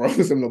quarterback who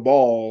throws him the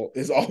ball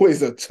is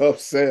always a tough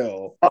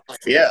sell.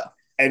 Yeah.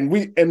 And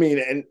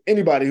and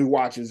anybody who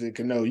watches it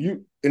can know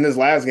in this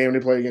last game they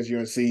played against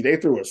UNC, they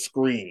threw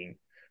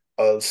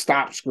a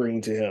stop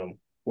screen to him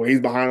where he's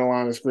behind the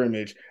line of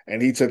scrimmage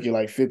and he took you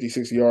like 50,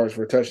 60 yards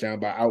for a touchdown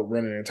by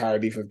outrunning the entire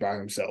defense by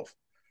himself.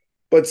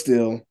 But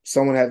still,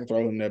 someone had to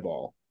throw him that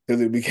ball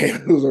because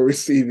it was a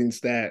receiving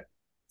stat.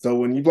 So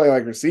when you play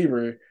like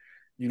receiver,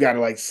 you got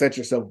to like set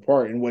yourself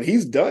apart. And what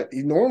he's done,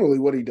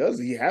 what he does,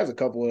 he has a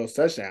couple of those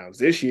touchdowns.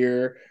 This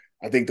year,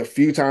 I think the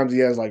few times he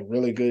has like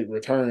really good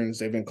returns,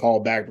 they've been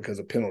called back because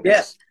of penalties.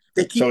 Yeah,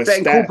 they keep so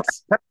saying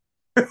stats.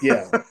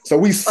 Yeah. So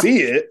we see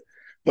it,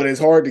 but it's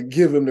hard to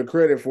give him the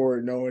credit for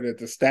it, knowing that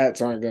the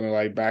stats aren't going to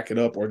like back it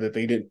up or that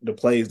the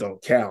plays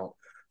don't count.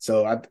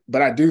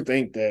 But I do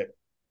think that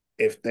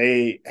if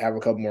they have a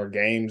couple more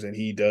games and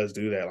he does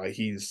do that, like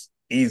he's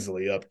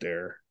easily up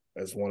there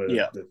as one of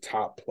the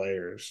top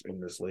players in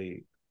this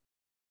league.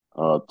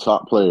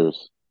 Top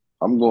players.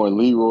 I'm going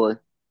Leroy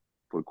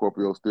for the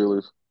Scorpio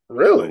Steelers.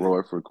 Really?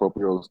 Leroy for the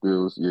Scorpio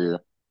Steelers, yeah.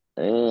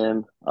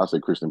 And I'll say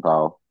Christian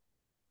Powell.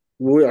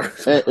 We are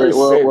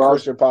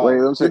Christian Powell. Wait,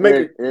 let me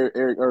say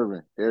Eric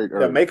Irvin.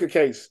 Yeah, make a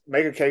case.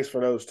 Make a case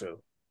for those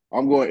two.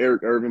 I'm going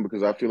Eric Irvin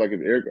because I feel like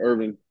if Eric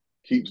Irvin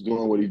keeps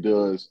doing what he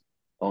does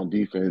on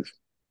defense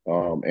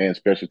and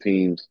special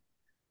teams,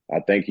 I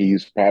think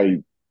he's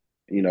probably,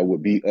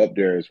 would be up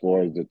there as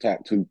far as the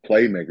top 2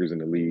 playmakers in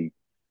the league.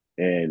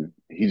 And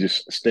he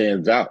just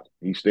stands out.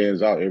 He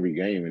stands out every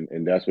game,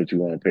 and that's what you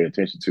want to pay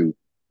attention to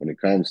when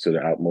it comes to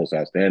the most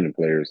outstanding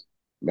players.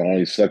 The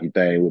only sucky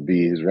thing would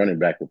be his running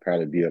back would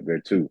probably be up there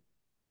too,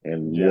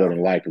 and more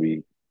than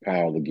likely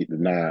Powell would get the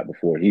nod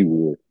before he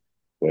would.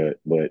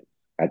 But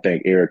I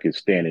think Eric is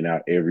standing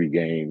out every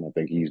game. I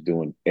think he's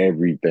doing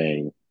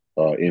everything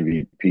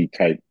MVP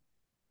type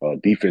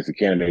defensive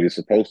candidate is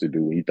supposed to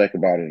do. When you think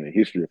about it in the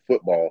history of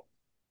football,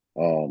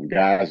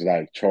 guys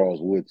like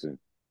Charles Woodson,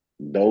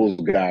 those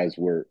guys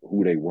were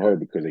who they were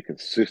because they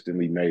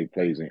consistently made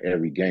plays in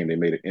every game. They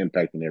made an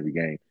impact in every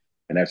game.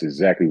 And that's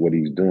exactly what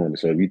he's doing.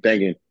 So if you're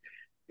thinking,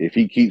 if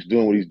he keeps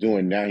doing what he's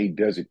doing now, he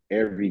does it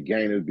every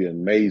game, it would be an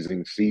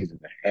amazing season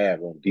to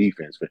have on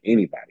defense for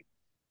anybody.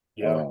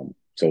 Yeah.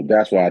 So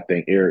that's why I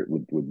think Eric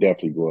would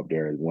definitely go up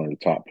there as one of the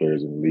top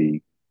players in the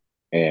league.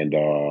 And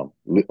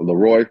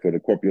Leroy for the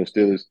Scorpio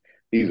Steelers,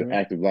 he's an Hmm.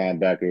 active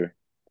linebacker.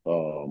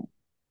 Um,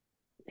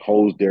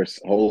 holds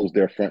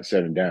their front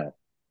seven down.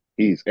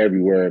 He's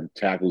everywhere,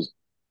 tackles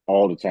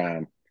all the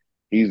time.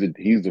 He's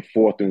the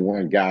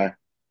 4th-and-1 guy.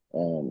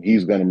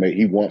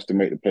 He wants to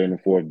make the play in the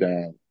 4th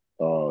down.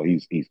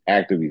 He's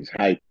active. He's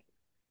hyped.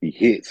 He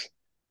hits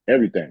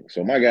everything.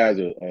 So my guys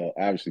are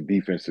obviously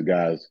defensive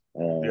guys.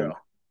 Yeah.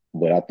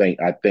 But I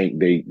think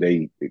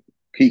they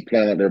keep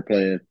playing like they're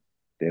playing.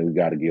 Then we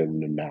got to give them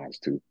the nods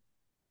too.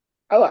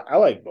 I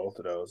like both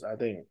of those. I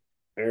think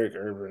Eric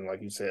Irvin,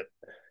 like you said,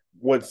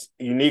 what's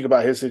unique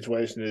about his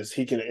situation is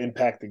he can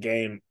impact the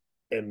game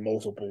in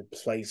multiple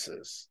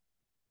places,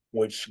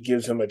 which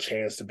gives him a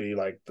chance to be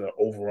like the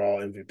overall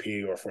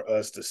MVP or for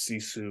us the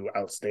Sisu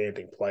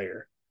outstanding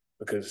player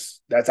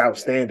because that's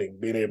outstanding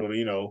being able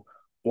to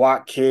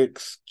block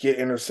kicks, get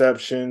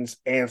interceptions,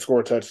 and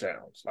score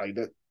touchdowns. Like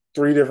that,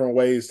 3 different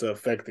ways to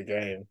affect the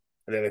game.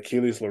 And then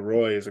Achilles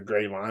Leroy is a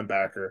great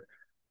linebacker.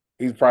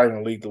 He's probably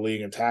going to lead the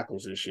league in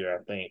tackles this year,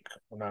 I think.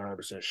 I'm not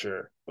 100%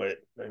 sure, but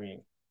I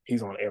mean,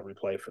 he's on every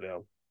play for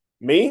them.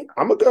 Me,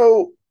 I'm gonna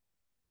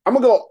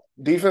go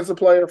defensive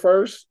player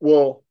first.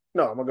 Well,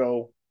 no, I'm gonna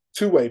go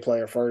two-way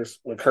player first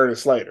with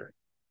Curtis Slater.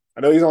 I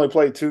know he's only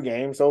played 2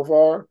 games so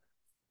far,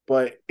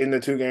 but in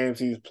the 2 games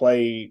he's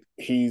played,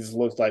 he's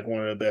looked like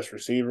one of the best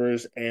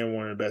receivers and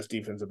one of the best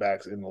defensive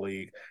backs in the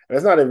league. And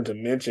that's not even to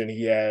mention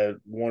he had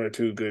 1 or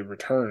 2 good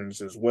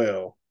returns as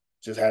well.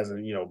 Just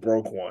hasn't,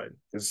 broke one.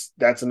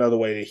 That's another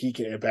way that he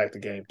can impact the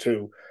game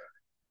too.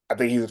 I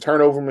think he's a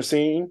turnover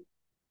machine.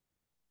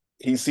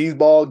 He sees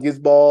ball, gets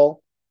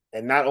ball,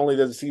 and not only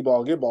does he see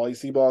ball, get ball, he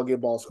see ball,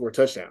 get ball, score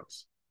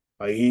touchdowns.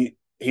 Like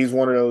he's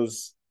one of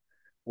those.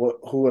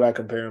 Who would I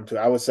compare him to?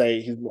 I would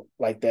say he's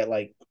like that,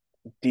 like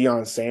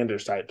Deion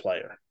Sanders type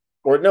player,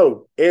 or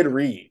no, Ed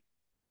Reed,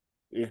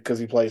 because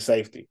he plays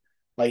safety.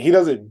 Like he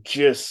doesn't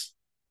just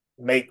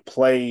make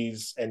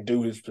plays and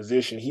do his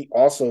position; he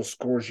also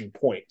scores you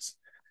points.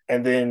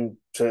 And then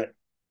to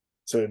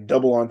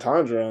double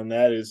entendre on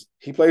that is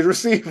he plays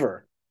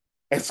receiver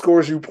and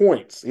scores you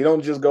points. He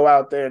don't just go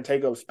out there and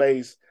take up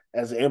space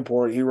as an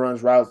import. He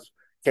runs routes,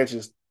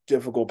 catches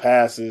difficult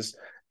passes,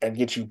 and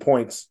gets you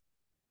points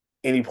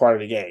any part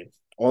of the game.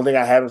 Only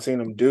thing I haven't seen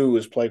him do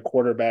is play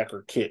quarterback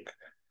or kick.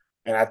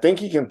 And I think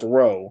he can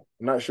throw.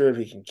 I'm not sure if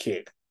he can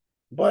kick.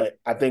 But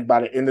I think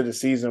by the end of the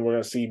season, we're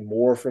going to see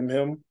more from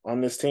him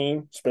on this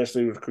team,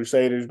 especially with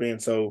Crusaders being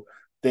so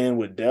thin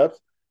with depth.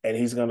 And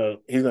he's gonna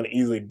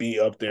easily be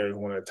up there as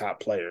one of the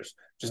top players.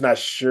 Just not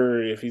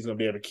sure if he's gonna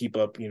be able to keep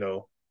up,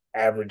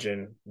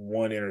 averaging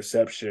 1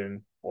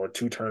 interception or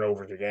 2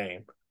 turnovers a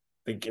game. I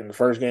think in the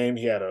first game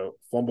he had a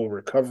fumble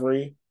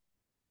recovery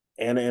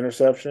and an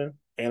interception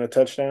and a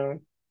touchdown.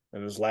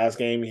 In his last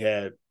game, he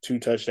had 2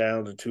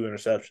 touchdowns and 2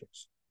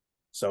 interceptions.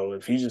 So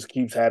if he just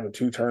keeps having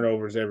 2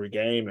 turnovers every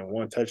game and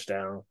 1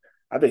 touchdown,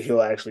 I think he'll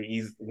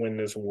actually win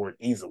this award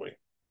easily.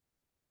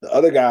 The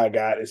other guy I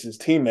got is his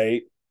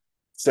teammate,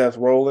 Seth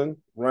Rowland,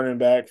 running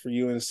back for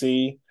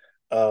UNC.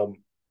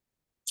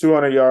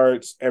 200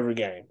 yards every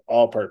game,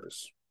 all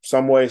purpose.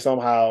 Some way,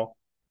 somehow,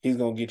 he's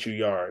going to get you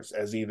yards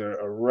as either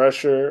a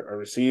rusher, a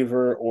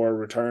receiver, or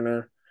a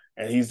returner.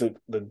 And he's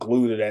the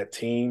glue to that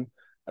team.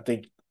 I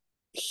think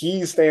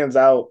he stands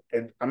out.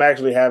 And I'm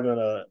actually having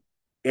a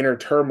inner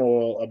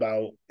turmoil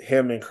about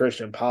him and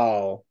Christian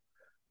Powell.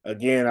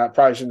 Again, I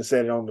probably shouldn't have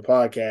said it on the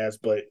podcast,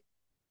 but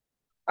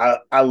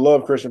I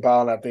love Christian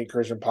Powell, and I think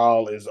Christian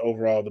Powell is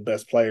overall the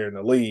best player in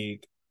the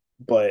league.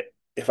 But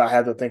if I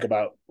had to think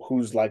about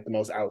who's like the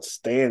most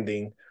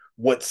outstanding,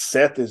 what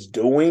Seth is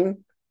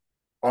doing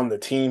on the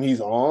team he's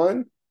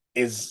on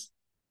is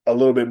a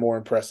little bit more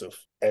impressive.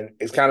 And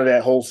it's kind of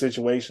that whole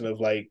situation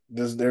of like,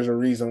 there's a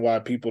reason why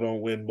people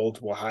don't win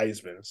multiple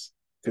Heismans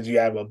because you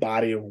have a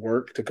body of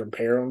work to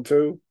compare them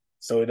to.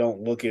 So it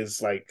don't look as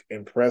like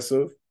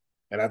impressive.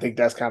 And I think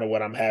that's kind of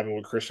what I'm having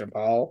with Christian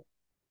Powell.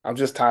 I'm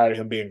just tired of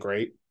him being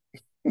great.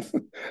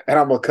 And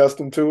I'm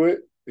accustomed to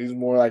it. He's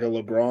more like a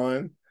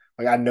LeBron.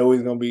 Like I know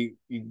he's gonna be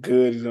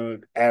good. He's gonna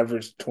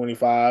average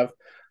 25,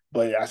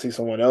 but I see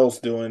someone else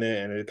doing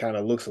it, and it kind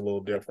of looks a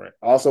little different.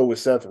 Also with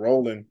Seth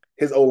Rollin,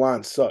 his O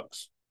line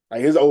sucks.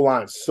 Like his O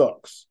line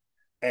sucks,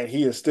 and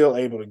he is still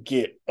able to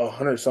get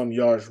 100 some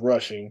yards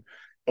rushing,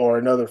 or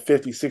another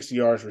 50, 60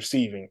 yards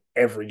receiving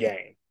every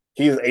game.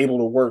 He is able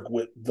to work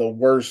with the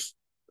worst.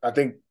 I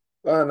think,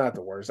 not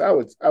the worst. I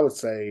would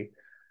say,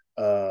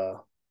 uh,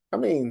 I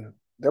mean,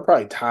 they're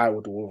probably tied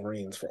with the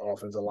Wolverines for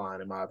offensive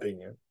line, in my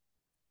opinion.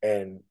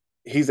 And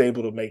he's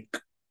able to make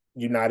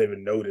you not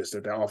even notice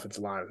that their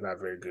offensive line is not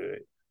very good.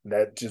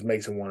 That just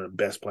makes him one of the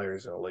best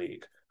players in the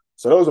league.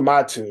 So those are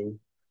my two.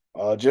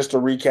 Just to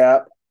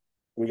recap,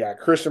 we got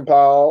Christian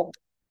Powell,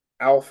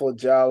 Alpha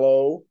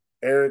Jallo,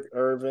 Eric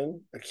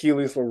Irvin,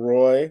 Achilles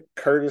Leroy,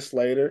 Curtis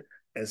Slater,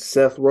 and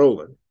Seth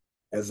Rowland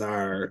as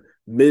our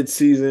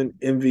midseason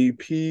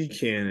MVP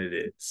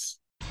candidates.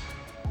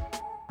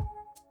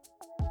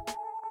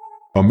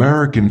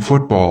 American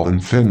football in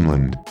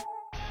Finland.